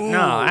reboot. Ooh.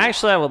 No,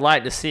 actually, I would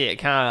like to see it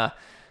kind of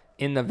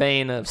in the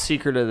vein of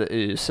Secret of the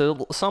Ooze.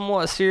 So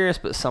somewhat serious,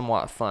 but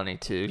somewhat funny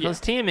too. Because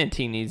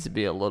TMNT needs to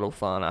be a little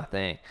fun, I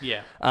think.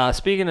 Yeah.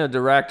 Speaking of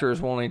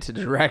directors wanting to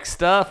direct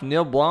stuff,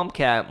 Neil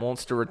Blomkamp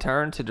wants to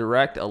return to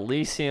direct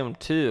Elysium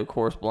 2. Of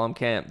course,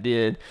 Blomkamp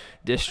did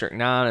District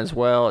 9 as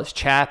well as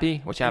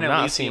Chappie, which I've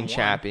not seen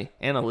Chappie,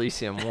 and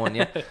Elysium 1.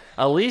 Yeah.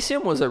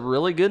 Elysium was a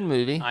really good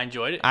movie. I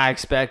enjoyed it. I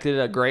expected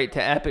a great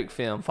to epic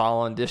film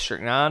following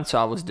District 9, so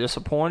I was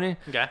disappointed.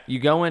 Okay. You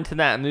go into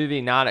that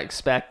movie not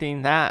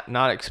expecting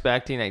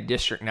a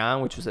District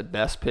 9, which was a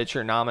Best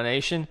Picture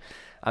nomination.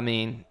 I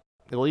mean,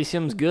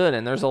 Elysium's good,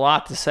 and there's a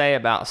lot to say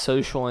about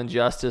social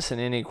injustice and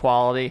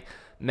inequality.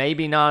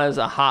 Maybe not as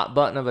a hot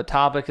button of a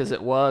topic as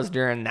it was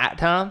during that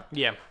time.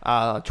 Yeah.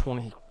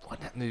 When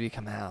did that movie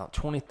come out?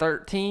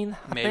 2013,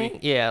 I Maybe.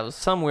 think? Yeah, it was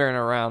somewhere in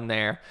around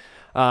there.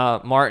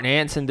 Martin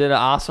Anson did an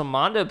awesome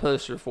Mondo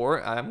poster for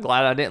it. I'm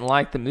glad I didn't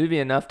like the movie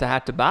enough to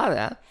have to buy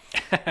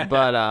that.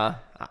 But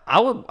I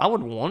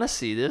would want to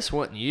see this,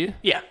 wouldn't you?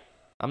 Yeah.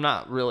 I'm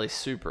not really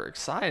super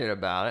excited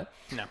about it.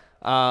 No.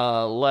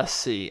 Let's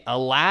see.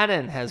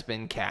 Aladdin has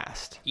been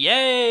cast.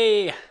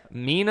 Yay!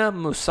 Mina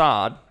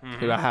Musad,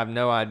 who I have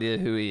no idea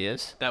who he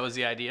is. That was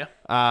the idea.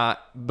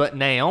 But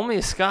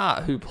Naomi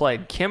Scott, who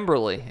played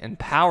Kimberly in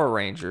Power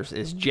Rangers,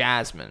 is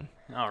Jasmine.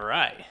 All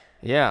right.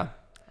 Yeah.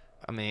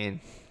 I mean,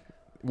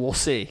 we'll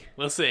see.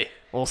 We'll see.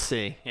 We'll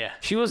see. Yeah.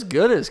 She was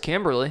good as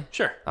Kimberly.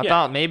 Sure. I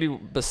thought maybe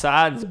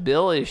besides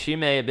Billy, she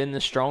may have been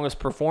the strongest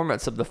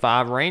performance of the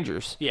 5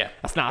 Rangers. Yeah.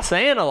 That's not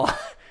saying a lot,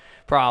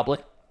 probably.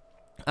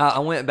 I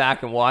went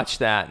back and watched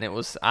that,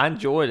 and I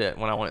enjoyed it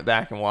when I went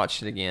back and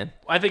watched it again.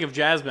 I think of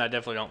Jasmine, I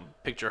definitely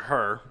don't picture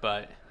her,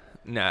 but...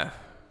 No,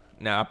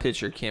 I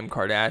picture Kim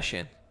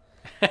Kardashian.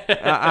 All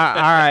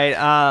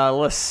right,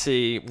 let's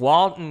see.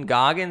 Walton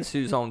Goggins,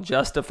 who's on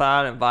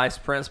Justified and Vice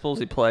Principals,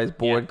 he plays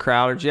Boyd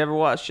Crowder. Did you ever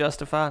watch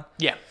Justified?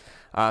 Yeah.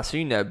 So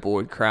you know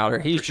Boyd Crowder.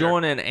 He's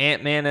joining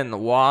Ant-Man and the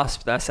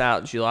Wasp. That's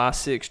out July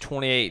 6,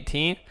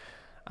 2018.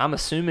 I'm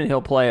assuming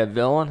he'll play a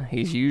villain.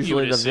 He's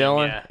usually the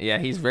villain. Yeah,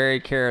 he's very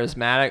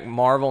charismatic.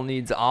 Marvel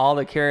needs all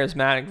the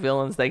charismatic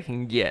villains they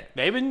can get.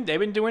 They've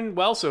been doing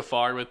well so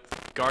far with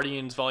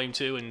Guardians Volume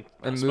 2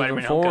 and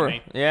Spider-Man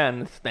Homecoming. Yeah,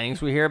 and the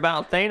things we hear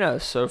about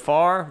Thanos so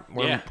far,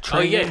 we're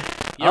trending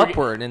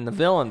upward in the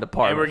villain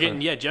department. And we're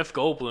getting Jeff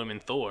Goldblum in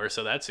Thor,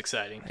 so that's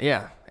exciting.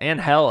 Yeah,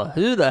 and Hela.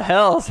 Who the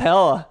hell is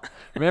Hela?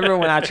 Remember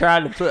when I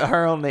tried to put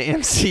her on the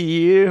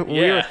MCU?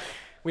 Yeah.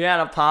 We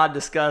had a pod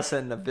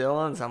discussing the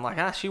villains. I'm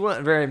like, she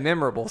wasn't very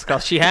memorable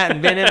because she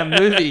hadn't been in a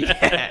movie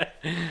yet.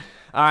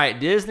 All right,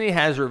 Disney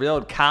has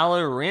revealed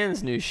Kylo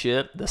Ren's new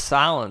ship, the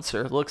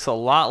Silencer. Looks a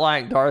lot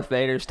like Darth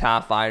Vader's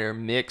TIE Fighter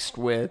mixed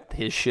with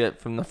his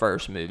ship from the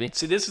first movie.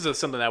 See, this is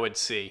something I would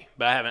see,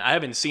 but I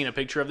haven't seen a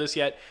picture of this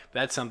yet. But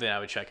that's something I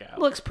would check out.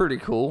 Looks pretty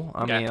cool.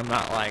 I mean, I'm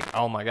not like,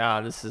 oh my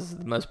god, this is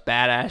the most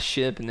badass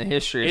ship in the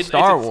history of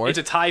Star Wars.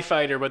 It's a TIE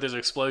Fighter, but there's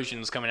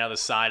explosions coming out the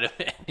side of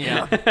it.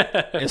 Yeah,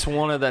 it's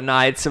one of the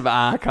Knights of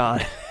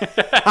Icon.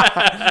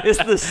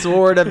 It's the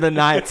sword of the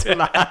Knights of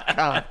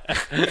Icon.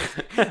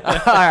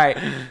 All right.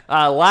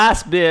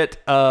 Last bit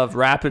of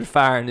rapid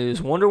fire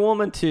news. Wonder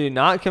Woman 2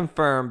 not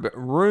confirmed but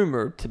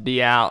rumored to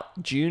be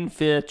out June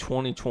 5th,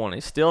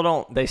 2020.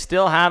 They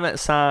still haven't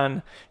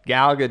signed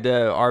Gal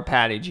Gadot or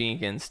Patty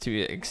Jenkins to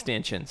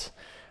extensions.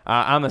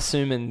 I'm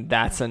assuming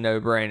that's a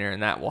no-brainer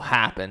and that will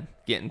happen.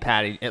 Getting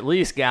Patty, at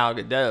least Gal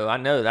Gadot, I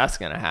know that's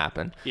going to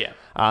happen. Yeah.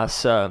 All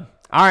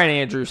right,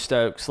 Andrew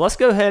Stokes, let's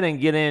go ahead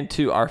and get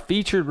into our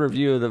featured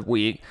review of the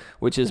week,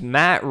 which is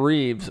Matt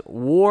Reeves'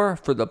 War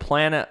for the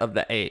Planet of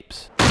the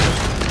Apes.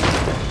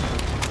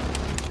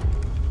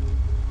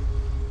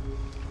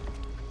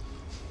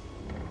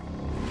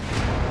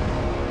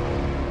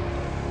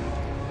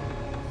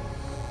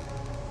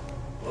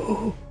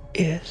 Who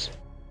is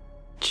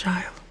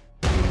child?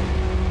 I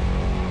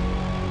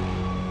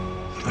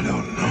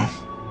don't know.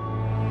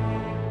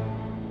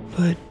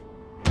 But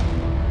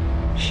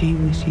she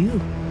was you.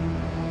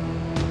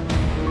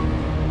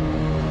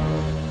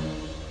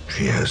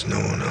 She has no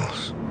one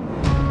else.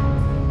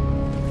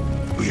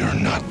 We are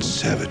not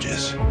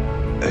savages.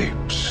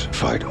 Apes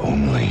fight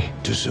only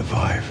to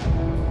survive.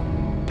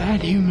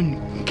 Bad human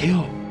can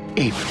kill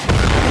ape.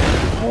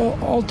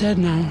 All dead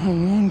now. A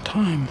long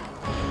time.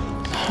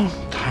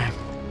 Long time.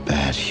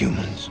 Bad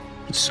humans.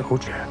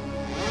 Soldier.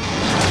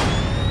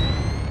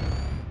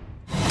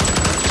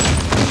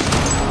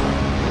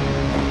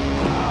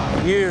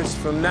 Years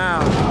from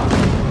now,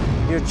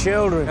 your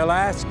children will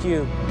ask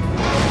you,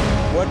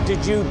 what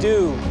did you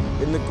do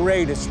in the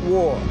greatest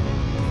war?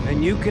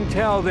 And you can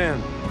tell them,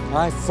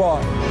 I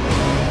fought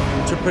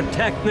to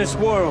protect this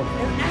world.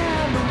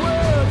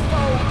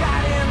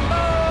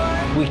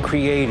 We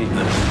created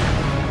them.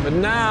 But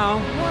now,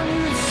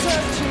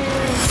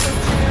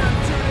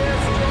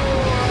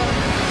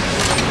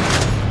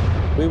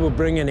 we will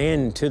bring an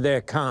end to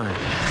their kind.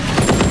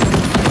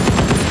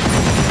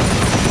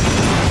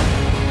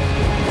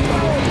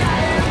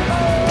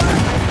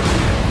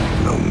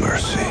 No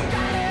mercy,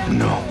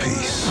 no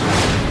peace.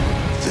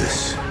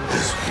 This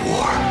is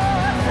war.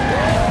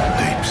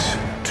 Apes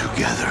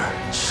together,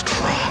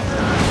 strong.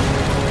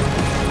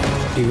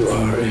 You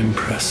are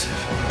impressive.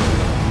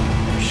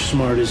 You're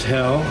smart as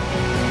hell.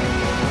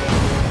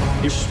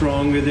 You're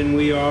stronger than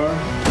we are.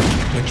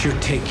 But you're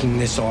taking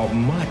this all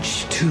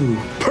much too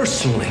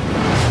personally.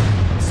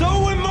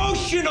 So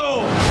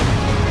emotional!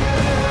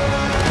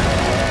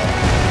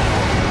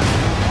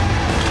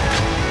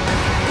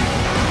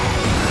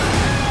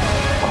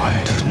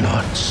 I did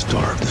not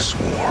start this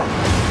war.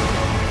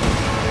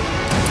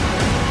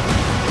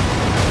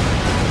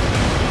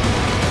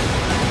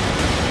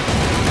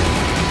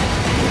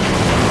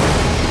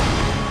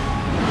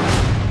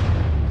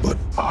 But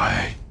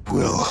I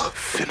will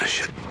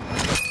finish it.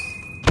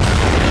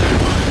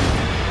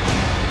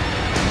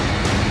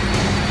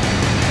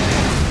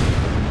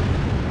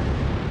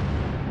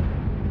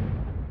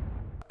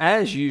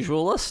 As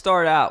usual, let's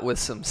start out with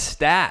some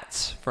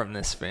stats from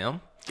this film.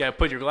 Gotta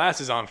put your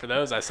glasses on for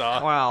those, I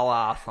saw.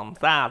 Well, some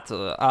stats.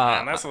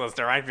 And this was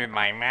directed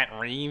by Matt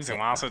Reeves, who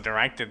also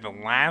directed the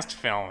last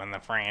film in the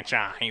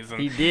franchise.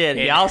 And He did.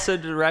 He also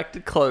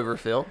directed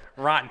Cloverfield.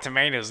 Rotten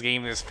Tomatoes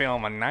gave this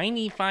film a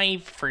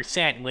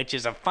 95%, which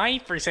is a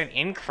 5%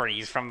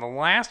 increase from the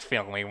last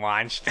film we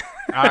watched.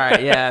 All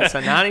right, yeah,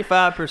 so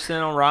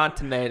 95% on Rotten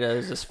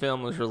Tomatoes. This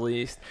film was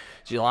released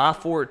July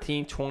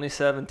 14,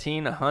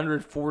 2017,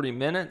 140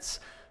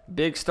 minutes.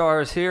 Big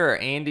stars here are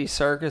Andy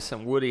Serkis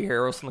and Woody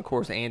Harrelson. Of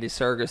course, Andy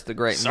Serkis, the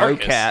great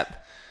mocap.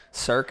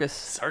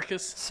 Circus? Andy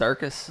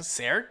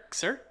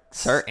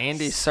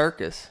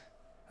Serkis.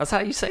 That's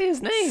how you say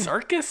his name.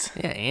 Circus?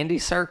 Yeah, Andy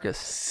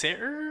Serkis.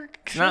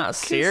 It's not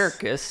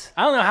circus.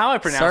 I don't know how I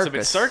pronounce it,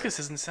 but Circus. circus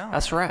doesn't sound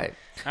That's right.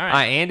 All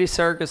right. Andy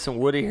Serkis and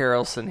Woody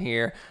Harrelson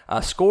here.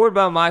 Scored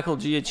by Michael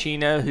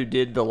Giacchino, who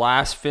did the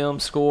last film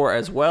score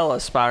as well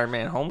as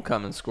Spider-Man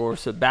Homecoming score.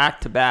 So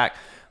back-to-back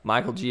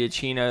Michael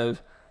Giacchino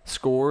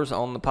scores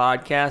on the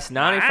podcast.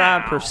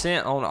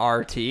 95% on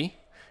RT,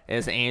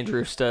 as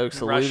Andrew Stokes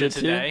alluded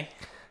to.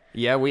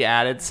 Yeah, we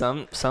added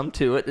some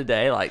to it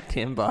today, like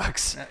 $10.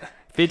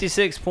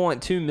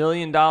 $56.2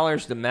 million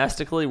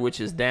domestically, which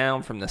is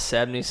down from the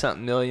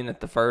 70-something million that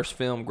the first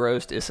film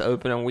grossed its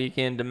opening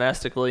weekend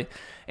domestically,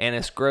 and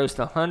it's grossed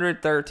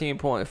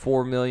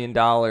 $113.4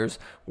 million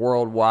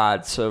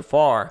worldwide so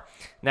far.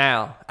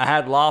 Now, I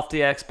had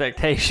lofty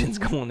expectations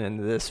going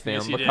into this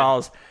film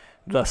because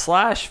the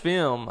Slash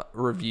Film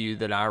review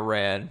that I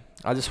read,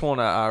 I just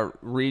want to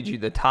read you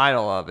the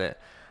title of it.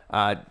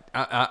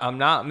 I'm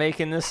not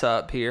making this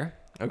up here,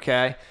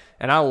 okay?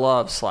 And I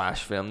love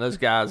Slash Film. Those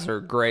guys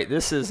are great.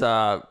 This is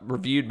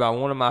reviewed by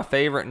one of my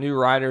favorite new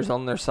writers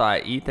on their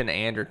site, Ethan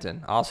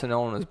Anderton, also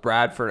known as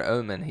Bradford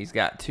Oman. He's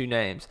got two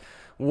names.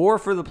 War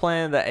for the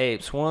Planet of the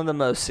Apes, one of the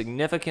most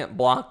significant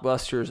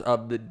blockbusters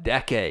of the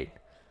decade.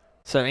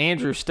 So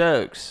Andrew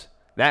Stokes,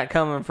 that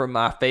coming from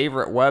my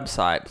favorite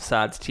website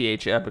besides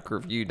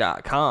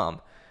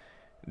thepicreview.com,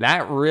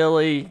 that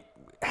really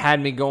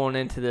had me going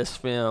into this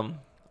film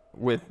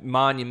with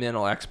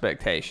monumental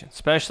expectations,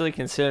 especially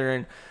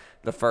considering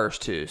the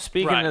first two.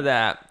 Speaking of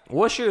that,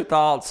 what's your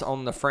thoughts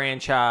on the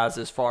franchise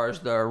as far as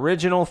the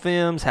original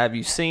films? Have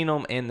you seen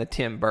them? And the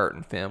Tim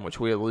Burton film, which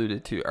we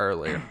alluded to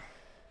earlier.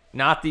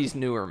 Not these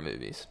newer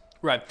movies.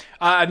 Right.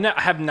 I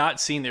have not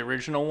seen the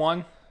original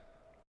one.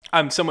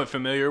 I'm somewhat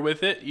familiar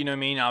with it. You know what I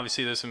mean?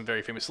 Obviously, there's some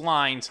very famous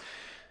lines,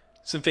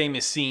 some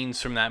famous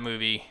scenes from that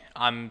movie.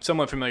 I'm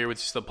somewhat familiar with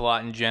just the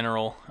plot in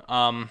general,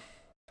 but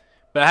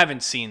I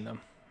haven't seen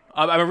them.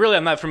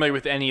 I'm not familiar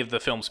with any of the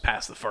films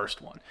past the first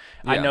one.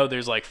 Yeah. I know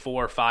there's like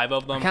 4 or 5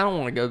 of them. I kind of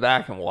want to go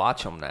back and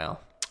watch them now.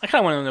 I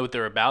kind of want to know what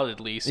they're about at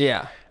least.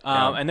 Yeah.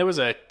 And there was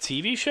a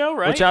TV show,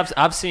 right? Which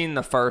I've seen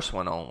the first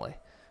one only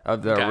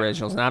of the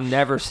originals, and I've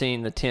never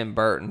seen the Tim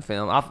Burton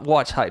film. I've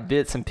watched like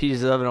bits and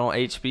pieces of it on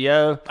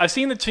HBO. I've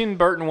seen the Tim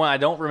Burton one. I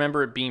don't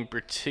remember it being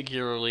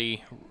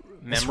particularly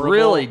memorable. It's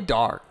really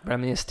dark, but I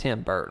mean, it's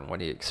Tim Burton. What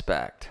do you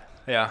expect?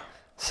 Yeah.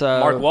 So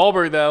Mark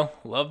Wahlberg, though.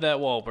 Love that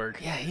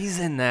Wahlberg. Yeah, he's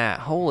in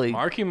that. Holy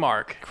Marky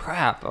Mark.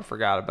 Crap, I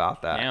forgot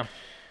about that. Yeah.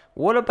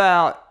 What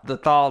about the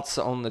thoughts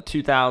on the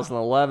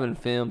 2011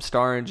 film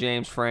starring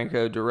James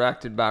Franco,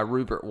 directed by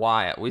Rupert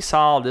Wyatt? We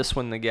saw this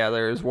one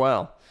together as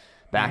well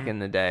back in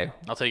the day.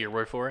 I'll take your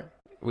word for it.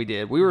 We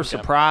did. We were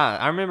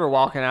surprised. I remember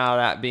walking out of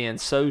that being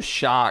so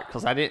shocked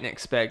because I didn't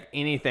expect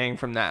anything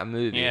from that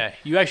movie. Yeah,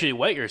 you actually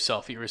wet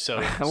yourself. You were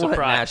so surprised. I wasn't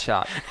that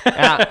shocked.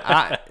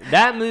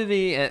 That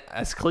movie,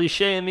 it's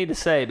cliche of me to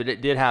say, but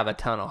it did have a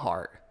ton of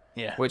heart.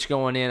 Yeah. Which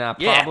going in, I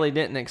probably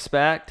didn't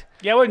expect.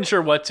 Yeah, I wasn't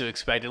sure what to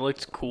expect. It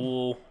looked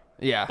cool.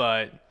 Yeah.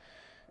 But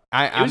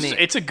I mean,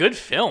 it's a good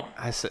film.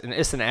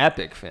 It's an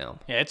epic film.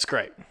 Yeah, it's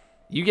great.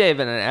 You gave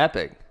it an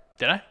epic.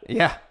 Did I?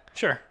 Yeah.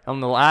 Sure. On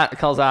the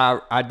because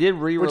I did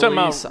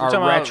re-release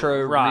our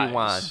retro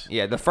rewind.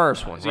 Yeah, the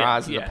first one,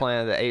 Rise of the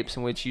Planet of the Apes,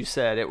 in which you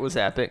said it was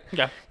epic.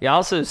 Yeah. You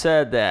also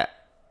said that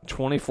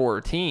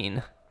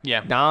 2014.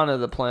 Yeah. Dawn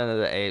of the Planet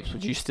of the Apes.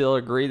 Would you still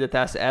agree that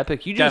that's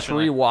epic? You just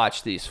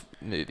rewatched these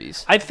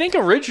movies. I think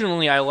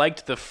originally I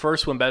liked the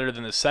first one better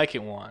than the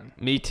second one.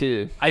 Me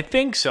too. I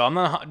think so. I'm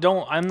not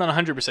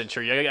 100%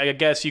 sure. I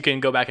guess you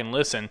can go back and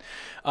listen.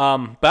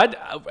 But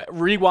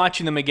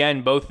rewatching them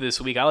again both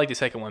this week, I like the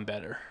second one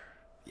better.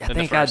 I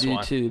think I do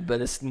too,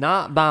 but it's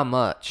not by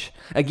much.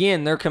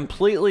 Again, they're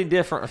completely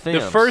different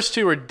films. The first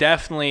two are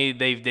definitely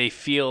they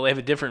have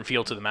a different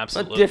feel to them.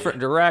 Absolutely, but different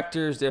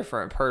directors,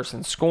 different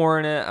person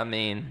scoring it. I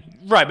mean,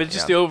 right, but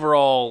just the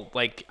overall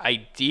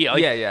idea.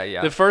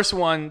 Yeah. The first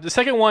one, the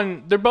second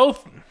one, they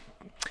both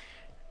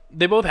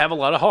have a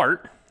lot Mm-hmm.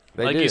 heart,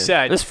 like you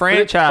said. This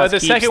franchise,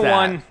 but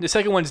the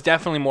second one's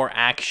definitely more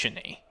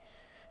actiony.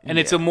 And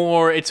it's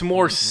more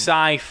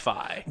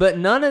sci-fi. But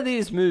none of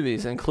these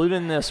movies,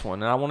 including this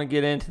one, and I want to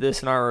get into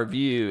this in our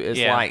review, is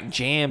like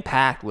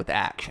jam-packed with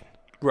action.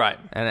 Right.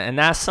 And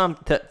that's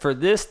for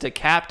this to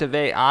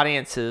captivate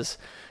audiences,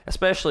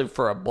 especially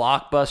for a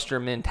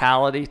blockbuster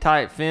mentality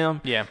type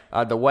film. Yeah.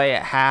 The way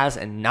it has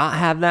and not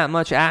have that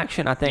much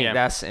action, I think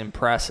that's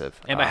impressive.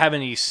 And by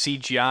having these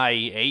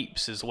CGI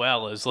apes as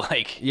well as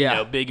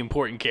big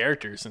important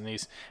characters in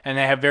these, and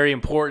they have very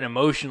important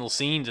emotional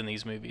scenes in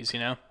these movies.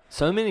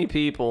 So many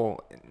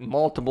people,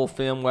 multiple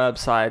film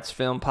websites,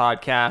 film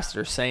podcasts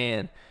are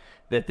saying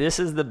that this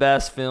is the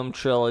best film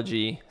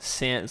trilogy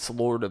since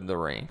Lord of the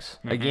Rings.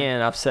 Mm-hmm.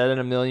 Again, I've said it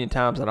a million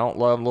times, I don't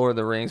love Lord of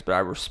the Rings, but I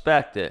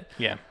respect it.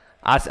 Yeah.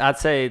 I'd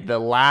say the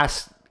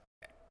last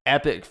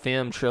epic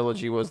film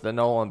trilogy was the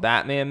Nolan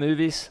Batman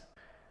movies.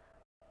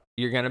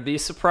 You're going to be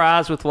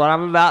surprised with what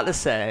I'm about to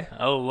say.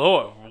 Oh,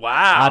 Lord.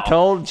 Wow. I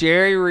told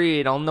Jerry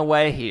Reed on the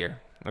way here,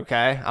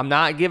 okay? I'm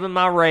not giving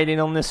my rating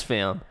on this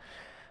film.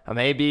 I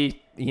may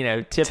be,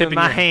 tipping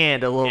my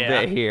hand a little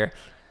bit here.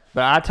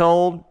 But I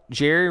told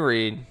Jerry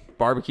Reed,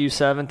 Barbecue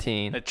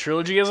 17. The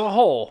trilogy as a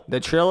whole. The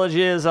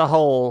trilogy as a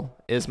whole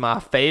is my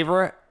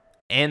favorite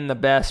and the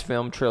best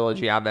film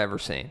trilogy I've ever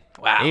seen.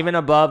 Wow. Even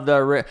above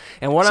the...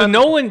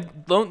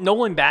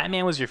 Nolan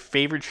Batman was your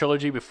favorite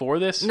trilogy before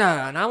this? No,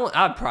 and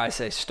I'd probably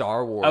say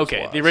Star Wars.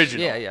 Okay, the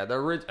original. Yeah,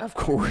 of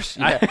course.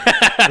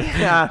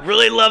 Yeah.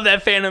 Really love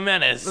that Phantom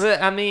Menace.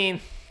 But, I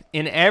mean...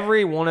 In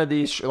every one of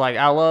these,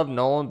 I love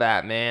Nolan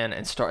Batman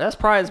and Star. That's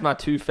probably my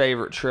two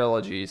favorite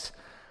trilogies.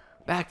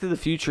 Back to the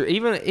Future,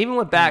 even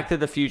with Back to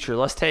the Future,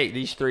 let's take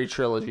these three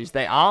trilogies.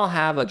 They all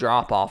have a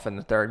drop off in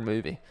the third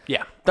movie.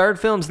 Yeah,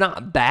 third film's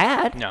not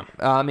bad. No,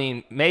 I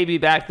mean maybe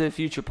Back to the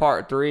Future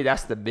Part 3.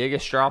 That's the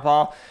biggest drop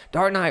off.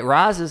 Dark Knight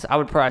Rises, I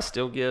would probably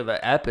still give an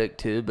epic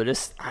to, but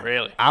it's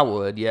really I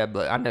would, yeah,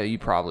 but I know you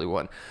probably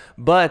wouldn't.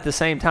 But at the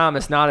same time,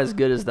 it's not as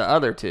good as the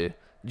other two.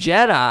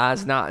 Jedi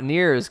is not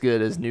near as good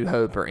as New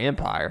Hope or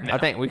Empire. No. I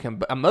think we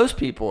can. Most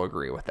people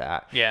agree with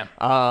that. Yeah.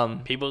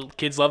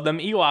 Kids love them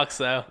Ewoks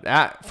though.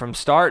 That from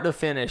start to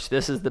finish,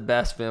 this is the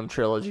best film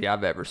trilogy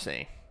I've ever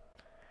seen.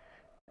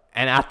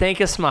 And I think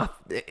it's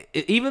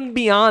even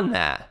beyond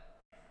that,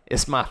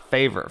 it's my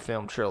favorite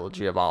film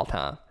trilogy of all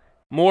time.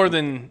 More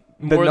than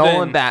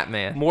Nolan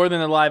Batman. More than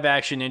the live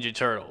action Ninja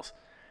Turtles.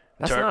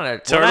 That's not a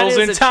Turtles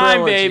in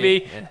Time,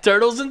 baby. Yeah.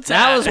 Turtles in Time.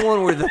 That was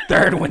one where the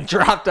third one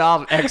dropped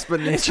off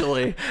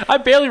exponentially. I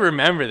barely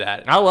remember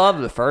that. I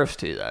love the first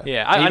two though.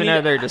 Yeah, even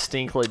though they're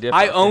distinctly different.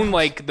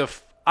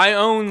 I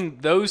own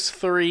those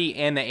three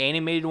and the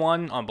animated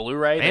one on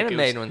Blu-ray. The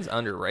animated one's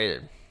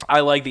underrated.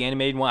 I like the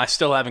animated one. I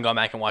still haven't gone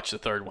back and watched the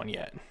third one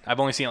yet. I've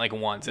only seen it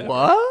once. Ever.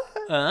 What?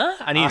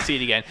 I need to see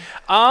it again.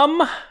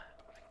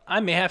 I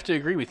may have to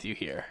agree with you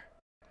here.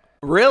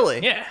 Really?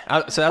 Yeah.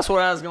 So that's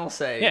what I was gonna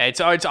say.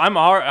 Yeah, I'm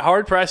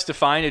hard pressed to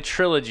find a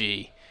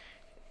trilogy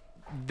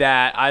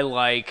that I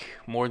like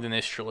more than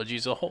this trilogy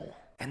as a whole.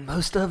 And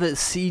most of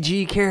it's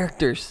CG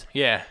characters.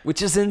 Yeah.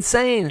 Which is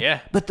insane.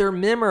 Yeah. But they're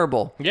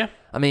memorable. Yeah.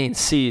 I mean,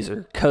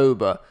 Caesar,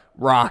 Koba,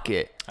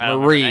 Rocket, I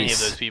don't remember any of Maurice.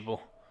 those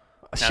people.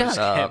 Shut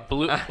up.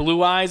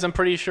 Blue Eyes, I'm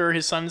pretty sure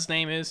his son's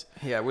name is.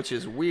 Yeah, which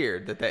is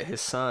weird that his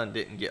son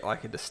didn't get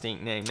a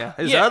distinct name. Now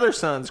his other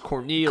son's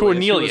Cornelius.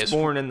 Who was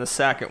born in the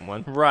second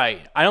one.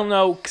 Right. I don't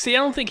know. See, I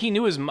don't think he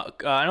knew his.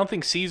 I don't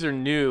think Caesar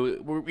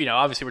knew.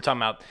 Obviously we're talking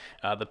about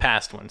the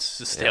past ones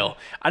still.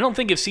 Yeah. I don't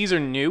think if Caesar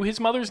knew his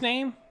mother's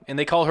name and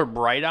they call her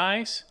Bright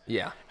Eyes.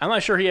 Yeah. I'm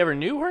not sure he ever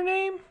knew her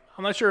name.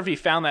 I'm not sure if he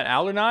found that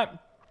out or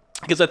not,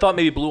 because I thought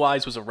maybe Blue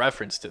Eyes was a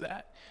reference to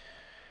that.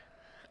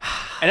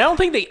 And I don't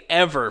think they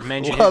ever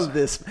mention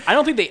I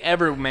don't think they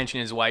ever mention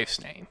his wife's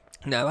name.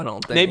 No, I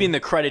don't think. Maybe in the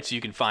credits you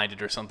can find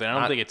it or something. I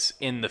don't think it's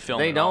in the film.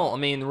 They at don't. all. I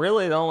mean,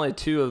 really, the only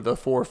two of the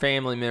four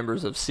family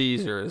members of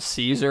Caesar is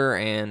Caesar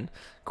and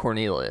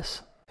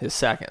Cornelius, his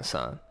second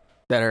son,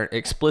 that are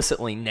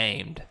explicitly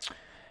named.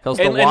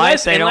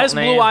 Unless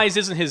Blue Eyes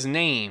isn't his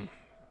name.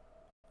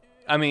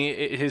 I mean,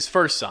 his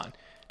first son.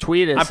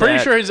 Tweet us.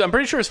 I'm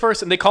pretty sure his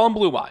first, and they call him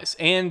Blue Eyes,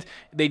 and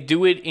they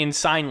do it in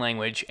sign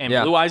language, and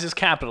Blue Eyes is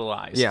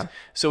capitalized. Yeah.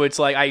 So it's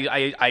like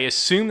I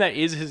assume that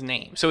is his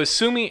name. So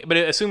assuming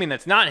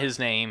that's not his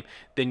name,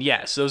 then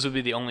yes, those would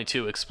be the only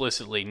two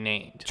explicitly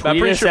named. Tweet I'm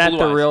pretty us sure at Blue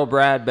the Eyes. real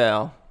Brad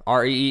Bell.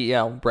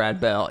 REEL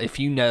Brad Bell, if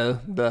you know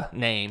the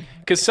name.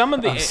 Because some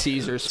of the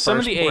Caesar's some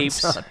of the firstborn apes,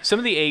 son. some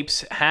of the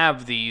apes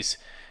have these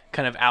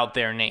kind of out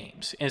there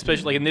names, and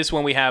especially like in this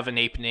one, we have an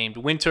ape named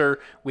Winter.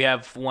 We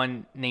have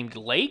one named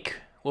Lake.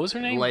 What was her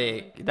name?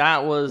 Lake.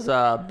 That was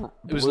Blue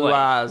Lake.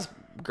 Eye's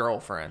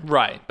girlfriend.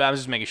 Right, but I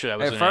was just making sure that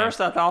was At her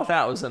first, I thought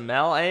that was a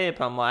male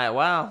ape. I'm like,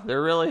 wow,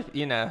 they're really,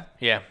 name.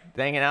 Yeah.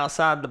 thinking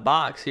outside the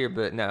box here.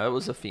 But no, it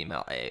was a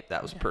female ape.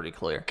 That was pretty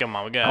clear. Come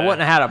on, we got. I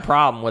wouldn't have had a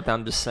problem with it.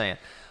 I'm just saying.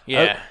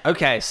 Yeah.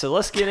 Okay, so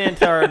let's get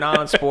into our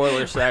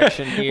non-spoiler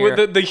section here.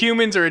 Where the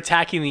humans are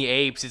attacking the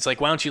apes. It's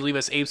like, why don't you leave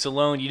us apes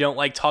alone? You don't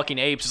like talking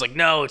apes. It's like,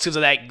 no, it's because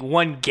of that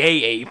one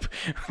gay ape.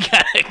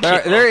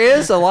 There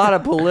is a lot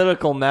of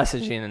political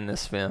messaging in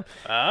this film.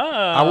 Oh.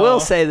 I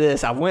will say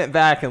this. I went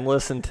back and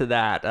listened to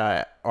that,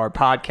 our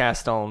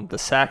podcast on the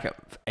second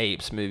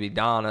Apes movie,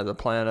 Dawn of the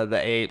Planet of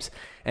the Apes.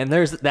 And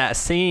there's that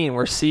scene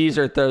where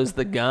Caesar throws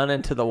the gun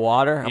into the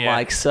water. I'm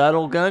like,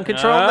 subtle gun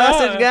control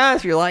message,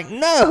 guys? You're like,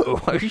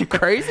 no. Are you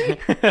crazy?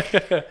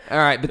 All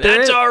right. But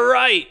That's all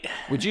right.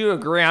 Would you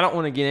agree? I don't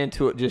want to get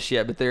into it just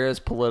yet, but there is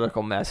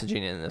political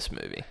messaging in this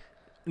movie.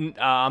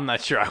 I'm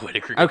not sure I would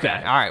agree with Okay.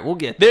 that. All right. We'll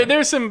get there.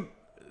 There's some...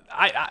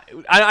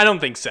 I don't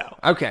think so.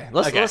 Okay.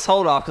 Let's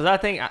hold off because I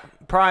think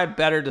probably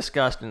better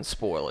discussed in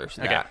spoilers.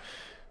 Okay.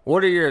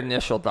 What are your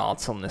initial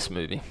thoughts on this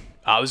movie?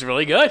 It was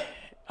really good.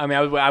 I mean,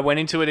 I went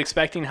into it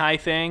expecting high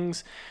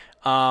things.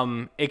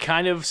 It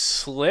kind of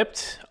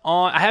slipped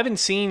on. I haven't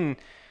seen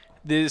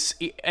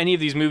any of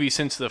these movies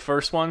since the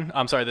first one.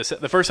 I'm sorry,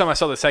 the first time I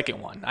saw the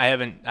second one. I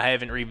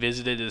haven't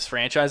revisited this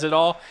franchise at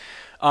all.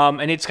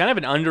 And it's kind of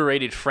an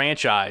underrated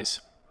franchise.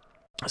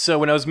 So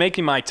when I was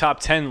making my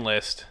top 10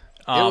 list,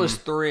 it was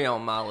 3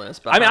 on my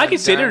list. I mean, I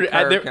considered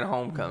Dunkirk and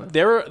Homecoming.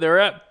 There were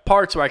at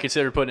parts where I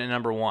considered putting it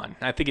number 1.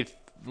 I think it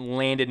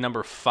landed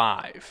number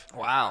 5.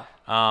 Wow.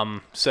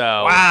 So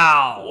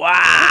wow.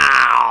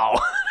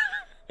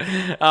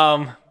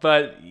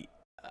 But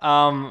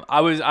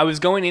I was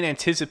going in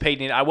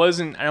anticipating it. I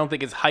don't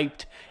think as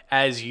hyped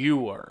as you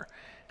were.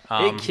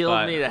 It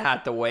killed me to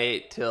have to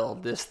wait till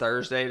this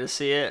Thursday to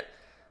see it.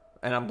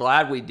 And I'm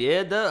glad we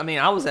did, though. I mean,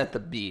 I was at the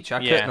beach. I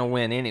couldn't have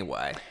went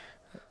anyway.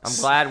 I'm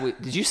glad we...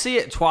 Did you see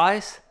it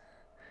twice?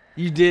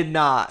 You did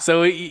not.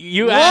 So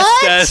you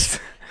asked us...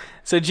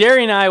 So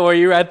Jerry and I, while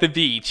you were at the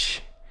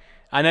beach...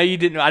 I know you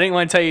didn't... I didn't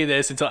want to tell you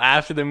this until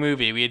after the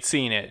movie. We had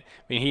seen it.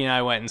 I mean, he and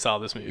I went and saw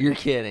this movie. You're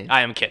kidding.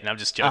 I am kidding. I'm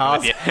just joking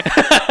with you.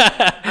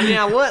 I mean,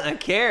 I wouldn't have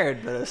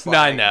cared, but it's like... No,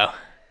 I know.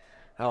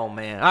 Oh,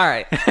 man. All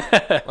right.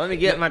 Let me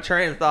get my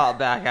train of thought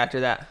back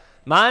after that.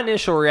 My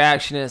initial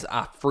reaction is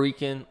I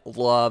freaking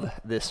love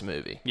this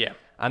movie. Yeah.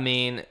 I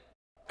mean,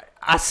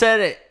 I said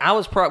it. We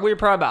were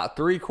probably about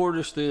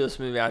 3/4 through this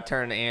movie. I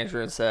turned to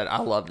Andrew and said, I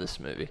love this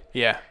movie.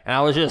 Yeah. And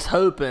I was just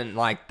hoping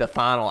like the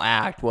final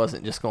act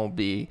wasn't just going to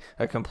be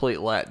a complete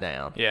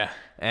letdown. Yeah.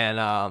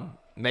 And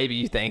maybe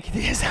you think it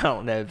is. I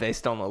don't know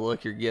based on the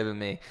look you're giving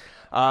me.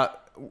 I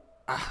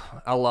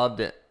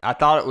loved it. I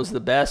thought it was the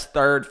best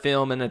third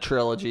film in a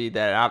trilogy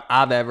that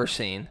I've ever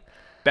seen.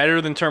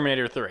 Better than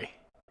Terminator 3.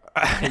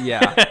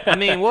 Yeah. I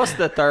mean, what's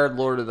the third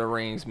Lord of the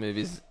Rings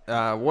movies?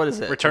 What is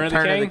it? Return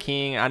of the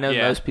King? I know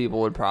most people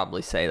would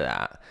probably say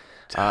that.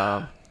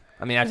 I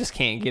mean, I just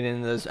can't get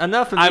into those.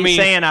 Enough of me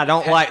saying I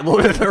don't like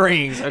Lord of the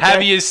Rings. Okay?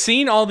 Have you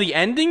seen all the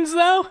endings,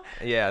 though?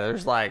 Yeah,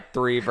 there's like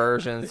 3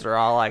 versions. They're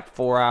all like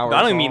 4 hours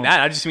I don't mean long. that.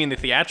 I just mean the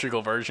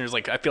theatrical version. There's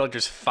I feel like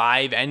there's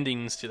 5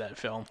 endings to that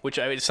film, which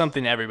is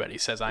something everybody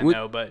says I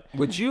know. But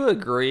would you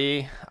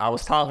agree? I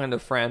was talking to a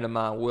friend of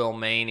mine, Will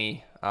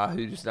Maney,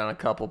 who's done a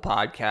couple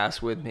podcasts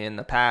with me in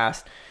the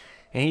past,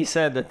 and he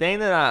said the thing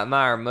that I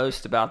admire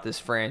most about this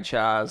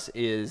franchise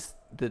is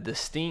the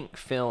distinct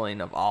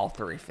feeling of all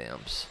 3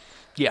 films.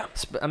 Yeah.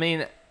 I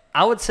mean,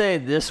 I would say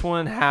this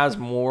one has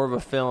more of a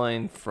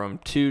feeling from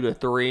 2 to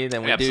 3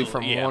 than we do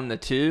from 1 to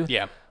 2.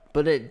 Yeah.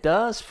 But it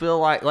does feel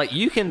like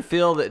you can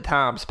feel that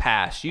time's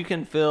passed. You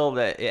can feel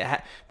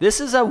that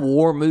this is a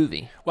war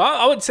movie. Well,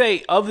 I would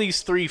say of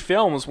these 3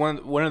 films,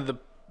 one of the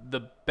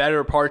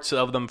better parts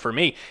of them for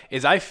me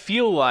is I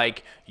feel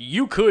like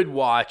you could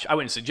watch, I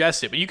wouldn't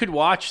suggest it, but you could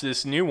watch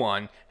this new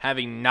one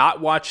having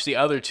not watched the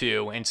other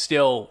 2 and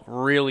still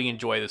really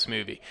enjoy this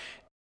movie.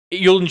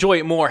 You'll enjoy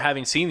it more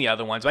having seen the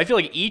other ones. But I feel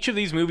like each of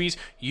these movies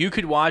you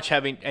could watch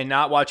and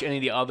not watch any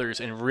of the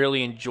others and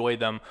really enjoy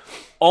them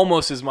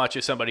almost as much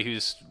as somebody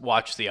who's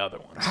watched the other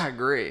ones. I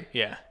agree.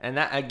 Yeah. And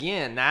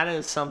that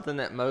is something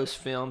that most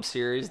film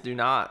series do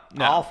not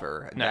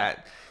offer. No.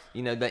 That,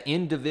 the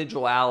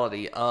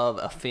individuality of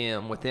a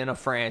film within a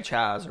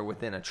franchise or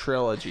within a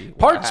trilogy.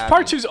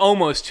 Part 2 is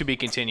almost to be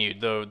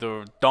continued,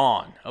 the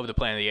Dawn of the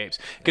Planet of the Apes.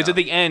 Because at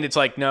the end, it's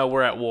like, no,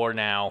 we're at war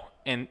now.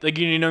 And,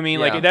 you know what I mean?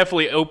 Like, it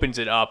definitely opens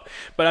it up.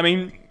 But, I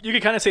mean, you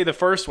could kind of say the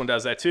first one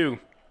does that, too.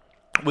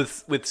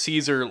 With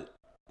Caesar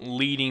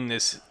leading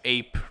this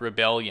ape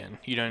rebellion.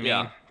 You know what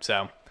I mean?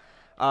 So.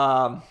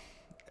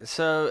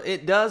 So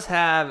it does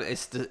have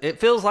it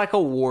feels like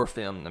a war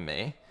film to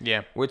me.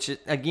 Yeah. Which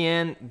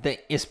again,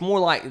 it's more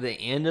like the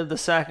end of the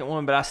second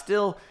one, but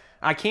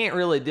I can't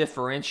really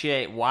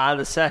differentiate why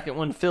the second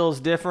one feels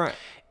different.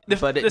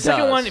 But the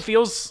second one, it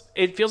feels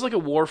like a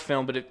war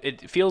film, but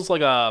it feels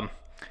like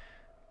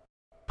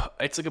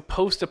it's like a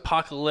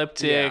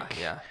post-apocalyptic.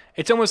 Yeah.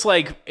 It's almost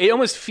like it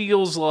almost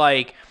feels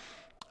like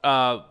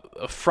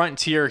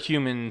frontier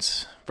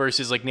humans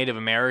versus like Native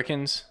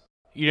Americans.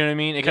 You know what I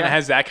mean? It kind of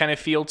has that kind of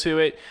feel to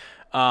it.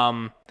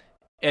 And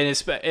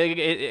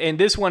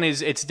this one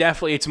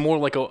it's more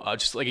like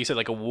just like you said,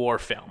 like a war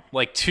film,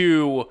 like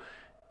two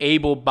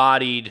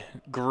able-bodied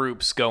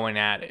groups going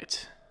at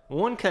it.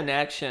 One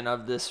connection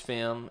of this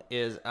film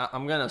is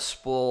I'm gonna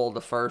spoil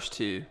the first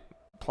two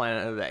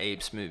Planet of the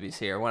Apes movies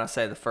here. When I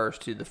say the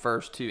first two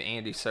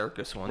Andy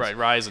Serkis ones, right?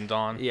 Rise and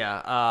Dawn.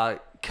 Yeah.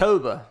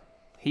 Koba,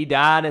 he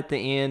died at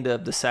the end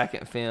of the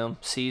second film.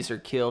 Caesar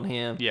killed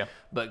him. Yeah.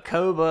 But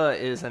Koba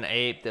is an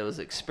ape that was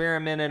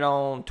experimented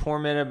on,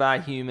 tormented by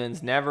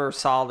humans, never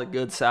saw the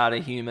good side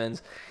of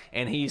humans,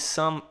 and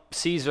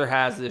Caesar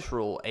has this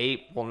rule: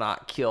 ape will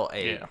not kill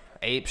ape. Yeah.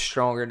 Apes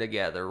stronger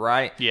together,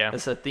 right? Yeah.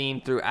 It's a theme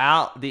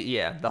throughout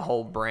the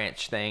whole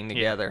branch thing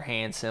together,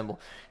 hand symbol.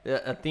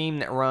 A theme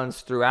that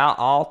runs throughout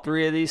all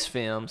three of these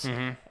films.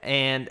 Mm-hmm.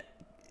 And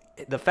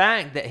the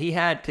fact that he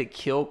had to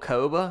kill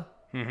Koba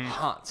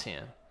haunts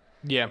him.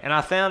 Yeah. And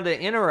I found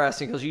it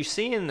interesting because you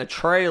see in the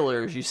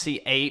trailers, you see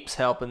apes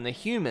helping the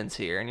humans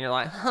here. And you're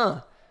like,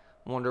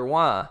 wonder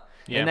why.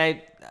 Yeah.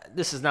 And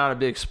this is not a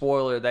big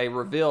spoiler. They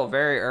reveal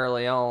very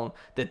early on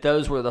that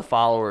those were the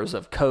followers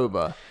of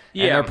Koba.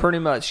 Yeah. And they're pretty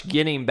much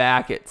getting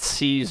back at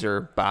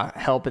Caesar by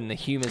helping the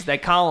humans. They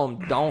call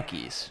them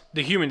donkeys.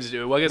 The humans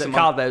do. Well, I guess they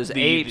call those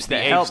apes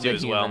that help the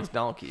humans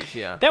donkeys.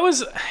 Yeah. It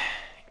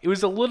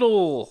was a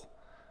little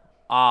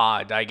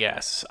odd, I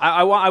guess.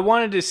 I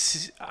wanted to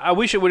see, I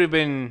wish it would have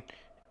been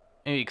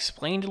maybe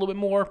explained a little bit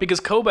more, because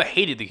Koba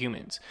hated the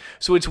humans.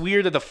 So it's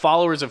weird that the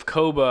followers of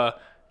Koba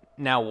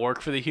now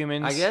work for the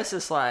humans. I guess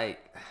it's like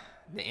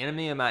the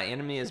enemy of my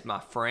enemy is my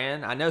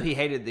friend. I know he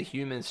hated the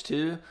humans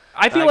too.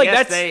 I feel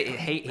like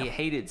he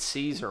hated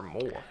Caesar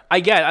more.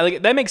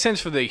 That makes sense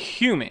for the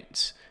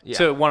humans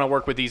to want to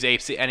work with these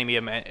apes. The enemy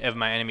of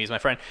my enemy is my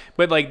friend.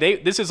 But like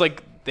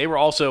they were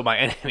also my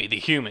enemy, the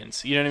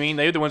humans. You know what I mean?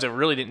 They're the ones that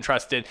really didn't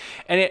trust it.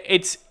 And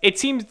it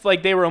seems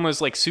like they were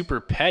almost like super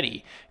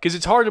petty, because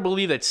it's hard to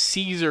believe that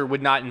Caesar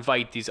would not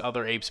invite these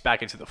other apes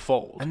back into the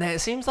fold. And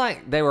it seems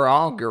like they were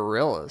all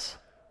gorillas.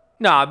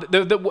 Nah,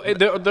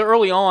 the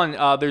early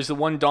on, there's the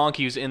one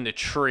donkey who's in the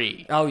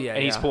tree. Oh yeah,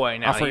 and he's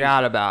pointing out. I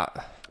forgot about.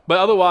 But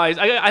otherwise,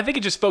 I think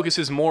it just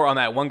focuses more on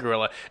that one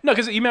gorilla. No,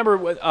 because you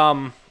remember,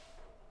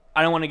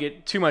 I don't want to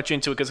get too much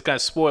into it because it's kind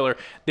of spoiler.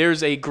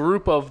 There's a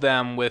group of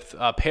them with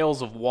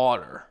pails of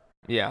water.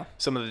 Yeah.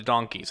 Some of the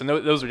donkeys, and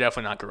those are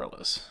definitely not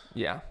gorillas.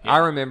 Yeah, I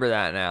remember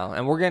that now,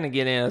 and we're gonna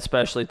get in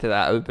especially to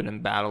that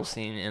opening battle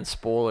scene and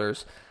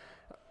spoilers.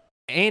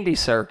 Andy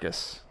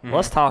Serkis.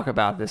 Let's talk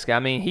about this guy. I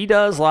mean, he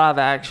does live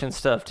action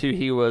stuff too.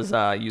 He was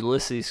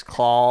Ulysses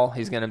Claw.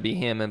 He's going to be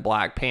him in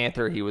Black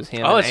Panther. He was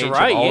him in Age of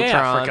Ultron.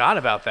 Yeah, I forgot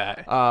about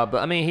that. But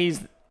I mean,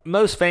 he's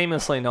most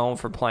famously known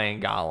for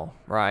playing Gollum,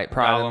 right?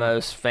 Probably the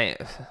most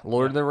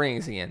Lord of the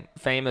Rings again.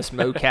 Famous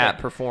mocap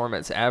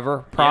performance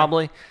ever,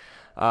 probably.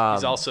 Yeah.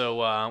 He's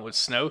also with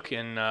Snoke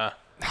and.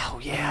 Oh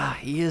yeah,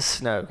 he is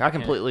Snoke. I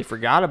completely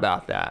forgot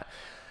about that.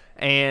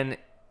 And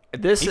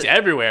he's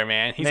everywhere,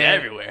 man. He's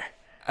everywhere.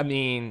 I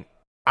mean,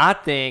 I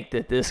think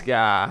that this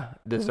guy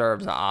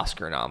deserves an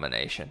Oscar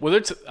nomination.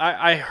 Well,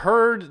 I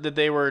heard that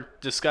they were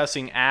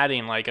discussing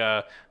adding like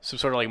some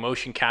sort of like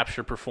motion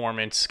capture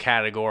performance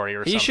category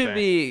or something. He should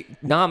be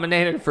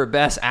nominated for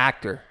Best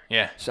Actor.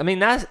 Yeah. So, I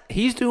mean,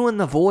 he's doing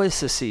the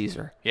voice of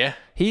Caesar. Yeah.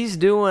 He's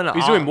doing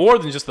more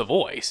than just the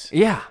voice.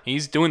 Yeah.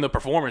 He's doing the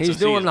performance. He's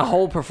doing the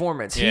whole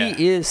performance. Yeah.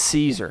 He is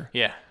Caesar.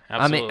 Yeah,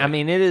 absolutely. I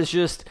mean, it is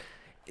just.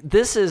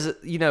 This is,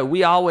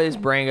 we always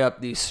bring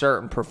up these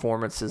certain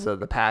performances of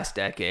the past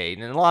decade,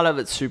 and a lot of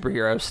it's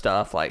superhero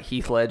stuff like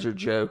Heath Ledger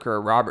Joker,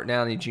 Robert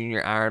Downey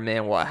Jr. Iron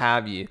Man, what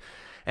have you.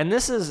 And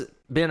this has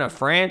been a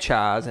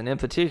franchise, and in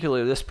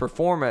particular this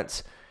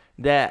performance,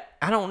 that,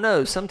 I don't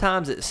know,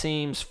 sometimes it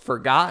seems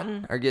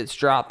forgotten or gets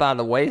dropped by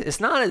the way. It's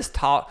not as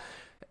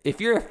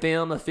if you're a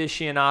film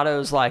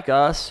aficionados like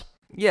us,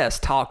 yes,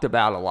 talked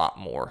about a lot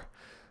more.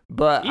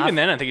 But even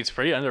then, I think it's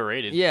pretty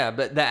underrated. Yeah,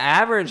 but the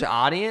average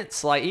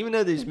audience, like, even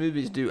though these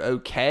movies do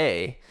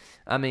okay,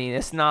 I mean,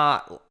 it's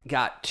not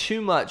got too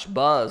much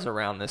buzz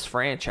around this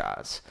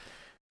franchise.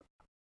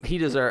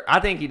 I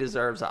think he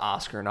deserves an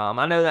Oscar nom.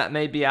 I know that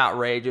may be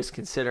outrageous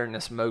considering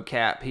this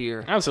mocap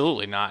here.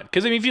 Absolutely not,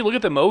 because I mean, if you look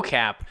at the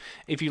mocap,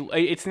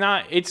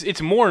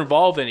 it's more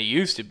involved than it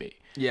used to be.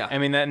 Yeah, I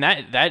mean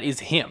that is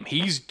him.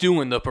 He's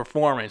doing the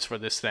performance for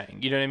this thing.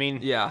 You know what I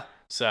mean? Yeah.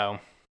 So.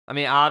 I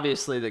mean,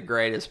 obviously the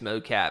greatest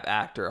mocap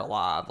actor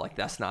alive. Like,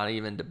 that's not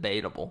even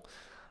debatable.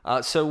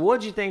 So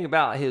what'd you think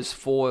about his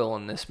foil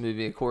in this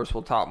movie? Of course,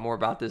 we'll talk more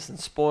about this in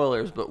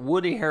spoilers, but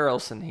Woody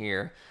Harrelson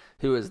here,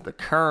 who is the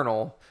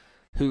Colonel,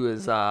 who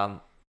is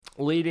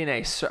leading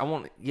I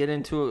won't get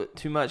into it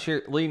too much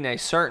here, leading a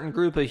certain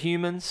group of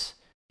humans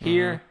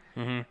here.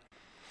 Mm-hmm.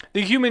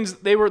 The humans,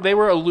 they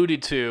were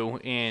alluded to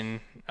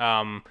in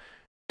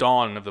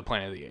Dawn of the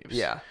Planet of the Apes.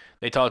 Yeah.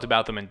 They talked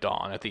about them in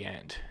Dawn at the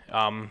end.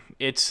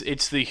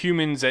 It's the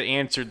humans that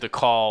answered the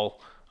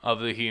call of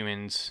the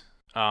humans.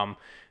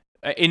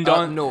 In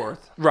Dawn, Up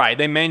north. right?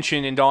 They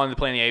mentioned in Dawn of the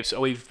Planet of the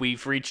Apes,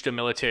 we've reached a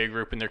military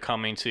group and they're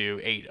coming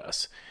to aid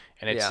us,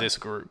 and it's this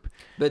group.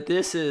 But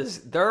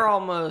they're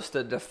almost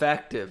a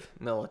defective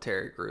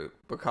military group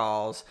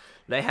because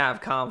they have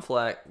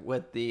conflict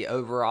with the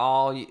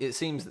overall. It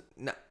seems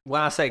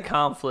when I say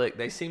conflict,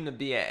 they seem to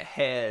be at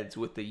heads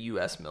with the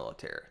U.S.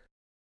 military.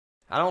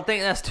 I don't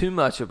think that's too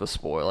much of a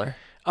spoiler.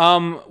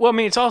 Well, I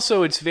mean,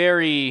 it's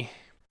very.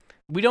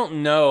 We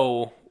don't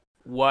know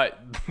what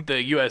the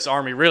U.S.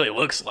 Army really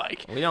looks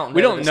like. We don't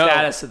know the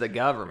status of the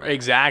government.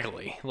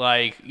 Exactly. So...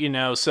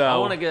 I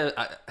want to go...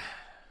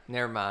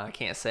 never mind. I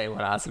can't say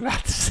what I was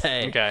about to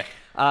say. Okay.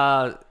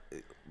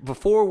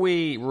 Before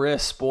we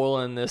risk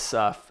spoiling this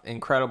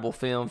incredible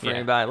film for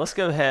anybody, let's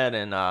go ahead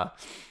and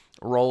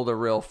roll the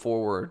reel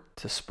forward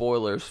to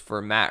spoilers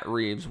for Matt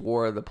Reeves'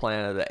 War of the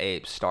Planet of the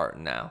Apes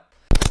starting now.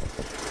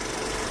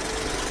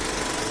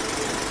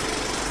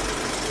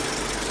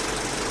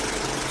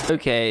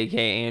 Okay,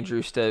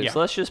 Andrew Stokes. Yeah.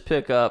 Let's just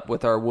pick up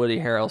with our Woody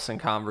Harrelson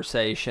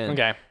conversation.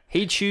 Okay.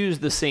 He chews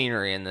the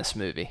scenery in this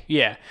movie.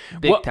 Yeah.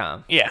 Big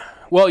time. Yeah.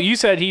 Well, you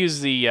said he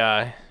was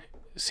the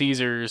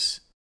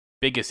Caesar's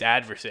biggest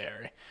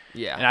adversary.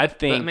 Yeah. And I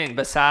think...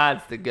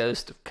 besides the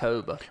ghost of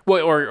Koba.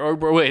 Well,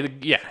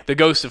 the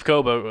ghost of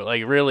Koba,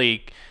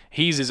 really,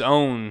 he's his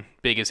own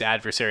biggest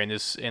adversary in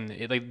this, and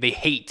the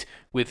hate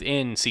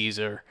within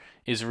Caesar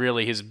is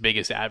really his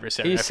biggest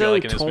adversary. He's I feel so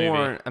like in this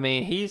torn. movie. I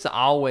mean, he's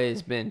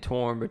always been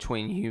torn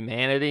between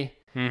humanity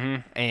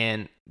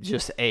and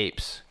just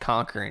apes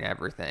conquering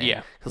everything.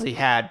 Yeah. Because he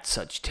had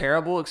such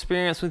terrible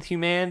experience with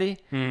humanity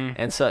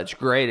and such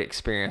great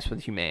experience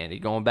with humanity,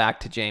 going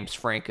back to James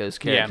Franco's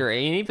character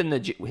and even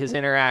his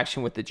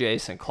interaction with the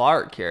Jason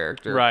Clarke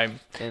character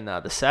in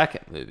the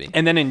second movie.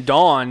 And then in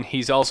Dawn,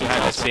 he's also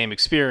had the same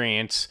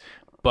experience,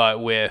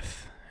 but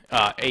with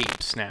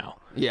apes now.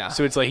 Yeah.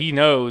 So it's like he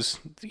knows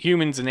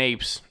humans and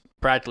apes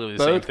practically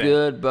the same thing.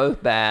 Both good,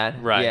 both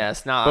bad. Right. Yeah,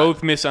 it's not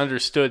both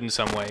misunderstood in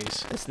some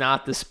ways. It's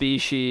not the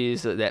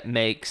species that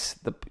makes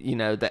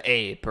the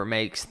ape or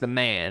makes the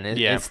man.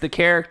 It's the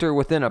character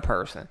within a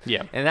person.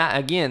 Yeah. And that,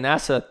 again,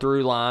 that's a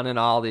through line in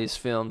all these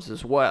films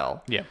as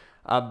well. Yeah.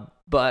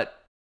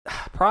 But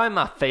probably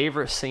my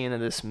favorite scene of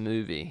this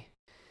movie,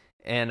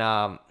 and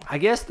I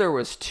guess there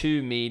was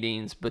two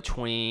meetings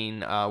between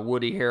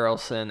Woody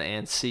Harrelson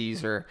and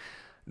Caesar.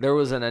 There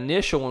was an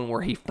initial one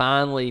where he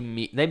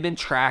finally they've been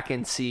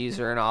tracking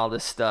Caesar and all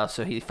this stuff,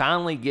 so he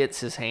finally gets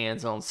his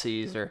hands on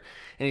Caesar,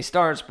 and he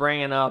starts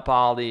bringing up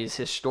all these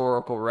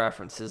historical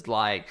references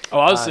like... Oh,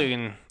 I was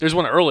thinking, there's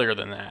one earlier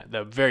than that,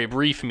 the very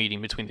brief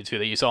meeting between the two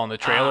that you saw in the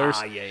trailers.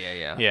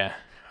 Yeah. Yeah.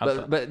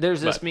 But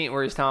there's this meeting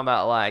where he's talking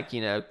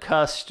about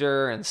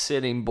Custer and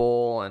Sitting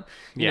Bull and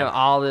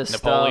all this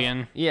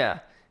Napoleon. stuff. Yeah.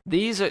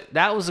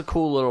 That was a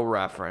cool little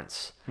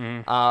reference.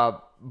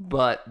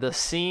 But the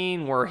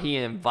scene where he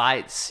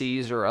invites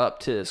Caesar up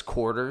to his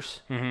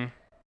quarters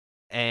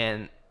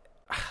and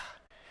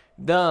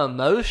the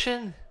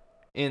emotion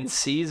in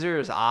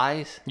Caesar's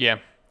eyes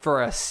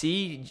for a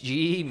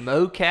CG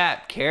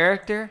mocap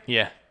character.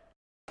 Yeah.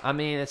 I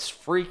mean, it's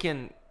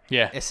freaking...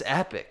 Yeah. It's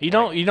epic. You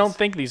don't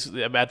think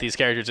about these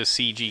characters as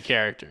CG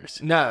characters.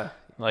 No.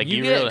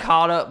 You get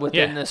caught up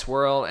within this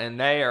world, and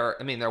they're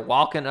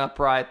walking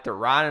upright, they're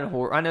riding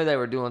horse. I know they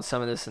were doing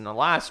some of this in the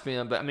last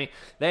film, but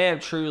they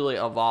have truly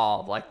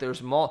evolved. Like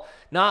there's more,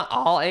 not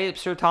all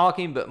apes are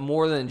talking, but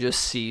more than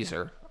just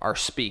Caesar are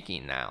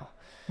speaking now.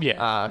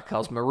 Yeah.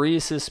 Because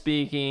Maurice is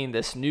speaking,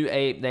 this new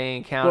ape they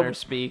encountered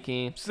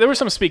speaking. So there was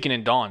some speaking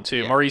in Dawn too.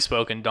 Yeah. Maurice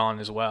spoke in Dawn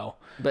as well.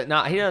 But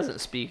he doesn't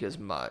speak as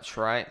much,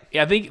 right?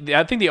 Yeah, I think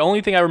the only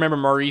thing I remember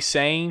Maurice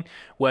saying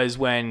was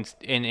when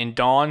in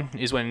Dawn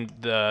is when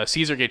the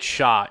Caesar gets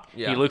shot.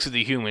 Yeah. He looks at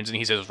the humans and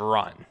he says,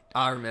 "Run."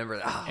 I remember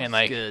that. Oh, and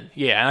good.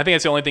 Yeah, and I think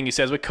that's the only thing he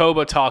says. But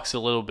Koba talks a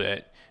little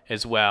bit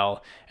as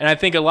well, and I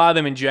think a lot of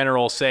them in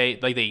general say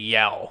they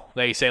yell.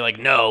 They say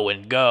no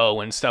and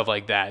go and stuff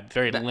like that.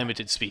 Very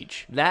limited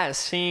speech. That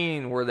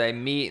scene where they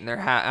meet and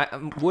they're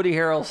Woody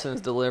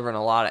Harrelson's delivering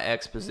a lot of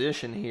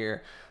exposition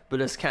here. But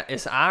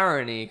it's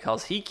irony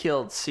because he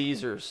killed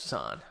Caesar's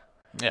son.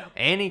 Yeah.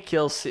 And he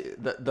kills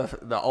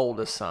the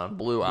oldest son,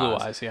 Blue Eyes. Blue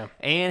Eyes, yeah.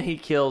 And he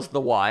kills the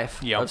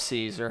wife of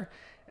Caesar.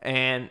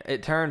 And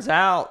it turns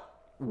out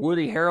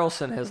Woody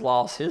Harrelson has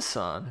lost his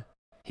son.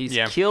 He's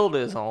killed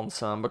his own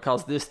son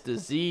because this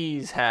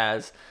disease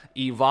has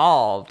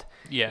evolved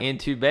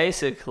into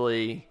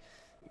basically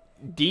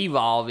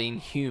devolving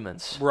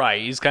humans.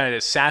 Right, he's kind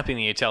of sapping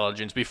the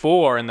intelligence.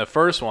 Before, in the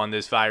first one,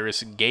 this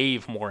virus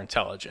gave more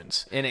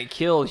intelligence. And it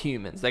killed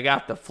humans. They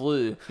got the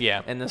flu.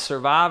 Yeah. And the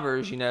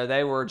survivors,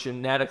 they were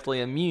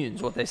genetically immune,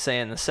 is what they say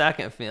in the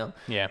second film.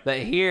 Yeah. But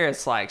here,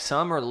 it's like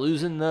some are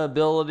losing the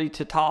ability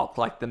to talk,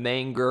 like the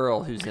main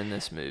girl who's in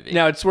this movie.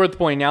 Now, it's worth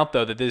pointing out,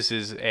 though, that this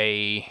is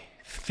a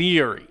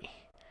theory.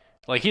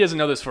 Like, he doesn't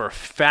know this for a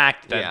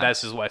fact that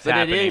this is what's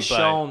happening. But it is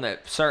shown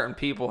that certain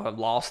people have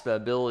lost the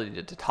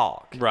ability to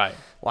talk. Right.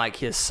 Like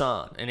his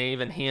son, and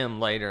even him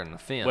later in the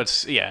film.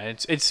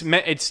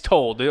 It's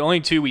told. The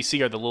only two we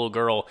see are the little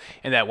girl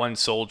and that one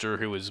soldier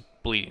who was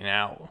bleeding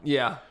out.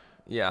 Yeah.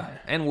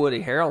 And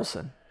Woody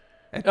Harrelson.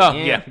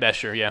 Yeah, that's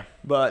sure, yeah.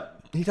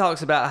 But he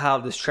talks about how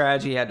this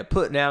tragedy had to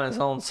put down his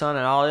own son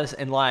and all this,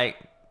 and like,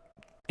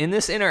 in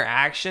this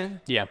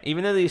interaction,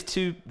 even though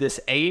this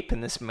ape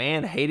and this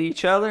man hate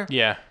each other,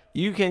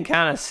 you can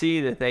kind of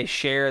see that they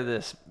share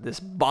this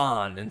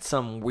bond in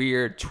some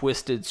weird,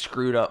 twisted,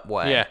 screwed up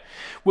way. Yeah.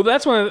 Well,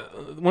 that's one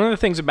of the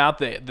things about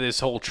this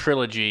whole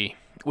trilogy,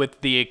 with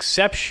the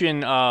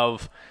exception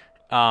of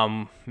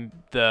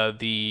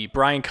the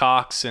Brian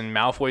Cox and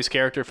Malfoy's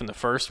character from the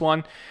first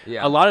one.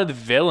 A lot of the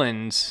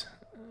villains,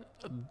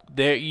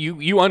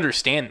 you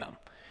understand them.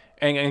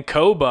 And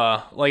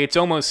Koba, like, it's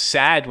almost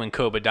sad when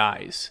Koba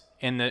dies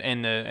in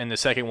the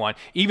second one,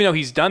 even though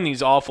he's done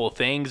these awful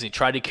things. He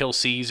tried to kill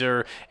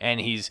Caesar, and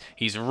he's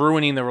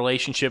ruining the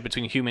relationship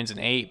between humans and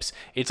apes.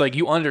 It's like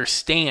you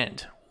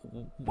understand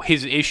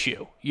his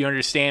issue, you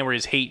understand where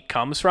his hate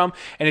comes from,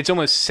 and it's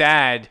almost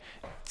sad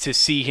to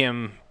see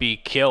him be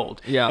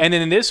killed. And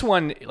then in this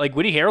one, like,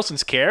 Woody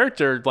Harrelson's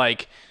character,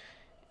 like,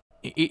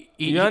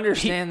 you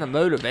understand the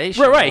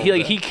motivation. Right.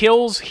 He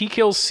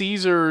kills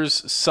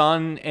Caesar's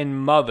son and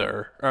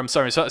mother, or I'm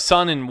sorry,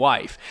 son and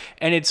wife.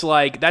 And it's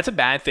like, that's a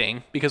bad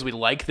thing because we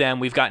like them.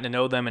 We've gotten to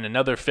know them in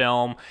another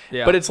film.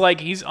 But it's like,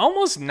 he's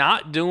almost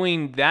not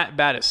doing that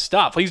bad of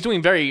stuff. He's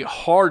doing very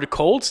hard,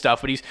 cold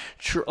stuff, but he's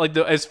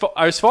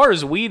as far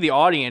as we, the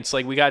audience,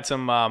 like, we got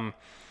some,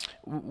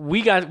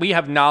 we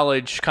have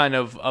knowledge kind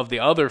of the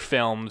other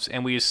films,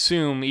 and we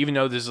assume, even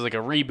though this is like a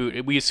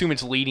reboot, we assume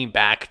it's leading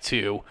back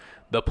to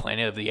the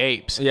Planet of the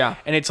Apes. And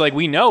it's like,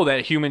 we know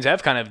that humans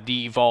have kind of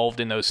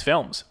de-evolved in those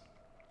films.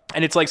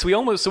 And it's like, so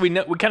we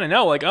kind of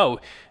know, like, oh,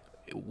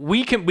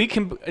 we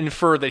can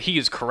infer that he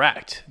is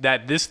correct,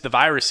 that the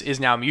virus is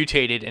now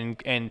mutated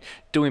and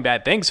doing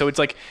bad things. So it's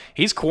like,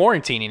 he's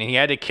quarantining and he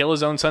had to kill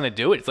his own son to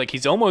do it. It's like,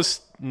 he's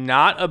almost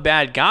not a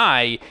bad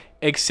guy,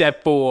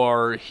 except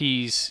for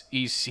he's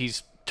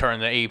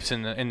turned the apes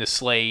into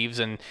slaves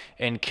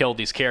and killed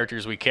these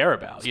characters we care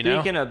about.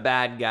 Speaking of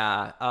bad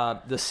guy,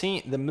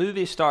 the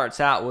movie starts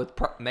out with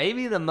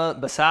maybe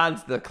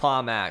besides the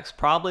climax,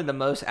 probably the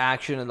most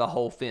action of the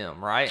whole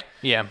film, right?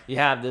 Yeah. You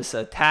have this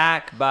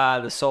attack by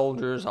the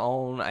soldiers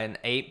on an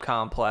ape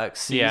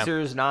complex.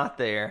 Caesar's not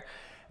there,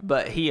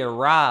 but he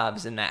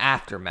arrives in the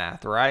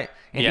aftermath, right?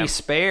 And he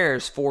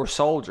spares 4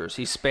 soldiers.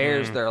 He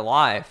spares their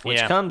life,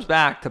 which comes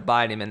back to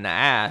bite him in the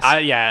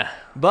ass.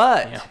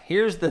 But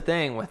here's the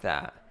thing with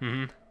that.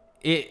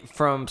 It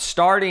from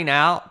starting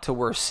out to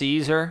where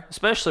Caesar,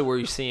 especially where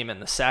you see him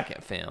in the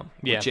second film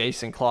with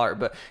Jason Clarke,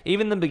 but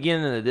even the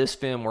beginning of this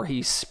film where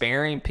he's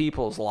sparing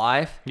people's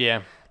life,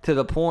 to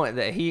the point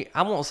that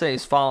I won't say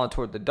he's fallen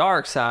toward the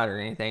dark side or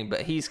anything,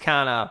 but he's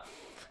kind of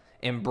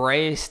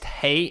embraced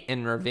hate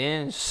and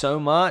revenge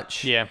so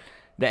much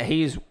that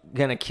he's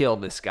gonna kill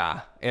this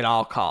guy at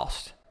all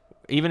costs,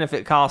 even if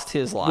it costs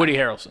his life. Woody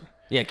Harrelson.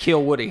 Yeah,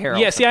 kill Woody Harrelson.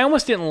 Yeah, see, I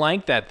almost didn't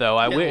like that, though.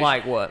 I wish,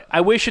 like what?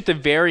 I wish at the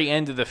very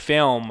end of the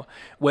film,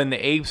 when the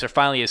apes are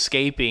finally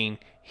escaping,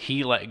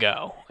 he let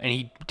go, and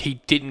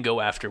he didn't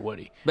go after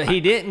Woody. But he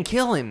didn't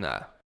kill him,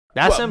 though.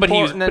 That's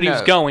important But he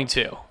was going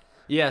to.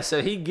 Yeah,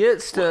 so he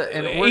gets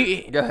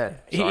to... go ahead.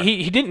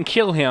 He didn't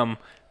kill him,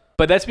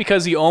 but that's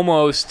because he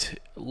almost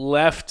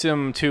left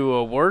him to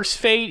a worse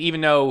fate, even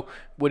though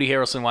Woody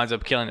Harrelson winds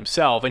up killing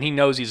himself, and he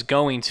knows he's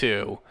going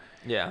to.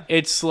 Yeah.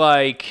 It's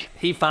like...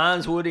 He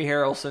finds Woody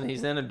Harrelson.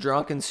 He's in a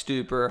drunken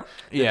stupor.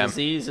 The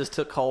disease has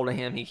took hold of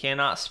him. He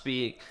cannot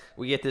speak.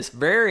 We get this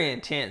very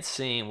intense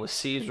scene with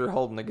Caesar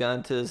holding the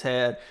gun to his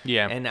head.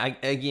 Yeah. And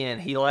again,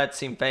 he lets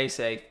him face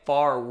a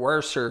far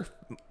worser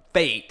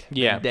fate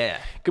than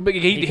death.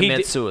 He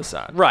commits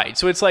suicide. Right.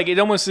 So it's like, it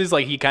almost is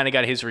like he kind of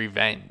got his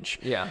revenge.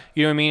 Yeah.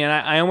 You know what I mean? And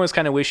I almost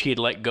kind of wish he had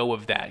let go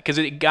of that, because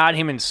it got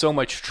him in so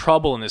much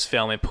trouble in this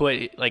film. It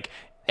put, like...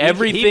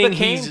 Everything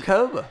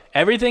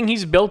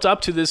he's built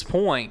up to this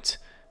point,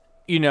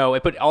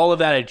 it put all of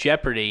that at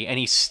jeopardy, and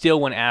he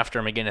still went after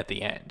him again at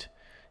the end.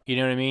 You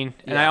know what I mean?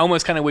 And I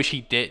almost kind of wish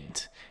he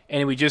didn't.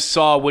 And we just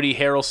saw Woody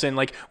Harrelson,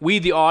 like, we,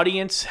 the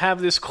audience,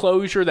 have this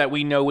closure that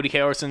we know Woody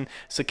Harrelson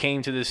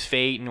succumbed to this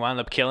fate and wound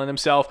up killing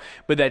himself,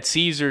 but that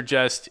Caesar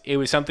it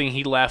was something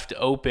he left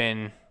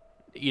open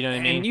You know what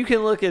I mean? And you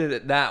can look at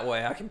it that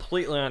way. I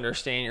completely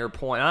understand your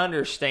point. I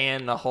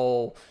understand the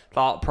whole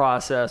thought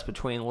process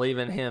between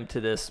leaving him to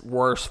this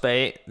worse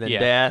fate than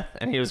death,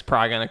 and he was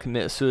probably going to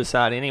commit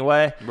suicide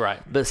anyway. Right.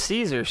 But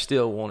Caesar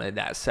still wanted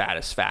that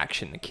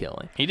satisfaction to kill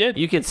him. He did.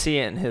 You could see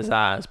it in his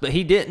eyes, but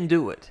he didn't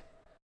do it.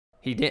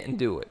 He didn't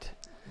do it.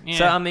 Yeah.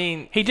 So, I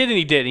mean... He did and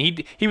he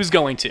did. He was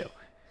going to.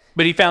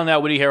 But he found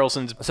out Woody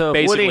Harrelson's So if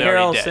basically Woody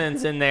already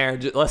Harrelson's in there,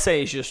 let's say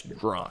he's just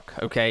drunk,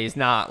 okay? He's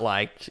not,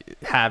 like,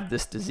 have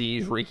this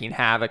disease wreaking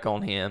havoc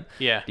on him.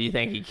 Yeah. Do you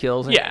think he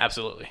kills him? Yeah,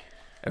 absolutely.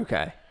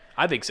 Okay.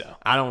 I think so.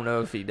 I don't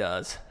know if he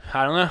does.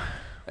 I don't know.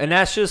 And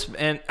that's just,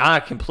 and I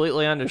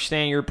completely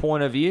understand your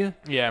point of view.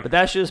 Yeah. But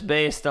that's just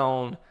based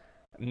on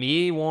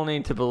me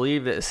wanting to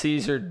believe that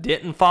Caesar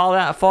didn't fall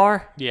that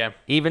far. Yeah.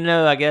 Even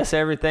though I guess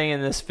everything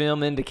in this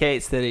film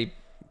indicates that he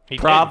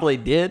probably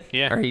did.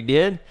 Yeah. Or he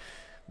did.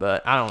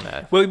 But I don't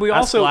know. Well, we That's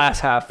also glass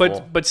half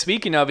full. But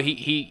speaking of,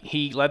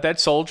 he let that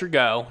soldier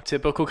go.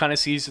 Typical kind of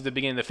Caesar at the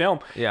beginning of the film.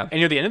 Yeah. And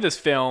near the end of this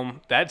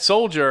film, that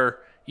soldier,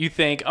 you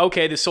think,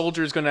 okay, the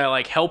soldier is gonna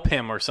like help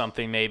him or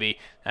something. Maybe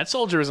that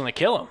soldier is gonna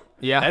kill him.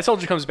 Yeah. That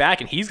soldier comes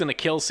back and he's gonna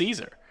kill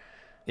Caesar.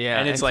 Yeah.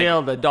 And it's until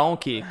like the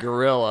donkey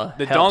gorilla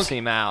the helps donkey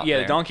him out. Yeah,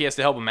 there. the donkey has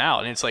to help him out,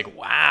 and it's like,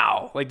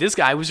 wow, like this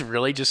guy was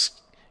really just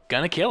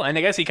gonna kill him. And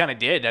I guess he kind of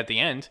did at the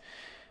end.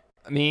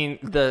 I mean,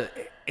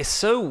 it's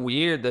so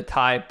weird the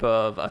type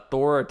of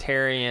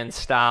authoritarian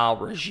style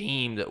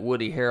regime that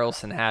Woody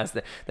Harrelson has.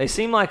 They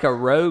seem like a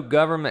rogue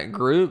government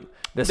group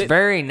that's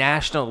very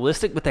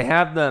nationalistic, but they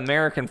have the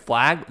American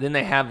flag. Then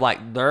they have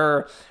like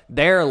their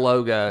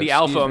logo, The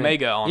Alpha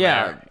Omega on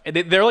there.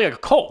 They're like a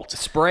cult.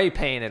 Spray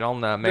painted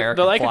on the American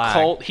They're like flag. a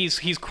cult.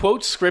 He's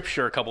quotes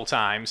scripture a couple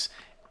times.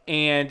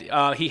 And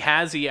he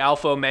has the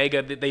Alpha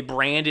Omega that they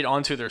branded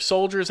onto their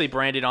soldiers. They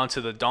branded onto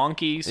the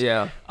donkeys.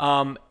 Yeah.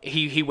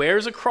 He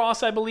wears a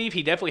cross, I believe.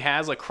 He definitely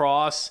has a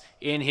cross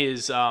in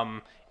his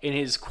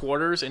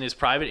quarters, in his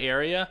private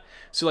area.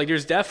 So like,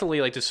 there's definitely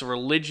like this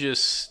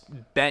religious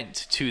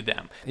bent to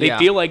them. They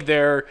feel like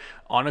they're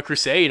on a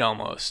crusade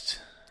almost.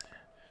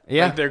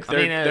 Yeah, like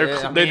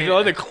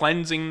they're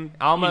cleansing,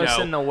 almost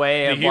in the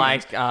way of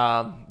like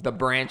the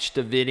Branch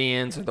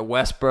Davidians or the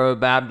Westboro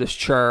Baptist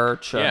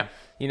Church. Yeah.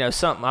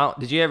 Something.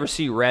 Did you ever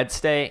see Red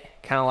State?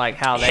 Kind of like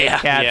how they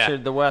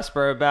captured the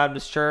Westboro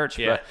Baptist Church.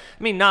 Yeah. But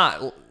I mean,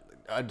 not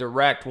a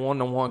direct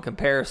one-to-one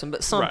comparison,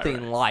 but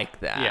something like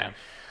that.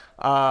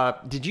 Yeah.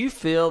 Did you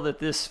feel that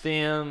this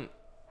film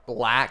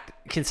lacked,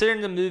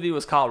 considering the movie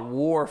was called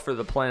War for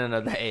the Planet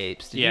of the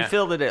Apes, did you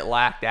feel that it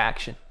lacked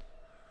action?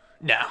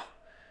 No.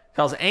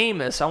 Because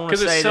Amos, I want to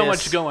say because there's so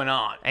much going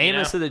on.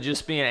 Amos of the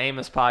Just Being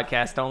Amos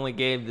podcast only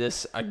gave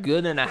this a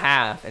good and a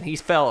half, and he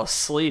fell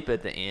asleep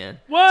at the end.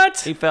 What?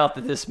 He felt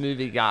that this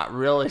movie got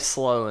really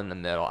slow in the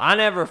middle. I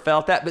never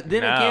felt that, but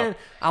then again,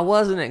 I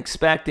wasn't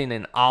expecting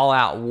an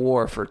all-out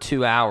war for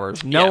 2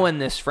 hours, knowing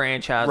this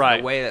franchise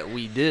the way that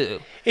we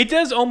do. It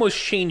does almost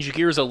change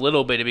gears a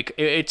little bit.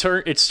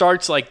 It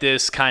starts like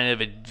this kind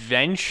of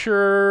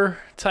adventure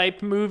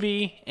type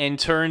movie and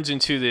turns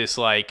into this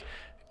like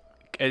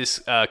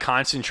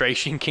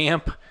concentration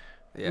camp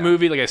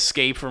movie, like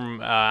Escape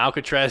from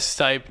Alcatraz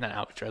type. Not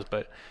Alcatraz,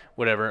 but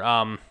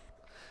whatever.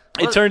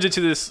 It turns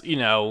into this,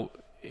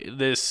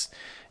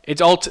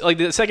 it's all like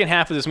the second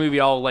half of this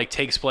movie all like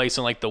takes place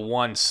in like the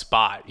one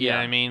spot. You know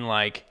what I mean?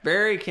 Like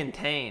very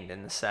contained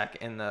in the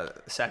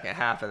second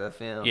half of the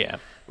film. Yeah.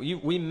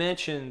 We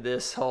mentioned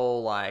this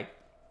whole like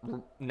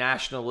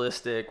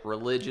nationalistic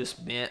religious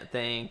bent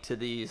thing to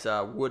these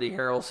Woody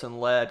Harrelson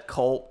led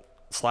cult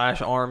 /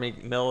 army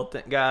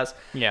militant guys.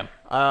 Yeah.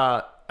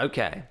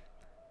 Okay.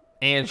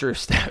 Andrew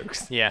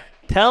Stokes. Yeah.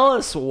 Tell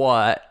us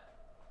what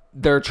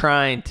they're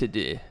trying to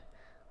do.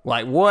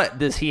 Like, what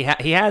does he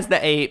he has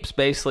the apes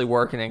basically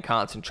working in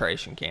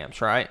concentration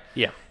camps, right?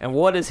 Yeah. And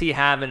what does he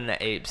having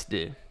the apes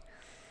do?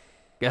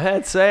 Go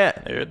ahead, say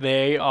it.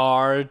 They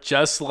are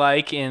just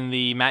like in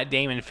the Matt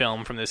Damon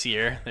film from this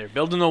year. They're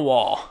building a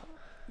wall.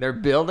 They're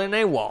building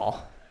a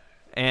wall.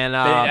 And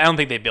I don't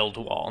think they built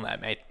a wall in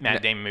that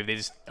Matt Damon movie. They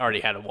just already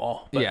had a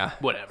wall.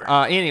 But whatever.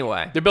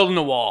 Anyway, they're building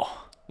a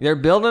wall. They're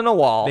building a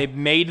wall. They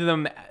made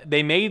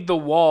the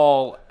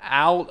wall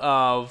out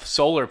of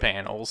solar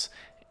panels,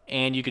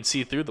 and you could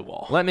see through the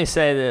wall. Let me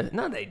say this.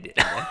 No, they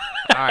didn't. All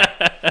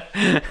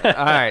right.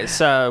 All right.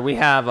 So we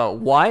have a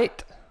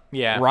white,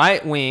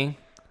 right wing,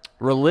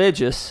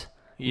 religious,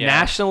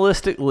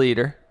 nationalistic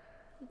leader.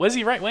 Was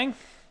he right wing?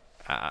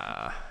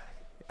 I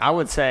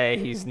would say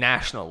he's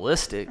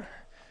nationalistic.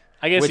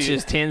 I guess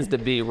which tends to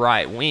be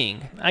right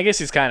wing. I guess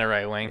he's kind of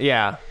right wing.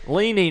 Yeah,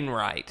 leaning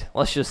right.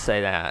 Let's just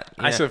say that.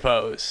 I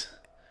suppose.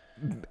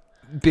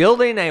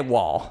 Building a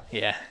wall.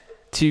 Yeah.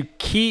 To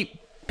keep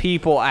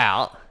people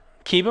out.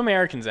 Keep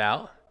Americans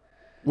out.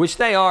 Which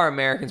they are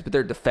Americans, but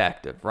they're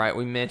defective, right?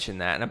 We mentioned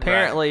that. And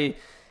apparently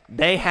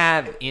they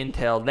have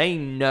intel. They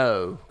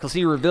know, because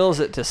he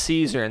reveals it to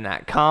Caesar in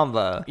that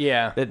convo.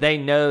 Yeah. That they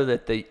know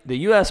that the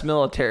U.S.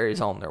 military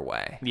is on their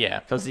way.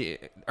 Yeah.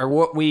 Or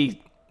what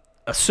we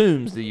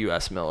assumes the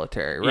U.S.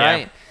 military, right?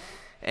 Yeah.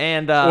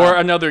 And or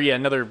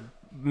another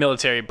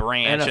military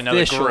branch, An another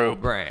official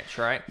group. branch,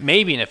 right?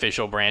 Maybe an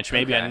official branch,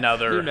 maybe Okay.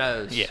 another. Who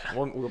knows? Yeah.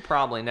 We'll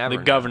probably never The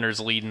know. governor's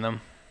leading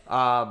them.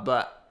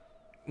 But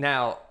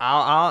now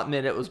I'll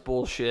admit it was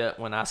bullshit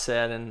when I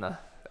said in the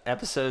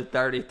episode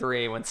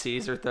 33 when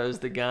Caesar throws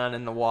the gun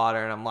in the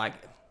water, and I'm like,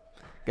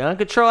 gun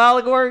control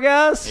allegory,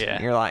 guys? Yeah.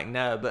 And you're like,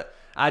 no, but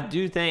I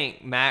do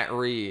think Matt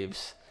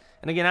Reeves,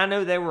 and again, I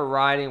know they were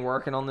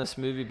working on this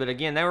movie, but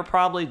again, they were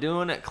probably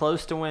doing it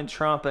close to when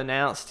Trump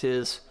announced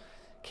his.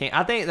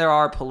 I think there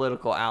are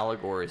political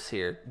allegories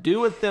here. Do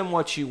with them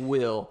what you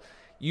will.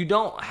 You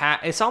don't have.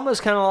 It's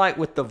almost kind of like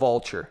with the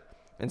Vulture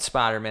in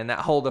Spider-Man, that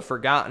whole the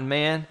Forgotten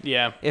Man.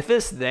 Yeah. If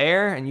it's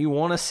there and you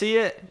want to see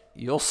it,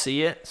 you'll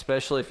see it,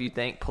 especially if you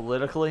think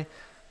politically.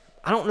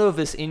 I don't know if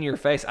it's in your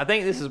face. I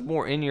think this is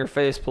more in your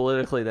face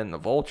politically than the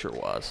Vulture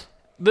was.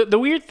 The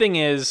weird thing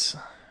is,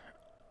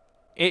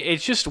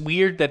 it's just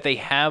weird that they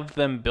have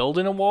them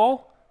building a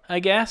wall, I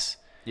guess.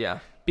 Yeah.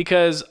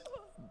 Because,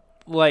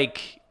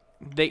 like,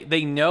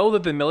 they know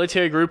that the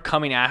military group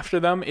coming after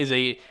them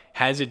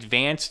has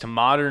advanced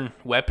modern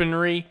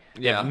weaponry.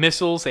 They have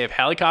missiles, they have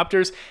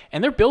helicopters,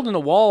 and they're building a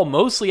wall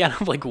mostly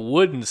out of, like,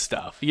 wood and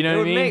stuff. You know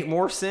what I mean? It would make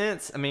more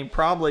sense. I mean,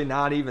 probably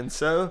not even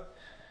so.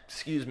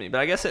 Excuse me.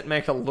 But I guess it'd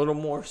make a little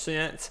more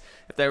sense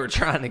if they were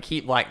trying to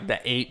keep, like, the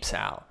apes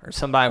out or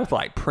somebody with,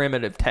 like,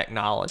 primitive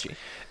technology.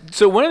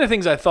 So one of the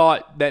things I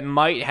thought that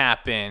might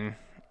happen,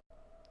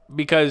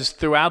 because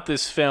throughout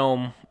this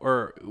film,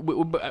 or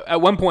at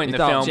one point in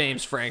the film,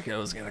 James Franco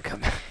was going to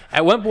come out.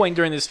 At one point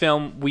during this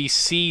film, we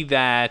see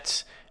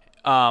that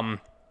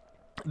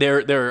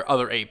there are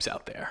other apes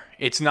out there.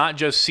 It's not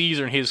just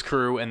Caesar and his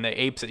crew and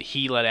the apes that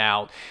he let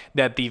out,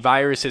 that the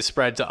virus has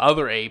spread to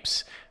other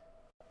apes,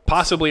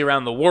 possibly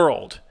around the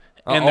world.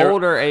 An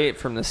older ape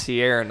from the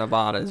Sierra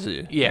Nevada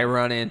Zoo. Yeah. They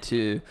run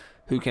into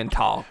who can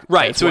talk.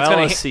 Right, so it's well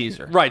gonna as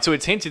Caesar. Right, so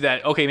it's hinted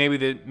that okay,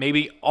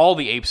 maybe all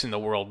the apes in the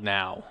world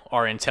now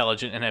are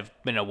intelligent and have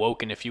been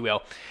awoken, if you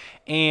will.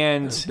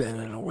 And There's been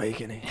an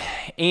awakening.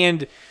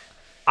 And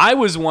I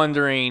was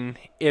wondering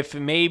if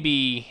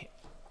maybe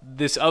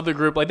this other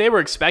group, like they were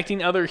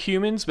expecting other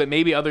humans, but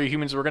maybe other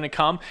humans were going to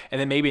come, and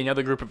then maybe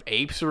another group of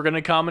apes were going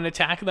to come and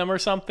attack them or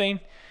something.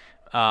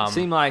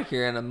 Seem like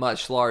you're in a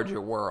much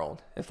larger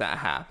world if that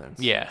happens.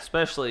 Yeah.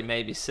 Especially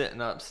maybe setting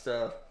up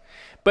stuff.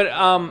 But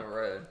on the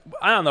road.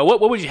 I don't know.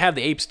 What would you have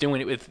the apes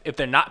doing if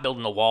they're not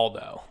building a wall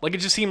though? Like it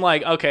just seemed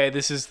like okay,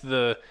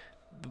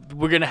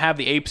 we're gonna have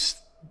the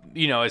apes,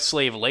 as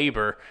slave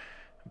labor,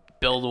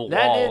 build a wall.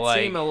 That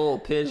did seem a little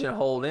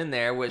pigeonholed in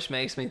there, which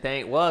makes me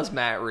think was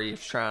Matt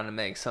Reeves trying to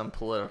make some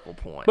political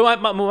point.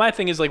 But my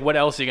thing is like, what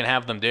else are you gonna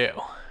have them do?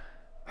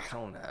 I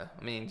don't know.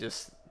 I mean,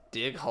 just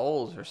dig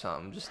holes or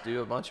something. Just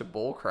do a bunch of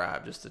bull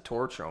crap just to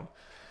torture them.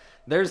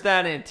 There's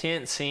that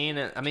intense scene.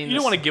 I mean, You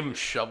don't want to give them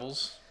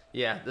shovels.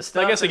 Yeah, the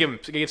stuff. I guess I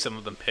give some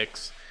of them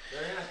picks.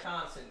 They're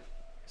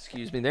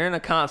in a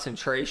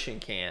concentration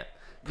camp,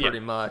 pretty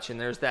much, and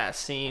there's that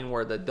scene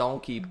where the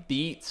donkey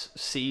beats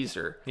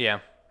Caesar.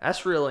 Yeah,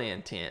 that's really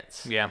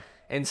intense. Yeah,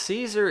 and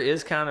Caesar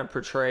is kind of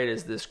portrayed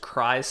as this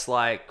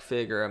Christ-like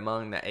figure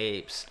among the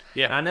apes.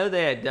 Yeah, and I know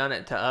they had done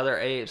it to other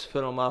apes,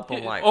 put them up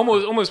on like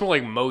almost more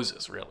like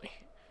Moses, really.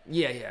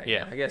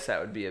 Yeah. I guess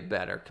that would be a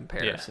better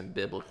comparison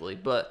biblically,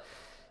 but.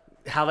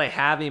 How they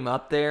have him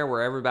up there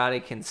where everybody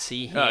can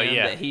see him,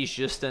 that he's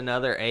just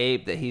another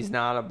ape, that he's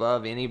not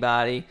above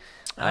anybody.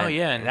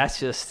 And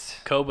that's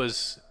just...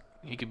 Koba's,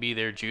 he could be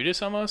their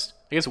Judas almost?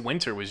 I guess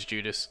Winter was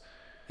Judas.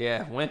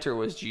 Yeah, Winter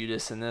was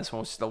Judas, and this one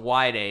was the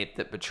white ape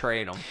that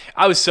betrayed him.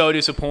 I was so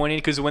disappointed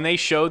because when they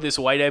showed this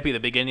white ape at the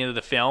beginning of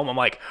the film, I'm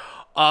like,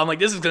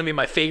 this is going to be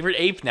my favorite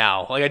ape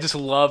now. Like, I just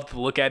loved to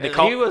look at it.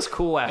 He was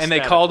cool and they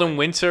called him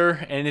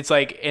Winter, and it's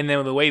like, and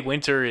then the way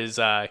Winter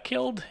is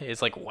killed,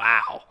 it's like,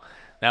 wow.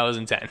 That was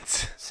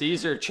intense.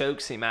 Caesar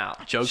chokes him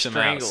out.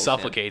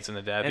 Suffocates him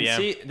to death. And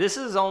see, this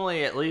is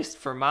only, at least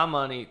for my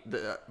money,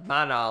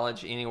 my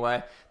knowledge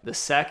anyway, the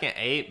second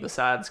ape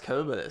besides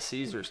Koba that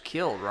Caesar's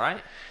killed,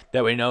 right?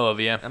 That we know of,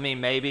 yeah. I mean,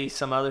 maybe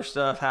some other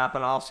stuff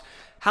happened off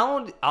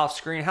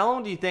screen. How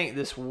long do you think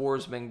this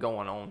war's been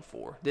going on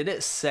for? Did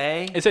it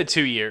say? It said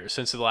 2 years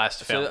since the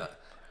last film.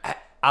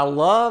 I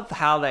love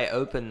how they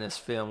opened this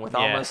film with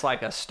almost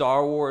like a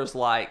Star Wars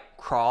like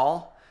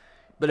crawl.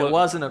 But it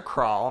wasn't a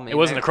crawl. I mean, it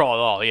wasn't a crawl at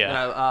all,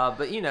 yeah.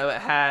 But,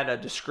 it had a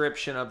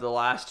description of the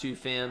last two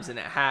films, and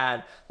it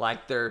had,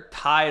 like, their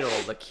title,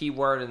 the key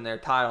word in their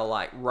title,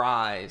 like,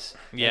 Rise.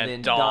 Yeah, and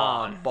then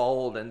Dawn.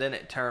 Bold, and then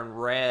it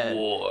turned red.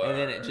 War. And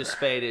then it just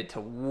faded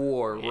to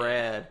War,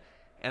 red.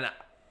 And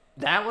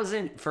that was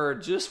for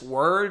just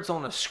words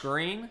on a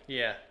screen.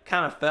 Yeah.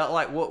 Kind of felt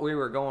like what we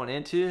were going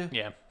into.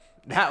 Yeah.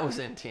 That was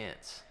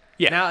intense.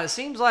 Yeah. Now, it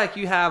seems like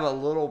you have a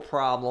little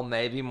problem,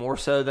 maybe more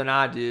so than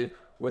I do,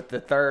 with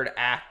the third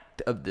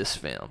act of this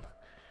film.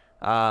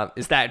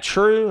 Is that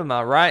true? Am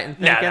I right in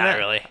thinking that? Not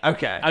really.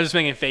 Okay. I was just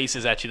making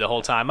faces at you the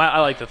whole time.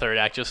 I like the third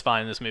act just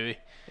fine in this movie.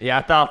 Yeah,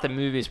 I thought the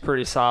movie's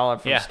pretty solid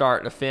from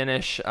start to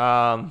finish.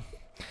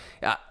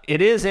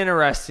 It is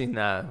interesting,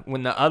 though,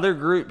 when the other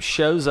group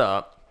shows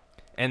up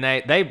And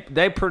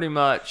they pretty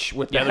much,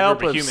 with the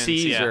help of humans,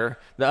 Caesar,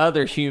 the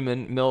other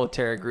human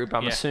military group,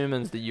 I'm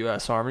assuming is the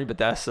U.S. Army, but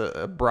that's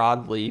a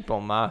broad leap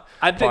on my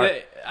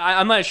part.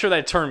 I'm not sure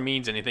that term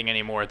means anything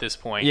anymore at this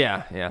point.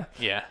 Yeah.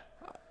 Yeah.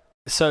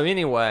 So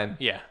anyway,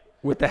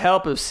 with the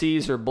help of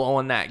Caesar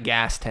blowing that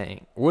gas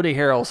tank, Woody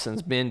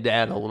Harrelson's been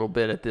dead a little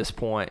bit at this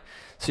point.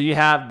 So you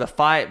have the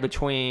fight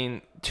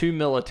between two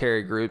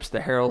military groups, the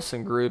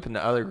Harrelson group and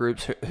the other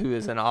groups who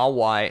is in all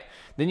white.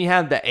 Then you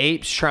have the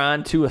apes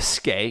trying to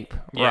escape,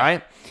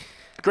 right?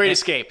 Great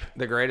Escape.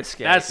 The Great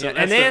Escape.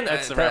 And then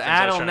to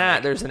add on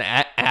that, there's an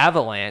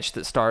avalanche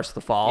that starts to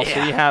fall. Yeah.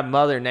 So you have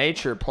Mother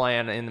Nature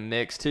playing in the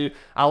mix too.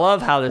 I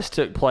love how this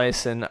took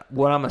place in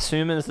what I'm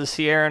assuming is the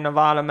Sierra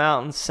Nevada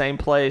mountains, same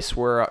place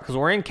where, because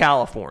we're in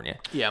California.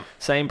 Yeah.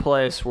 Same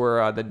place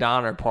where the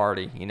Donner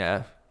Party,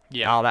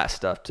 all that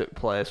stuff took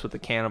place with the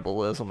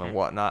cannibalism and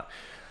whatnot.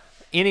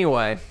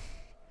 Anyway,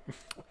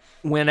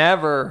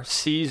 whenever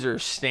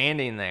Caesar's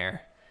standing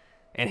there,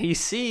 and he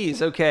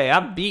sees, okay,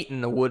 I've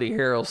beaten the Woody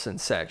Harrelson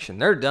section.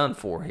 They're done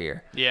for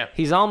here. Yeah.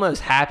 He's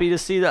almost happy to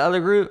see the other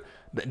group,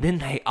 but then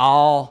they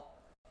all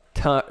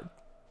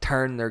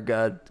turn their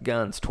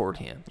guns toward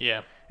him.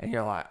 Yeah. And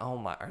you're like, oh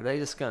my, are they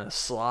just going to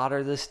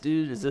slaughter this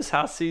dude? Is this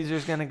how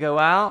Caesar's going to go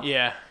out?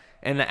 Yeah.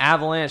 And the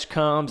avalanche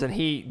comes, and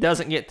he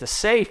doesn't get to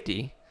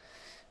safety,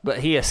 but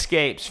he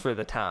escapes for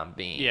the time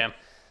being. Yeah.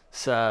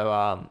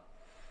 So,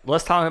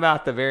 let's talk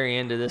about the very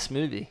end of this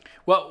movie.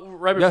 Well,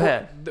 right before, Go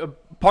ahead.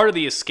 Part of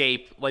the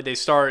escape, like they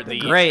start the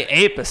great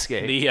ape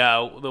escape.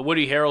 The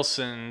Woody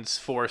Harrelson's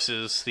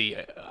forces, the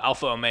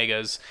Alpha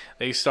Omegas,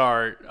 they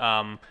start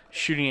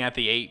shooting at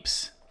the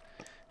apes,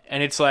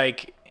 and it's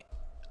like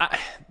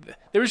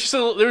there was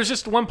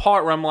just one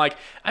part where I'm like,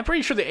 I'm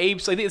pretty sure the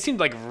apes, like it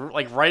seemed like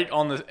right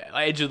on the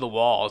edge of the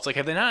wall. It's like,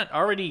 have they not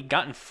already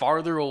gotten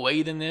farther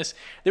away than this?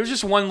 There was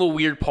just one little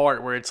weird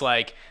part where it's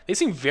like they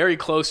seem very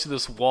close to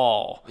this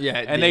wall. Yeah,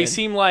 and they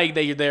seem like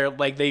they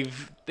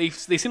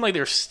seem like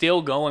they're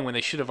still going when they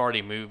should have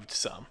already moved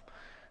some.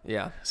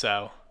 Yeah.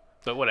 So,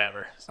 but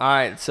whatever. All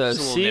right, so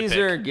Just a little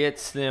Caesar nitpick.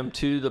 gets them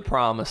to the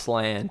promised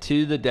land,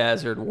 to the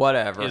desert,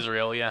 whatever.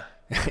 Israel, yeah.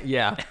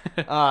 Yeah.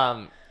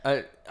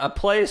 A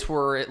place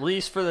where, at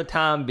least for the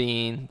time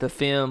being, the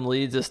film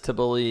leads us to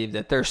believe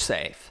that they're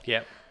safe.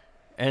 Yep.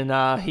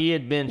 And he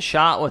had been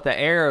shot with an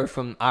arrow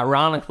from,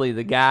 ironically,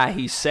 the guy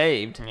he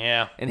saved.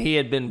 Yeah. And he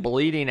had been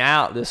bleeding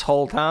out this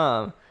whole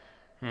time.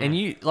 And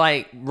you,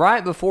 like,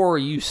 right before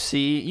you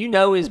see,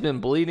 he's been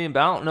bleeding,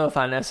 but I don't know if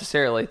I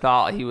necessarily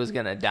thought he was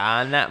going to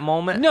die in that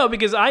moment. No,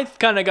 because I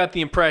kind of got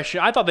the impression,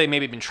 I thought they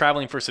maybe been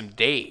traveling for some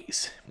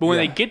days. But when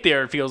they get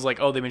there, it feels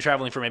like, oh, they've been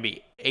traveling for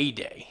maybe a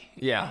day.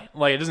 Yeah.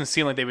 Like, it doesn't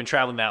seem like they've been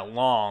traveling that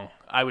long,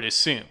 I would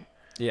assume.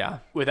 Yeah.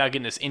 Without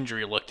getting this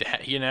injury looked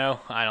at,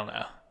 I don't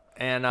know.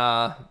 And,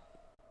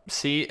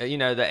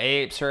 the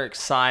apes are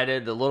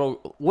excited.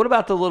 What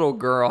about the little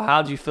girl?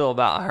 How'd you feel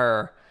about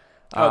her?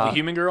 Oh, the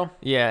human girl?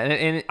 Yeah, and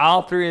in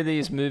all three of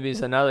these movies,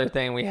 another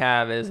thing we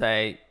have is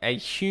a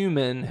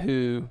human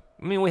who,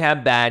 we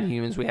have bad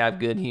humans, we have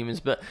good humans,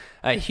 but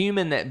a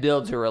human that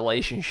builds a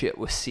relationship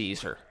with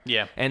Caesar.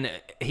 Yeah. And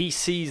he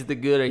sees the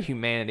good of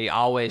humanity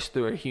always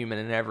through a human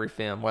in every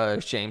film, whether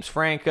it's James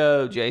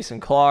Franco,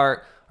 Jason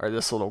Clarke, or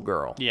this little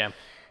girl. Yeah.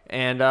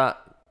 And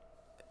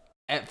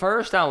at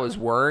first I was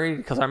worried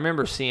because I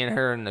remember seeing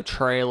her in the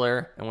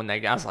trailer, and when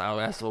I was like, oh,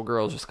 that little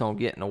girl's just going to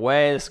get in the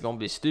way, this is going to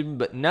be stupid,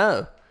 but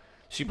no.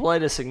 She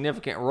played a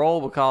significant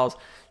role because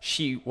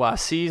while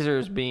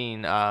Caesar's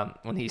being,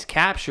 when he's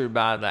captured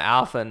by the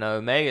Alpha and the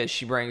Omega,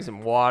 she brings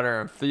him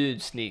water and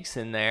food, sneaks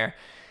in there,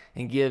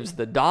 and gives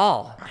the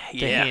doll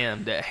to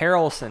him that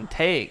Harrelson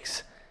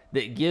takes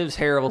that gives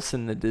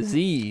Harrelson the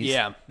disease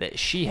that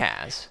she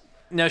has.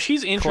 Now,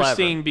 she's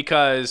interesting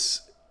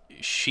because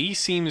she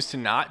seems to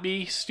not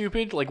be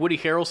stupid. Like, Woody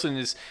Harrelson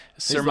is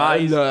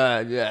surmised.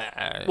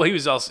 Well, he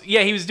was also,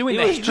 he was doing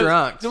that. He was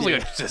drunk. He was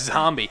like a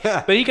zombie.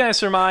 But he kind of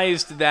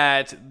surmised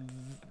that,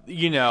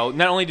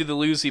 not only do they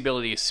lose the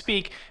ability to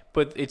speak,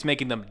 but it's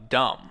making them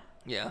dumb.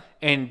 Yeah.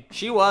 And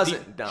she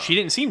wasn't dumb. She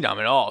didn't seem dumb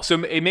at all. So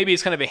maybe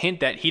it's kind of a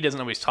hint that he doesn't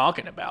know what he's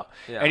talking about.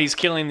 Yeah. And he's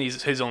killing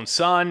his own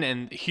son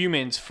and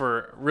humans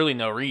for really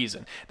no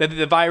reason. That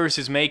the virus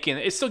is making,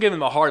 it's still giving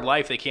them a hard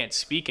life. They can't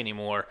speak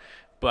anymore.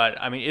 But,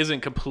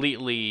 isn't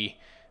completely...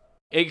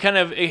 It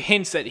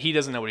hints that he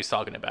doesn't know what he's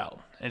talking about.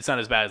 And it's not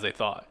as bad as they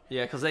thought.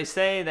 Yeah, because they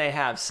say they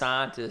have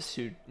scientists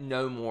who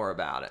know more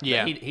about it.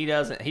 Yeah. But he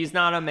doesn't. He's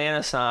not a man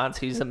of science.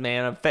 He's a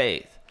man of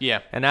faith. Yeah.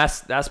 And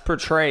that's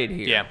portrayed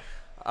here.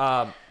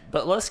 Yeah.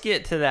 But let's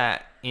get to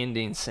that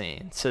ending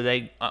scene. So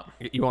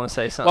you want to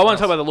say something? Well, I want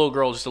to talk about the little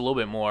girl just a little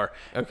bit more.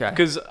 Okay.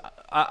 Because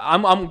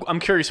I'm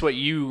curious what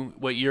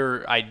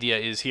your idea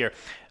is here.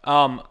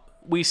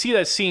 We see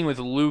that scene with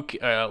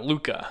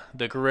Luca,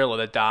 the gorilla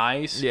that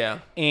dies. Yeah.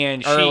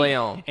 And early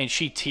on. And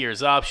she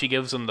tears up. She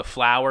gives him the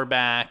flower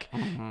back.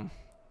 Mm-hmm.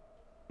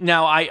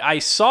 Now, I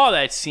saw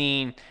that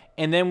scene,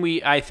 and then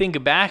I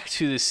think back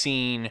to the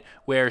scene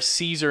where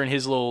Caesar and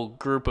his little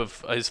group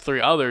of his three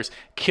others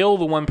kill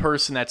the one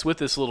person that's with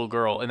this little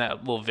girl in that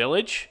little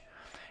village.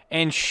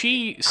 And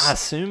I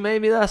assume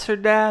maybe that's her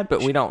dad,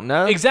 but we don't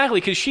know.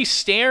 Exactly, because she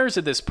stares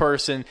at this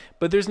person,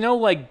 but there's no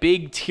like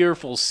big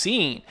tearful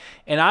scene.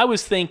 And I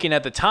was thinking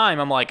at the time,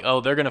 I'm like, oh,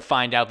 they're going to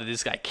find out that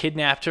this guy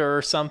kidnapped her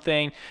or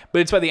something.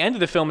 But it's by the end of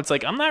the film, it's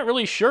like, I'm not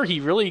really sure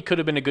he really could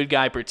have been a good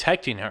guy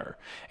protecting her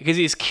because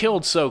he's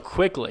killed so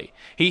quickly.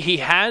 He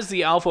has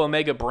the Alpha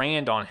Omega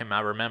brand on him, I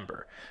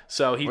remember.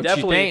 So he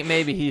definitely... You think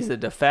maybe he's a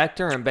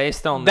defector, and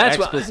based on the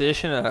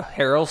exposition of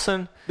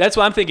Harrelson... That's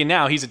what I'm thinking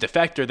now. He's a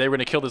defector. They were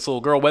going to kill this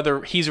little girl,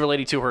 whether he's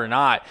related to her or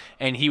not,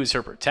 and he was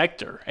her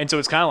protector. And so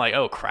it's kind of like,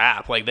 oh,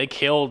 crap. Like, they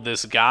killed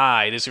this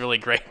guy, this really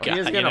great guy. He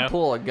was going to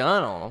pull a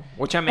gun on him,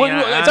 which, I mean...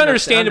 Well, it's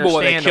understandable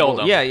why they killed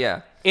him.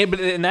 Yeah.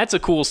 And that's a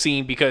cool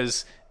scene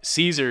because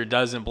Caesar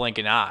doesn't blink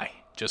an eye.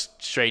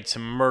 Just straight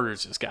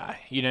murders this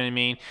guy. You know what I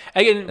mean?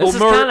 Again,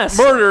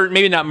 murder,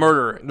 maybe not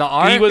murder.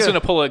 He was going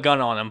to pull a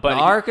gun on him. But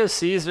the arc of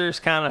Caesar's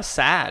kind of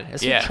sad.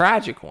 It's a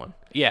tragic one.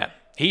 Yeah.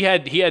 He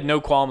had no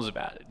qualms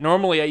about it.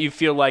 Normally, you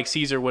feel like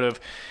Caesar would have...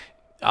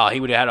 he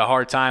would have had a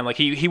hard time. Like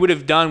he would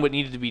have done what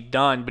needed to be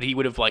done, but he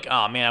would have like,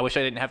 oh man, I wish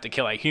I didn't have to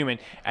kill a human.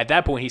 At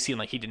that point, he seemed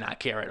like he did not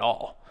care at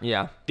all.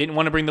 Yeah. Didn't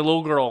want to bring the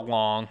little girl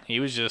along. He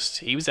was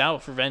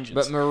out for vengeance.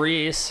 But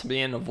Maurice,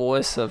 being the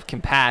voice of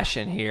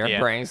compassion here,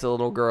 brings the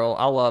little girl.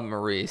 I love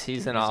Maurice.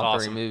 He's in all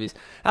three movies.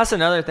 That's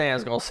another thing I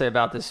was going to say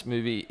about this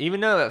movie.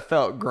 Even though it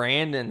felt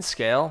grand in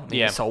scale,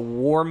 it's a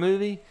war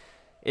movie,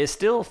 it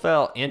still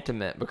felt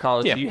intimate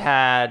because you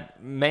had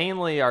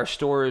mainly our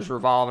stories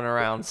revolving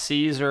around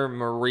Caesar,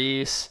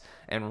 Maurice,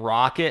 and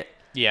Rocket,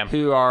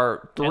 who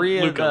are three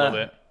of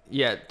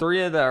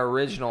the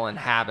original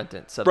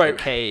inhabitants of the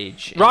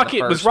cage.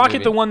 Was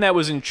Rocket the one that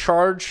was in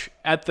charge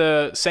at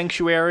the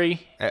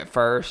sanctuary at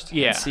first?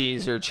 Yeah, and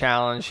Caesar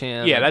challenged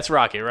him. Yeah, that's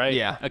Rocket, right?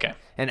 Yeah. Okay.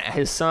 And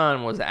his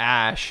son was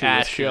Ash.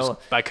 Ash was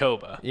by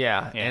Koba.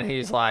 Yeah, and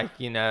he's like,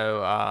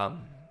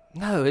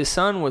 no, his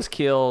son was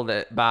killed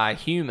by a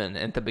human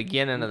at the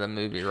beginning of the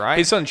movie, right?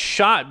 His son's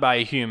shot by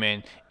a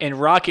human, and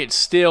Rocket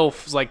still,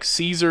 like,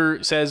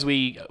 Caesar says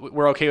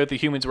we're okay with the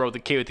humans, we're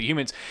okay with the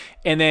humans.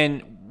 And then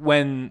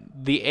when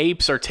the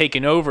apes are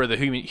taking over the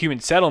human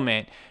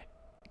settlement,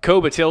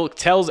 Koba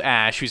tells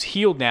Ash, who's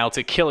healed now,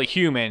 to kill a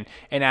human,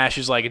 and Ash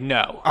is like,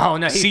 no. Oh,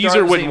 no,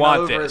 Caesar wouldn't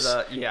want this.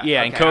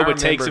 And Koba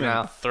takes him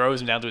now and throws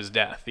him down to his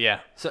death.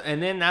 Yeah. So,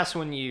 and then that's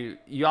when you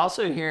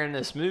also hear in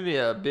this movie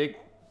a big...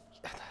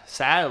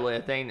 Sadly,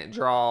 a thing that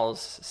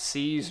draws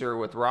Caesar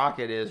with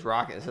Rocket is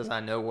Rocket says, I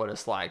know what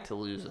it's like to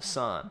lose a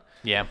son.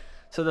 Yeah.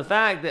 So the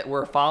fact that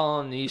we're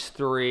following these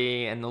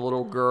three and the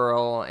little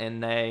girl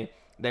and they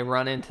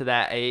run into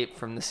that ape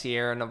from the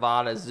Sierra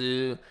Nevada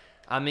Zoo,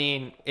 I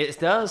mean, it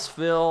does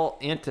feel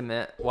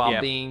intimate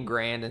while being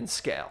grand in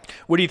scale.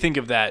 What do you think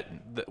of that,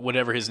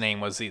 whatever his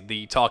name was,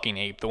 the talking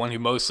ape, the one who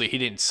mostly he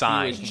didn't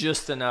sign? He was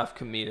just enough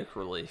comedic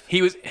relief.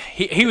 He was,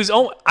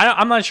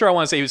 I'm not sure I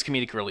want to say he was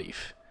comedic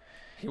relief.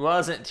 He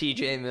wasn't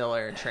T.J.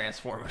 Miller in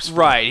Transformers.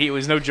 Right, he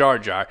was no Jar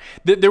Jar.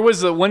 There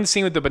was the one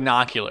scene with the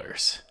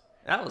binoculars.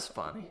 That was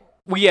funny.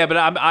 Well, yeah, but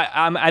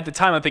I'm at the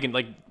time I'm thinking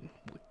like,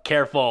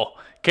 careful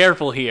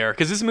here,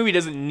 because this movie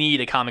doesn't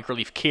need a comic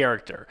relief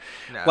character.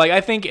 No. Like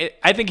I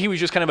think he was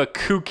just kind of a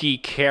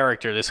kooky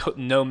character, this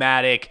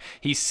nomadic,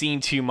 he's seen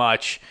too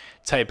much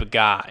type of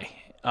guy.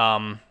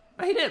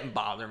 He didn't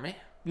bother me.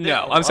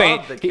 No, I'm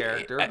saying the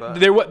character.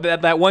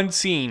 But... that one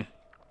scene.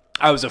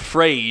 I was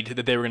afraid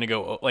that they were going to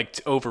go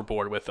like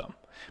overboard with them,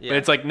 but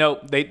it's like no,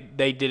 they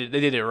did it. They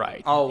did it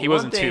right. Oh, he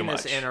wasn't too much. One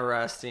thing that's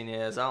interesting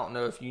is I don't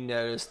know if you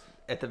noticed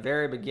at the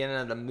very beginning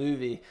of the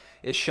movie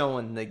is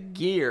showing the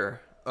gear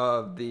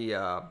of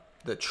the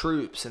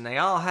troops, and they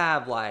all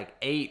have like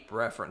 8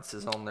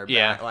 references on their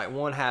back. Like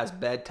one has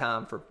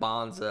Bedtime for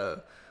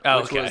Bonzo,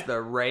 which was the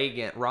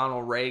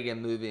Ronald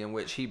Reagan movie in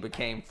which he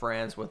became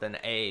friends with an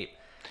ape.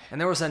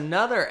 And there was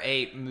another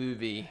ape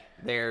movie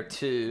there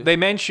too. They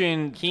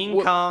mentioned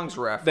King Kong's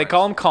reference. They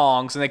call him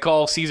Kongs, and they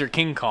call Caesar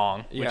King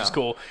Kong, which is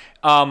cool.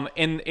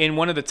 In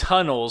one of the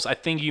tunnels, I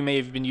think you may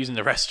have been using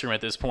the restroom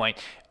at this point.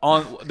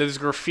 There's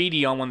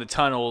graffiti on one of the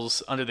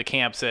tunnels under the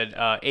camp said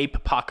 "Ape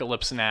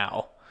Apocalypse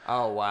Now."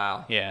 Oh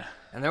wow! Yeah.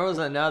 And there was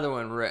another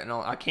one written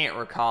on. I can't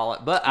recall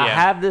it, but I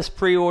have this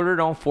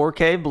pre-ordered on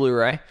 4K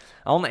Blu-ray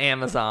on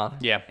Amazon.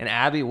 Yeah. And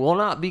Abby will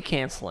not be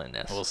canceling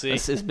this. We'll see.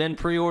 This has been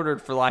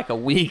pre-ordered for like a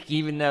week,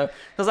 even though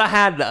because I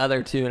had the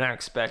other two and I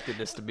expected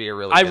this to be a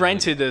really. I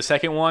rented the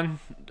second one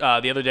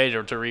the other day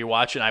to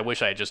rewatch it. I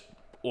wish I had just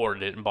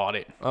ordered it and bought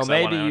it. Well,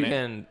 maybe you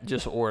can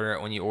just order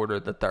it when you order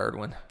the third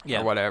one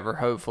or whatever.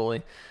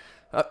 Hopefully.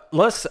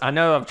 I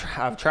know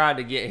I've tried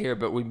to get here,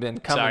 but we've been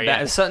coming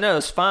back. Yeah. No,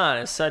 it's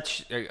fine. It's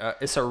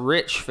it's a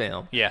rich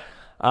film. Yeah.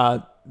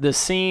 The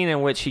scene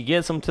in which he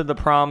gets them to the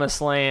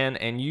promised land,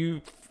 and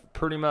you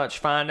pretty much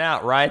find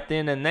out right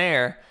then and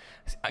there.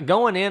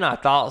 Going in, I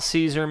thought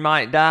Caesar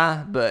might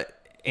die, but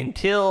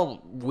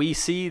until we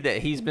see that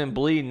he's been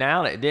bleeding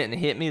out, it didn't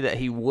hit me that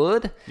he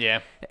would.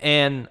 Yeah.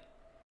 And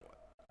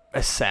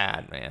It's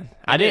sad, man.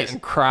 I didn't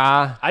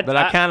cry, but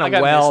I kind of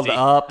got welled misty.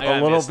 up I got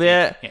a little misty.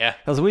 bit. Yeah.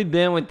 Because we've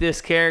been with this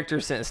character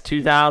since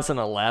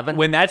 2011.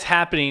 When that's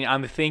happening,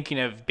 I'm thinking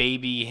of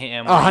baby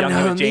him, Oh, young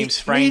no, with James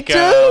me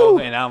Franco, too.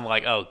 and I'm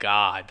like, oh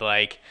God,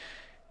 like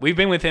we've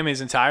been with him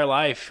his entire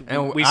life.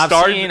 And we I've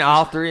started seen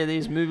all three of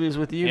these movies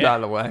with you, by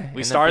the way.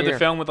 We in started the theater.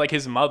 film with like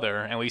his mother,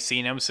 and we've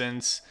seen him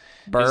since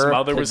his Birth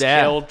mother to was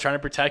death. killed, trying to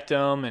protect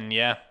him,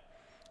 and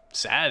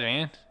sad,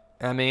 man.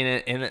 I mean,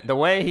 and the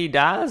way he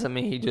dies, I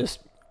mean, he just,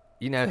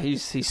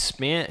 he's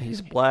spent,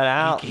 he's bled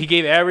out. He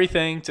gave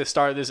everything to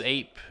start this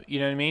ape. You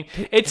know what I mean?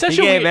 It's such He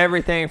a gave weird,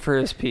 everything for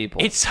his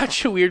people. It's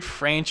such a weird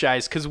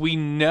franchise because we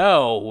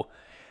know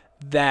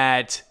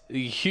that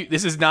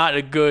this is not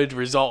a good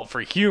result for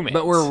humans.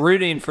 But we're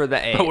rooting for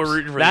the apes. But we're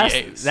rooting for the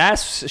apes. That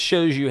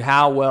shows you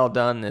how well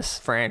done this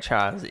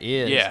franchise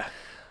is. Yeah.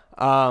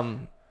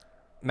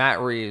 Matt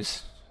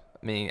Reeves.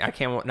 I mean, I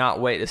can't not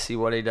wait to see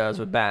what he does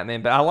with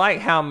Batman. But I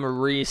like how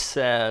Maurice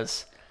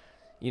says,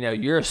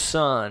 your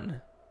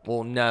son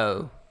will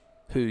know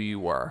who you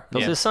were.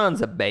 Because his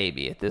son's a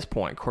baby at this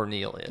point,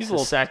 Cornelius. He's a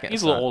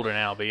little older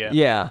now, but yeah.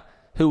 Yeah,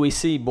 who we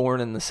see born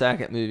in the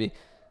second movie.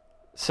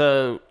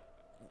 So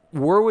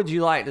where would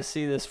you like to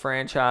see this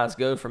franchise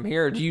go from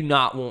here? Or do you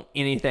not want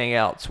anything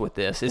else with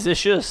this? Is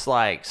this just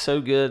like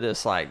so good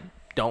it's like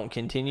don't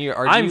continue?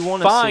 Or do I'm you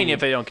want fine to see... if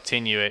they don't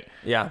continue it.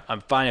 Yeah.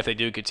 I'm fine if they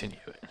do continue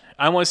it.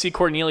 I want to see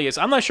Cornelius.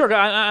 I'm not sure.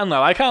 I don't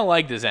know. I kind of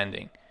like this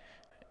ending.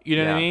 You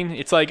know what I mean?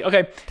 It's like,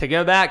 okay. To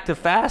go back to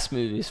Fast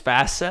movies,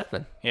 Fast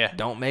 7. Yeah.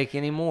 Don't make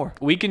any more.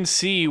 We can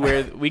see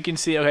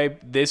okay,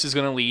 this is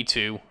going to lead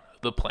to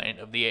the Planet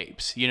of the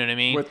Apes. You know what I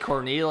mean? With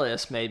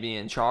Cornelius maybe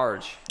in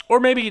charge. Or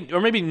maybe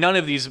none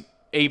of these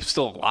apes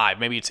still alive.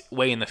 Maybe it's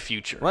way in the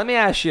future. Let me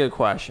ask you a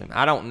question.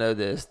 I don't know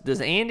this. Does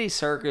Andy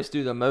Serkis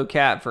do the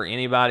mocap for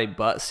anybody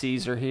but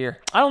Caesar here?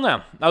 I don't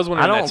know. I was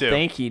wondering that too. I don't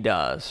think he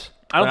does.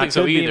 I don't But think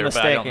so could be either, but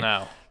I don't mistaken.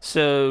 know.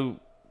 So,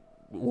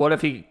 what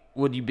if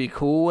would you be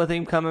cool with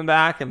him coming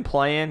back and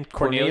playing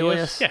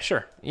Cornelius? Yeah,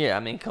 sure. Yeah,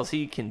 I mean, because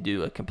he can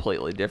do a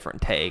completely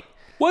different take.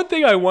 One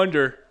thing I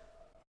wonder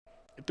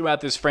throughout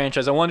this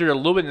franchise, I wondered a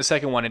little bit in the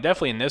second one, and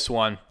definitely in this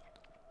one,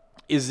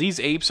 is these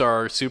apes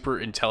are super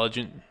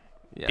intelligent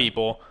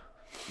people.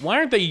 Why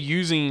aren't they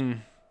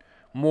using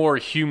more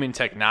human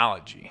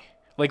technology?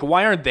 Like,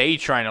 why aren't they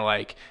trying to,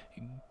 like,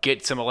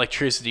 get some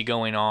electricity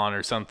going on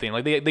or something?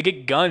 Like, they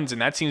get guns,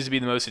 and that seems to be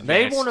the most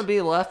advanced. They want to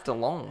be left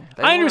alone.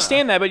 I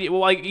understand that, but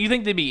like, you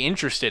think they'd be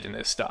interested in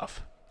this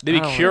stuff?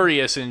 They'd be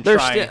curious and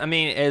try. I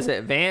mean, as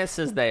advanced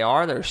as they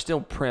are, they're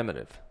still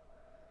primitive.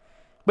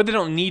 But they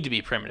don't need to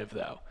be primitive,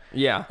 though.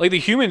 Yeah. Like, the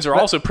humans are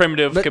also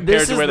primitive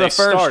compared to where they started. This is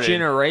the first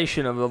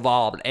generation of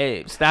evolved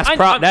apes.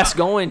 That's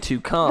going to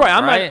come,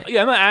 right?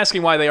 I'm not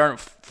asking why they aren't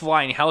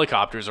flying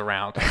helicopters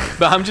around,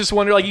 but I'm just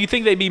wondering, like, you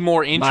think they'd be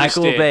more interested?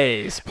 Michael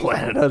Bay's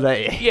Planet of the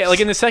Apes. Yeah, like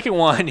in the second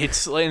one,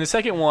 it's like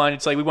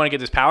we want to get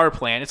this power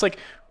plant. It's like,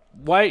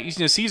 why,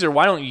 Caesar?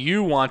 Why don't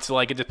you want to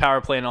like get this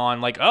power plant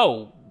on? Like,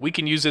 oh, we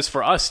can use this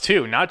for us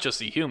too, not just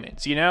the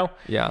humans. You know?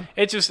 Yeah.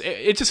 It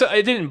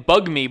didn't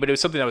bug me, but it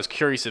was something I was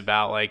curious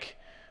about. Like,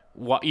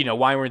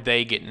 why weren't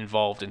they getting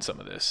involved in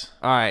some of this?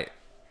 All right,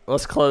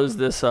 let's close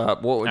this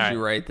up. What would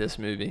you rate this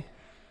movie?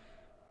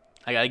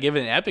 I gotta give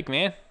it an epic,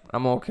 man.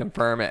 I'm gonna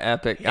confirm it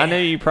epic. Yeah. I know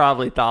you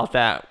probably thought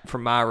that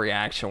from my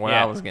reaction what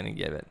I was gonna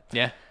give it.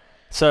 Yeah.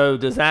 So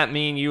does that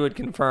mean you would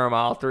confirm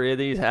all three of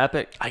these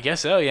epic? I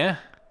guess so. Yeah.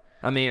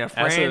 I mean,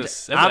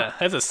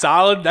 that's a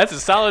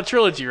solid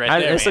trilogy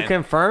right there. It's a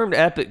confirmed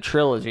epic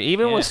trilogy.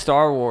 Even with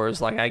Star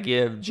Wars, like I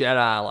give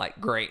Jedi like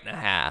great and a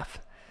half.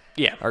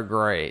 Yeah. Or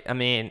great. I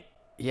mean,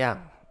 yeah.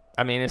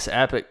 I mean, it's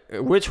epic.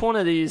 Which one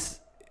of these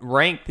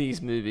rank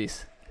these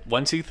movies?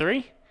 1, 2,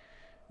 3.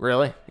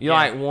 Really? You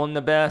like one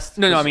the best?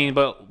 No, I mean,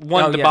 but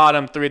one at the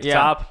bottom, 3 at the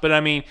top. But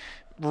I mean,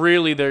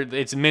 really,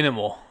 it's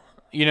minimal.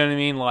 You know what I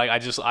mean? Like,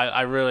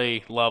 I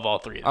really love all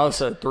three of them. Oh,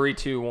 so 3,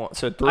 2, 1.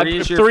 So 3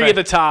 is your 3 at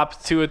the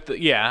top, 2 at the...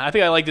 Yeah, I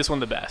think I like this one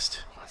the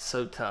best. That's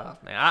so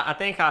tough, man. I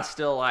think I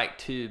still like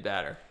 2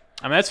 better.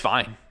 I mean, that's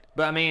fine.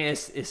 But, I mean,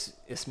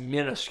 it's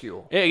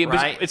minuscule, yeah,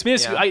 right? It's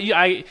minuscule.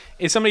 Yeah.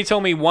 If somebody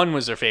told me 1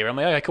 was their favorite, I'm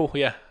like, okay, cool.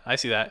 Yeah, I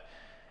see that.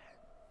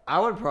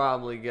 I would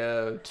probably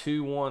go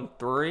 2, 1,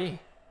 3.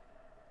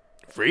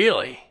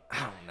 Really? I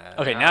don't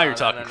know. Okay, now you're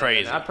talking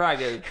crazy. I'd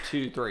probably go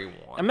 2, 3, 1.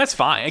 I mean, that's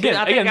fine.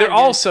 Again, they're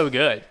all so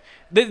good.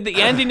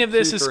 The ending of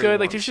this 2, is 3, good. 1.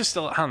 Like, there's just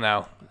I don't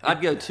know.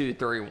 I'd go 2,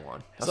 3,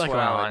 1. That's like what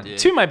I would do.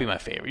 2 might be my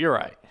favorite. You're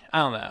right. I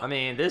don't know. I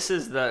mean, this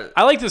is the...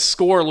 I like the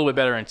score a little bit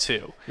better in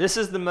 2. This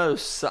is the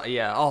most...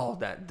 Yeah,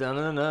 that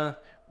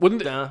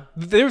dun-dun-dun.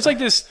 There was like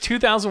this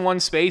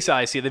 2001 Space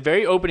Odyssey, the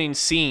very opening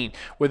scene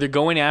where they're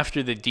going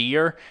after the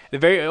deer. The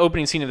very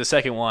opening scene of the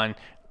second one,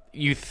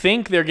 you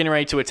think they're getting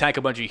ready to attack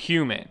a bunch of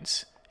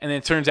humans. And then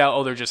it turns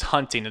out, they're just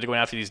hunting. They're going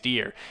after these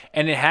deer.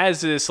 And it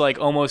has this, like,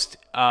 almost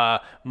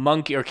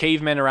monkey or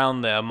caveman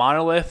around the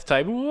monolith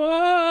type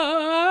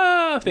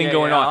thing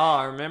going on.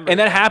 Oh, I remember. And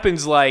that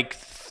happens, like,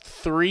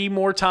 3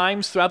 more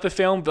times throughout the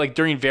film, like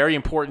during very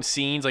important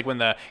scenes, like when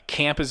the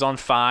camp is on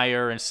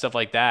fire and stuff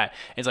like that.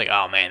 It's like,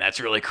 oh man, that's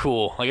really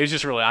cool. Like it's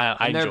just really, I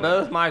and they're enjoy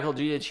both it. Michael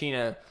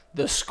Giacchino.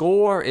 The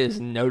score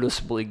is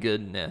noticeably good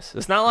in this.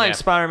 It's not like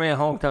Spider-Man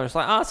Homecoming. It's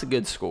like, oh, it's a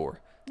good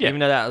score. Yeah. Even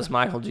though that was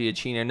Michael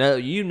Giacchino. No,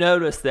 you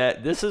notice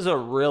that this is a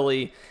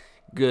really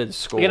good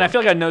score. Again, I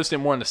feel like I noticed it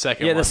more in the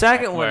second one. Yeah, the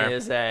second one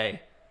is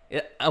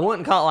I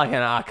wouldn't call it like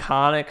an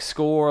iconic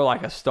score,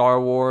 like a Star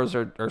Wars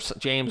or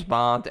James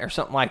Bond or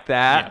something like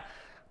that. Yeah.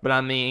 But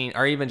I mean,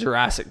 or even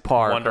Jurassic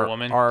Park. Wonder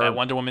Woman, that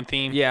Wonder Woman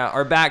theme. Yeah,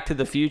 or Back to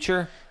the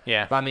Future.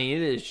 Yeah. But I mean,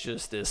 it is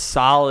just as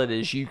solid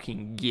as you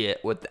can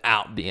get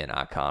without being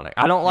iconic.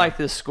 I don't like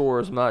this score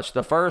as much.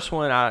 The first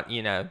one,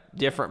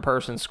 different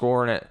person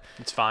scoring it.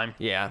 It's fine.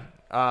 Yeah.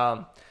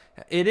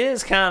 It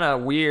is kind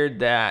of weird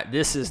that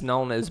this is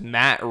known as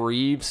Matt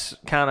Reeves'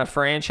 kind of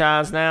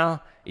franchise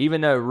now,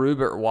 even though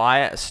Rupert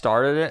Wyatt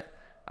started it.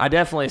 I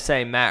definitely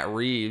say Matt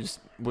Reeves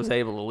was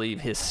able to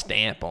leave his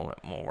stamp on it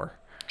more.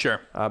 Sure.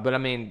 But I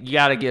mean, you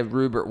got to give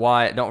Rupert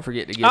Wyatt. Don't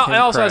forget to give him credit.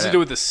 It also has to do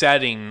with the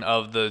setting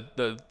of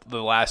the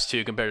last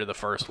two compared to the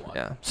first one.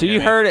 Yeah. So you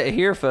heard it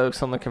here,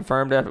 folks, on the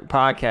Confirmed Epic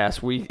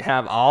podcast. We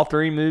have all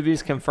 3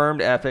 movies confirmed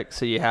epic.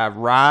 So you have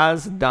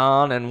Rise,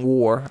 Dawn, and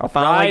War. I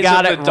finally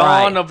got it right. Rise of the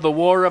Dawn of the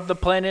War of the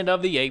Planet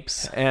of the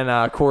Apes. And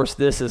of course,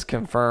 this is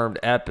confirmed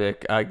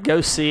epic.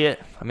 Go see it.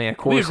 I mean, of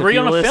course, we agree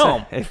on a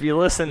film. If you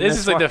listen, this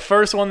is like the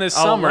first one this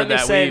summer. Let me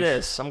say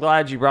this. I'm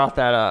glad you brought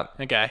that up.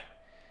 Okay.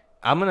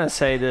 I'm going to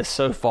say this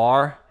so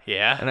far.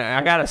 Yeah. And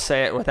I got to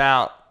say it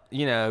without,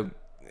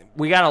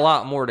 we got a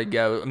lot more to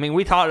go. I mean,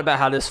 we talked about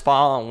how this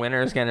fall and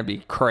winter is going to be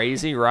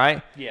crazy,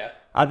 right? Yeah.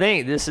 I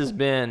think this has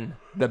been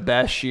the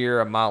best year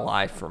of my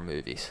life for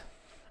movies.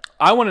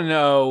 I want to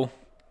know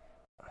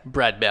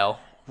Brad Bell.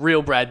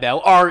 Real Brad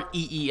Bell.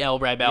 R-E-E-L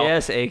Brad Bell.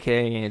 Yes,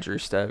 a.k.a. Andrew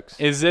Stokes.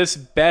 Is this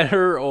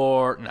better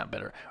or, not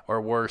better,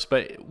 or worse,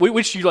 but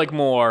which do you like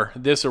more,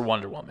 this or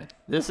Wonder Woman?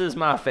 This is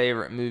my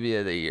favorite movie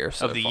of the year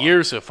so far. Of the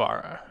year so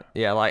far?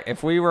 Yeah, like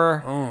if we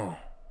were... Oh.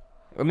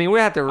 I mean, we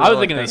have to really I was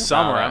thinking of the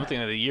summer. I'm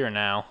thinking of the year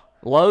now.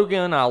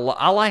 Logan, I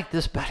like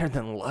this better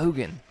than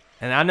Logan.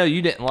 And I know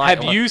you didn't like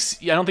it.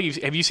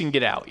 Have you seen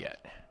Get Out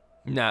yet?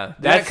 No.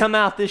 Did that come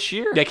out this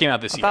year? That came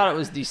out this year. I thought it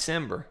was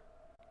December.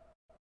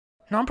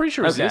 No, I'm pretty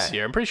sure it was this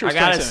year. I'm pretty sure it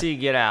was I gotta see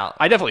Get Out.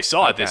 I definitely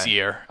saw it this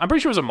year. I'm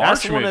pretty sure it was a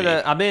March movie.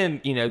 I've been,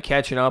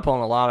 catching up on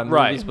a lot of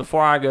movies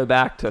before I go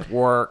back to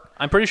work.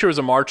 I'm pretty sure it was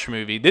a March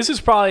movie. This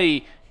is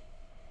probably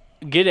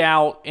Get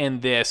Out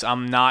and this.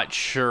 I'm not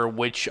sure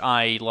which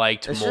I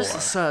liked more. It's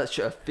just such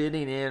a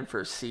fitting in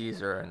for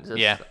Caesar, and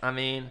just, I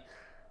mean,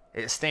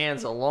 it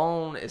stands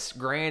alone. It's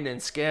grand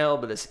in scale,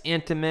 but it's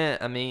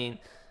intimate. I mean,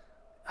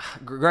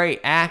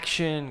 great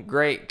action,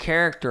 great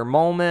character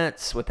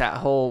moments with that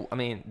whole. I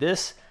mean,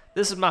 this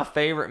is my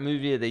favorite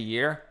movie of the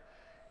year.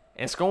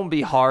 And it's going to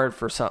be hard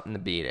for something to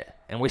beat it.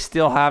 And we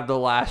still have The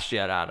Last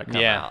Jedi to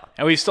come out.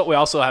 And we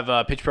also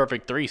have Pitch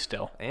Perfect 3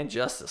 still. And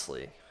Justice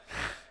League.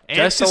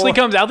 Justice League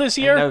comes out this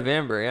year? In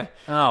November, yeah.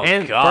 Oh,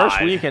 and God.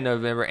 First week in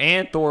November.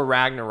 And Thor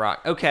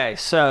Ragnarok. Okay,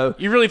 so...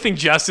 You really think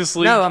Justice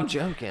League? No, I'm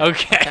joking.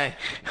 Okay.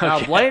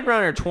 Now, Blade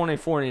Runner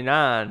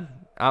 2049,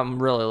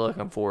 I'm really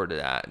looking forward to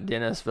that.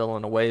 Dennis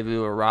Villeneuve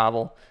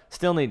arrival.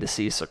 Still need to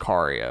see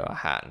Sicario. I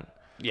hadn't.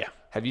 Yeah.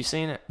 Have you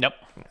seen it? Nope.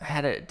 I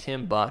had it at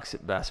 $10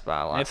 at Best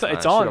Buy last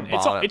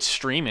night. It's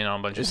streaming on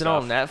a bunch of Is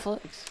stuff. it on Netflix?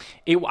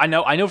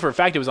 I know for a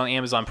fact it was on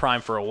Amazon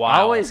Prime for a while.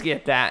 I always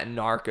get that and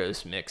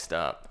Narcos mixed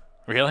up.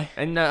 Really?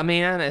 And I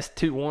mean, it's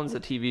one's a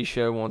TV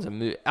show, one's a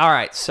movie. All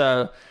right,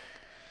 so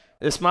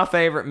it's my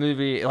favorite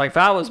movie. Like if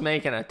I was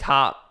making a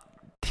top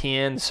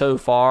 10 so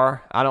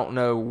far, I don't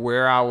know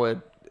where I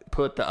would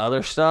put the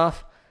other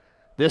stuff.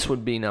 This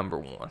would be number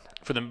 1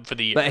 for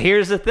the year. But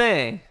here's the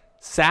thing.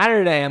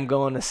 Saturday, I'm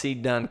going to see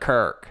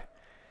Dunkirk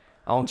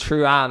on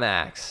True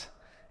IMAX.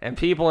 And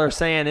people are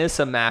saying it's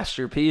a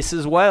masterpiece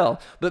as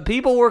well. But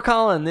people were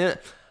calling it,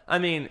 I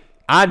mean,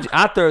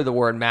 I throw the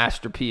word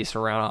masterpiece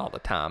around all the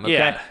time, okay?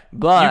 Yeah.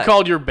 But you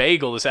called your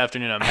bagel this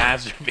afternoon a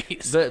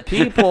masterpiece. But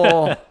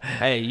people,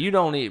 hey, you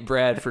don't eat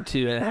bread for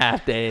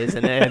 2.5 days,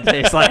 and it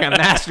tastes like a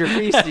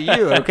masterpiece to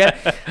you,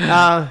 okay?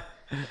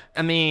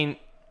 I mean,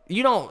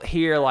 you don't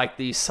hear like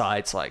these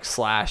sites like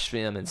Slash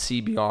Film and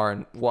CBR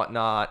and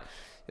whatnot,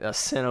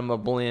 Cinema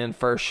Blend,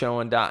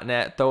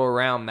 FirstShowing.net throw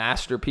around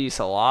masterpiece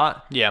a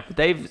lot. Yeah. But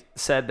they've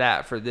said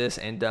that for this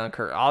and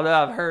Dunkirk. Although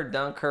I've heard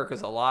Dunkirk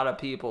is a lot of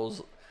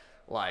people's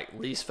like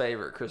least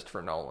favorite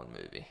Christopher Nolan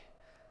movie.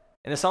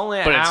 And it's only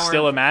an hour. But it's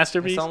still a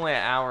masterpiece? It's only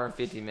an hour and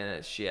 50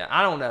 minutes. Yeah.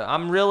 I don't know.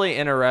 I'm really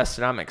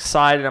interested. I'm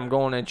excited. I'm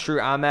going in True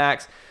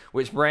IMAX,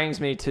 which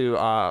brings me to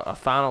a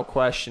final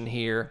question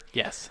here.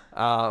 Yes.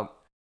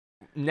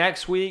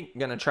 Next week, I'm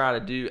going to try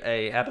to do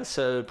a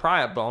episode,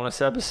 probably a bonus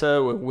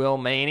episode with Will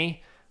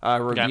Maney.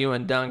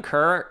 Reviewing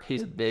Dunkirk.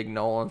 He's a big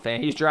Nolan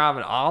fan. He's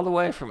driving all the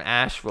way from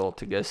Asheville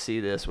to go see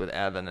this with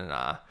Evan and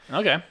I.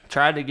 Okay.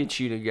 Tried to get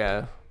you to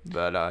go,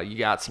 but you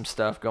got some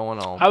stuff going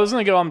on. I was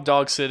going to go on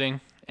dog sitting,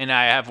 and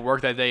I have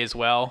work that day as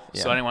well,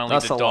 so I didn't want to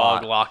leave the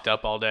dog locked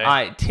up all day. All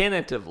right,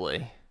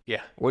 tentatively.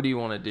 Yeah. What do you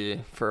want to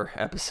do for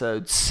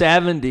episode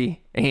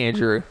 70,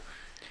 Andrew?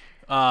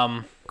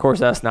 Of course,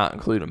 that's not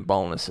including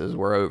bonuses.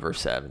 We're over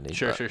 70.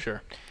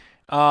 Sure.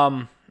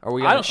 Are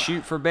we going to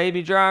shoot for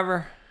Baby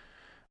Driver?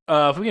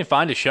 If we can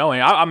find a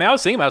showing. I mean, I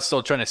was thinking about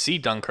still trying to see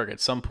Dunkirk at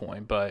some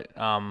point, but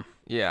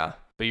yeah.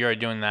 But you're already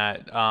doing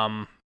that.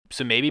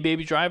 So maybe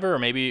Baby Driver or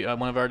maybe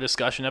one of our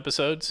discussion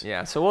episodes.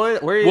 Yeah. So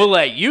we'll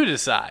let you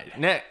decide.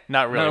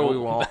 Not really. No, we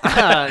won't.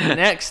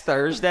 Next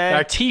Thursday.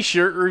 Our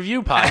T-shirt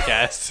review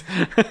podcast.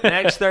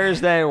 Next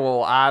Thursday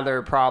will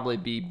either probably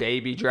be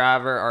Baby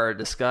Driver or a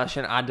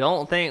discussion. I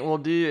don't think we'll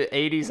do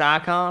 80s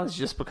icons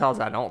just because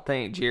I don't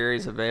think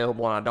Jerry's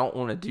available, and I don't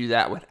want to do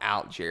that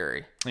without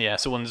Jerry. Yeah,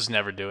 so we'll just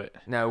never do it.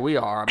 No, we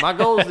are. My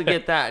goal is to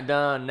get that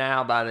done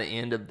now by the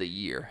end of the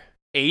year.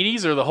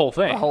 80s or the whole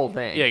thing? The whole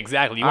thing. Yeah,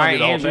 exactly. You All want right, to do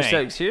the whole Andrew thing.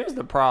 Stokes, here's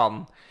the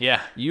problem.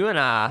 Yeah. You and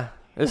I,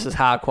 this is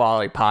high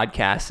quality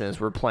podcasting as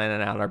we're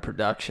planning out our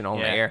production on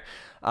the air.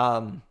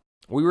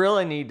 We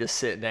really need to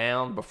sit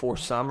down before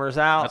summer's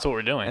out. That's what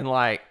we're doing. And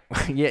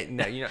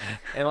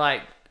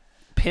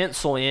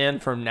pencil in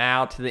from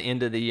now to the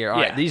end of the year. All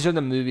right, these are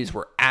the movies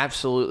we're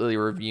absolutely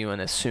reviewing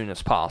as soon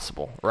as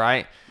possible,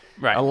 right?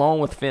 Right. Along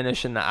with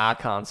finishing the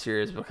Icon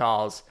series,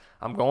 because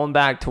I'm going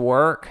back to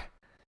work.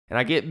 And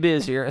I get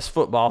busier. It's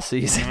football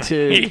season,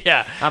 too.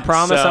 Yeah. I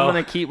promise I'm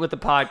going to keep with the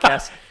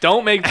podcast.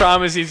 Don't make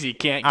promises you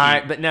can't keep. All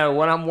right, but no,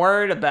 what I'm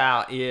worried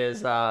about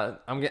is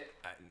I'm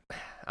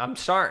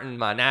starting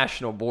my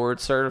national board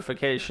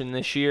certification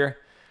this year,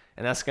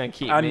 and that's going to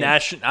keep me. I'm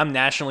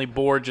nationally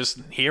bored just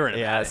hearing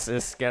about it.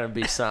 It's going to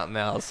be something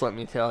else, let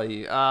me tell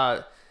you.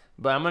 But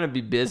I'm going to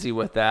be busy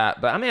with that.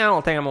 But, I mean, I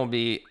don't think I'm going to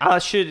be – I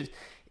should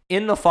 –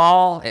 in the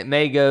fall, it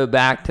may go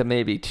back to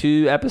maybe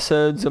 2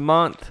 episodes a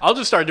month. I'll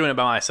just start doing it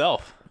by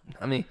myself.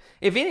 I mean,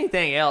 if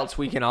anything else,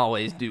 we can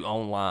always do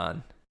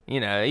online,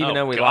 even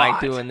though we like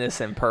doing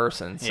this in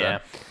person. So. Yeah,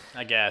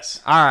 I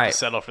guess. All right. Just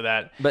settle for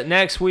that. But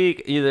next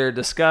week, either a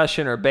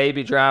discussion or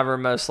Baby Driver,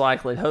 most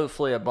likely,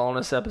 hopefully a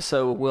bonus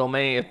episode with Will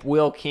May. If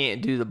Will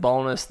can't do the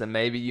bonus, then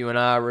maybe you and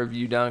I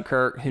review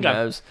Dunkirk. Who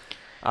knows?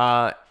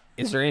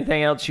 Is there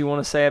anything else you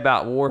want to say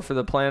about War for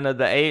the Planet of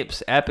the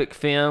Apes? Epic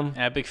film,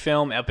 epic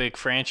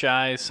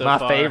franchise so far.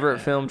 My favorite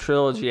film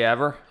trilogy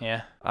ever.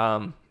 Yeah.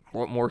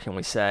 What more can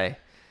we say?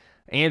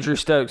 Andrew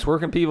Stokes, where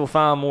can people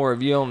find more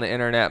of you on the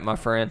internet, my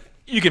friend?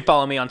 You can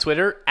follow me on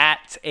Twitter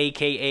at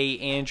AKA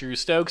Andrew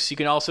Stokes. You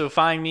can also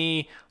find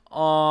me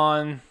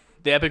on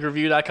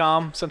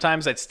theepicreview.com.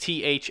 Sometimes that's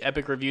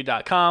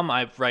thepicreview.com.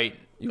 I write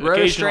You wrote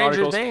a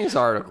Stranger Things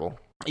article.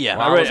 Yeah,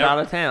 I was out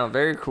of town.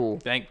 Very cool.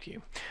 Thank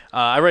you.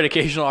 I write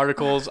occasional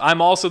articles.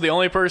 I'm also the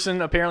only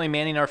person apparently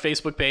manning our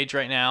Facebook page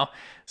right now,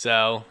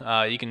 so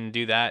you can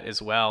do that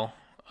as well.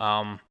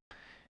 And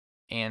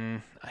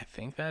I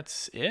think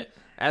that's it.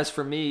 As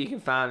for me, you can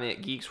find me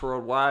at Geeks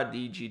Worldwide,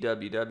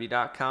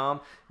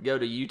 dgww.com. Go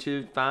to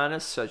YouTube, find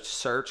us,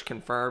 search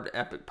Confirmed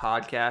Epic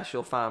Podcast.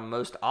 You'll find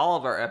most all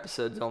of our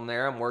episodes on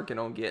there. I'm working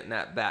on getting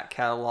that back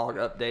catalog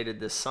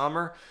updated this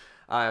summer.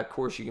 Of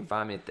course, you can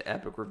find me at the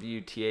Epic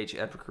Review,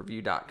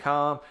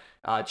 thepicreview.com.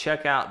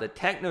 Check out the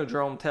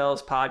Technodrome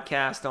Tales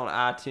podcast on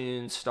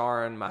iTunes,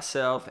 starring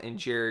myself and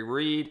Jerry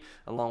Reed,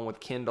 along with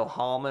Kendall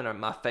Hallman,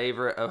 my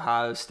favorite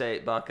Ohio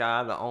State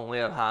Buckeye, the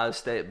only Ohio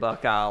State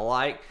Buckeye I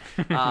like,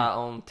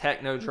 on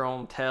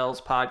Technodrome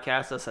Tales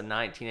podcast. That's a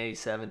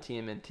 1987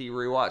 TMNT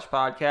rewatch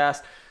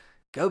podcast.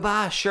 Go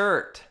buy a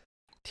shirt.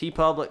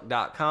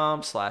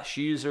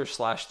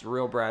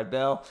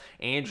 tpublic.com/user/TheRealBradBell.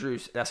 Andrew,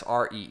 that's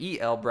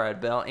REEL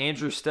Brad Bell.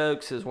 Andrew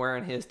Stokes is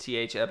wearing his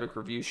TH Epic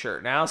Review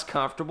shirt. Now it's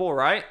comfortable,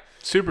 right?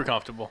 Super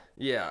comfortable.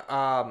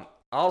 Yeah.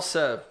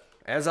 Also,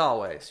 as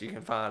always, you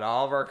can find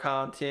all of our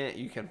content.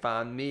 You can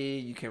find me.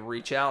 You can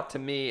reach out to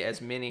me,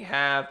 as many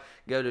have.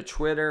 Go to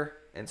Twitter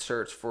and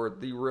search for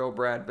The Real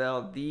Brad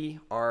Bell,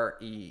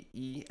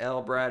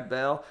 TheREEL Brad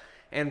Bell.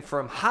 And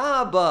from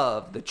high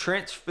above the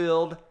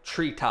trench-filled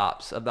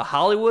treetops of the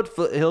Hollywood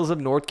foothills of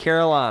North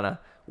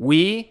Carolina,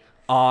 we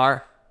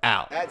are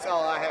out. That's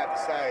all I have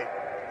to say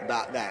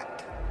about that.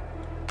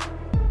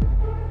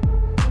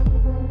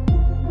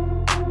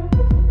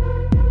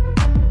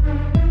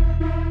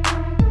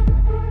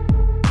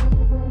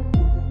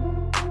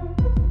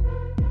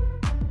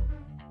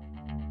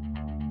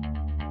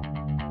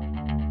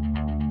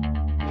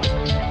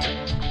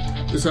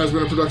 This has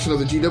been a production of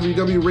the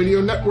GWW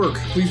Radio Network.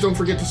 Please don't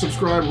forget to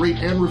subscribe, rate,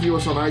 and review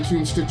us on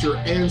iTunes, Stitcher,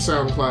 and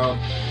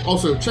SoundCloud.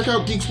 Also, check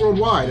out Geeks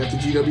Worldwide at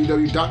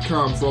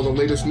thegww.com for all the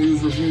latest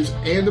news, reviews,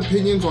 and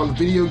opinions on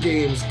video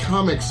games,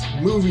 comics,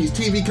 movies,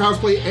 TV,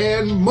 cosplay,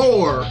 and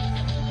more.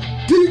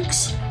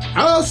 Geeks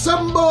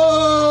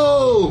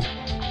Assemble!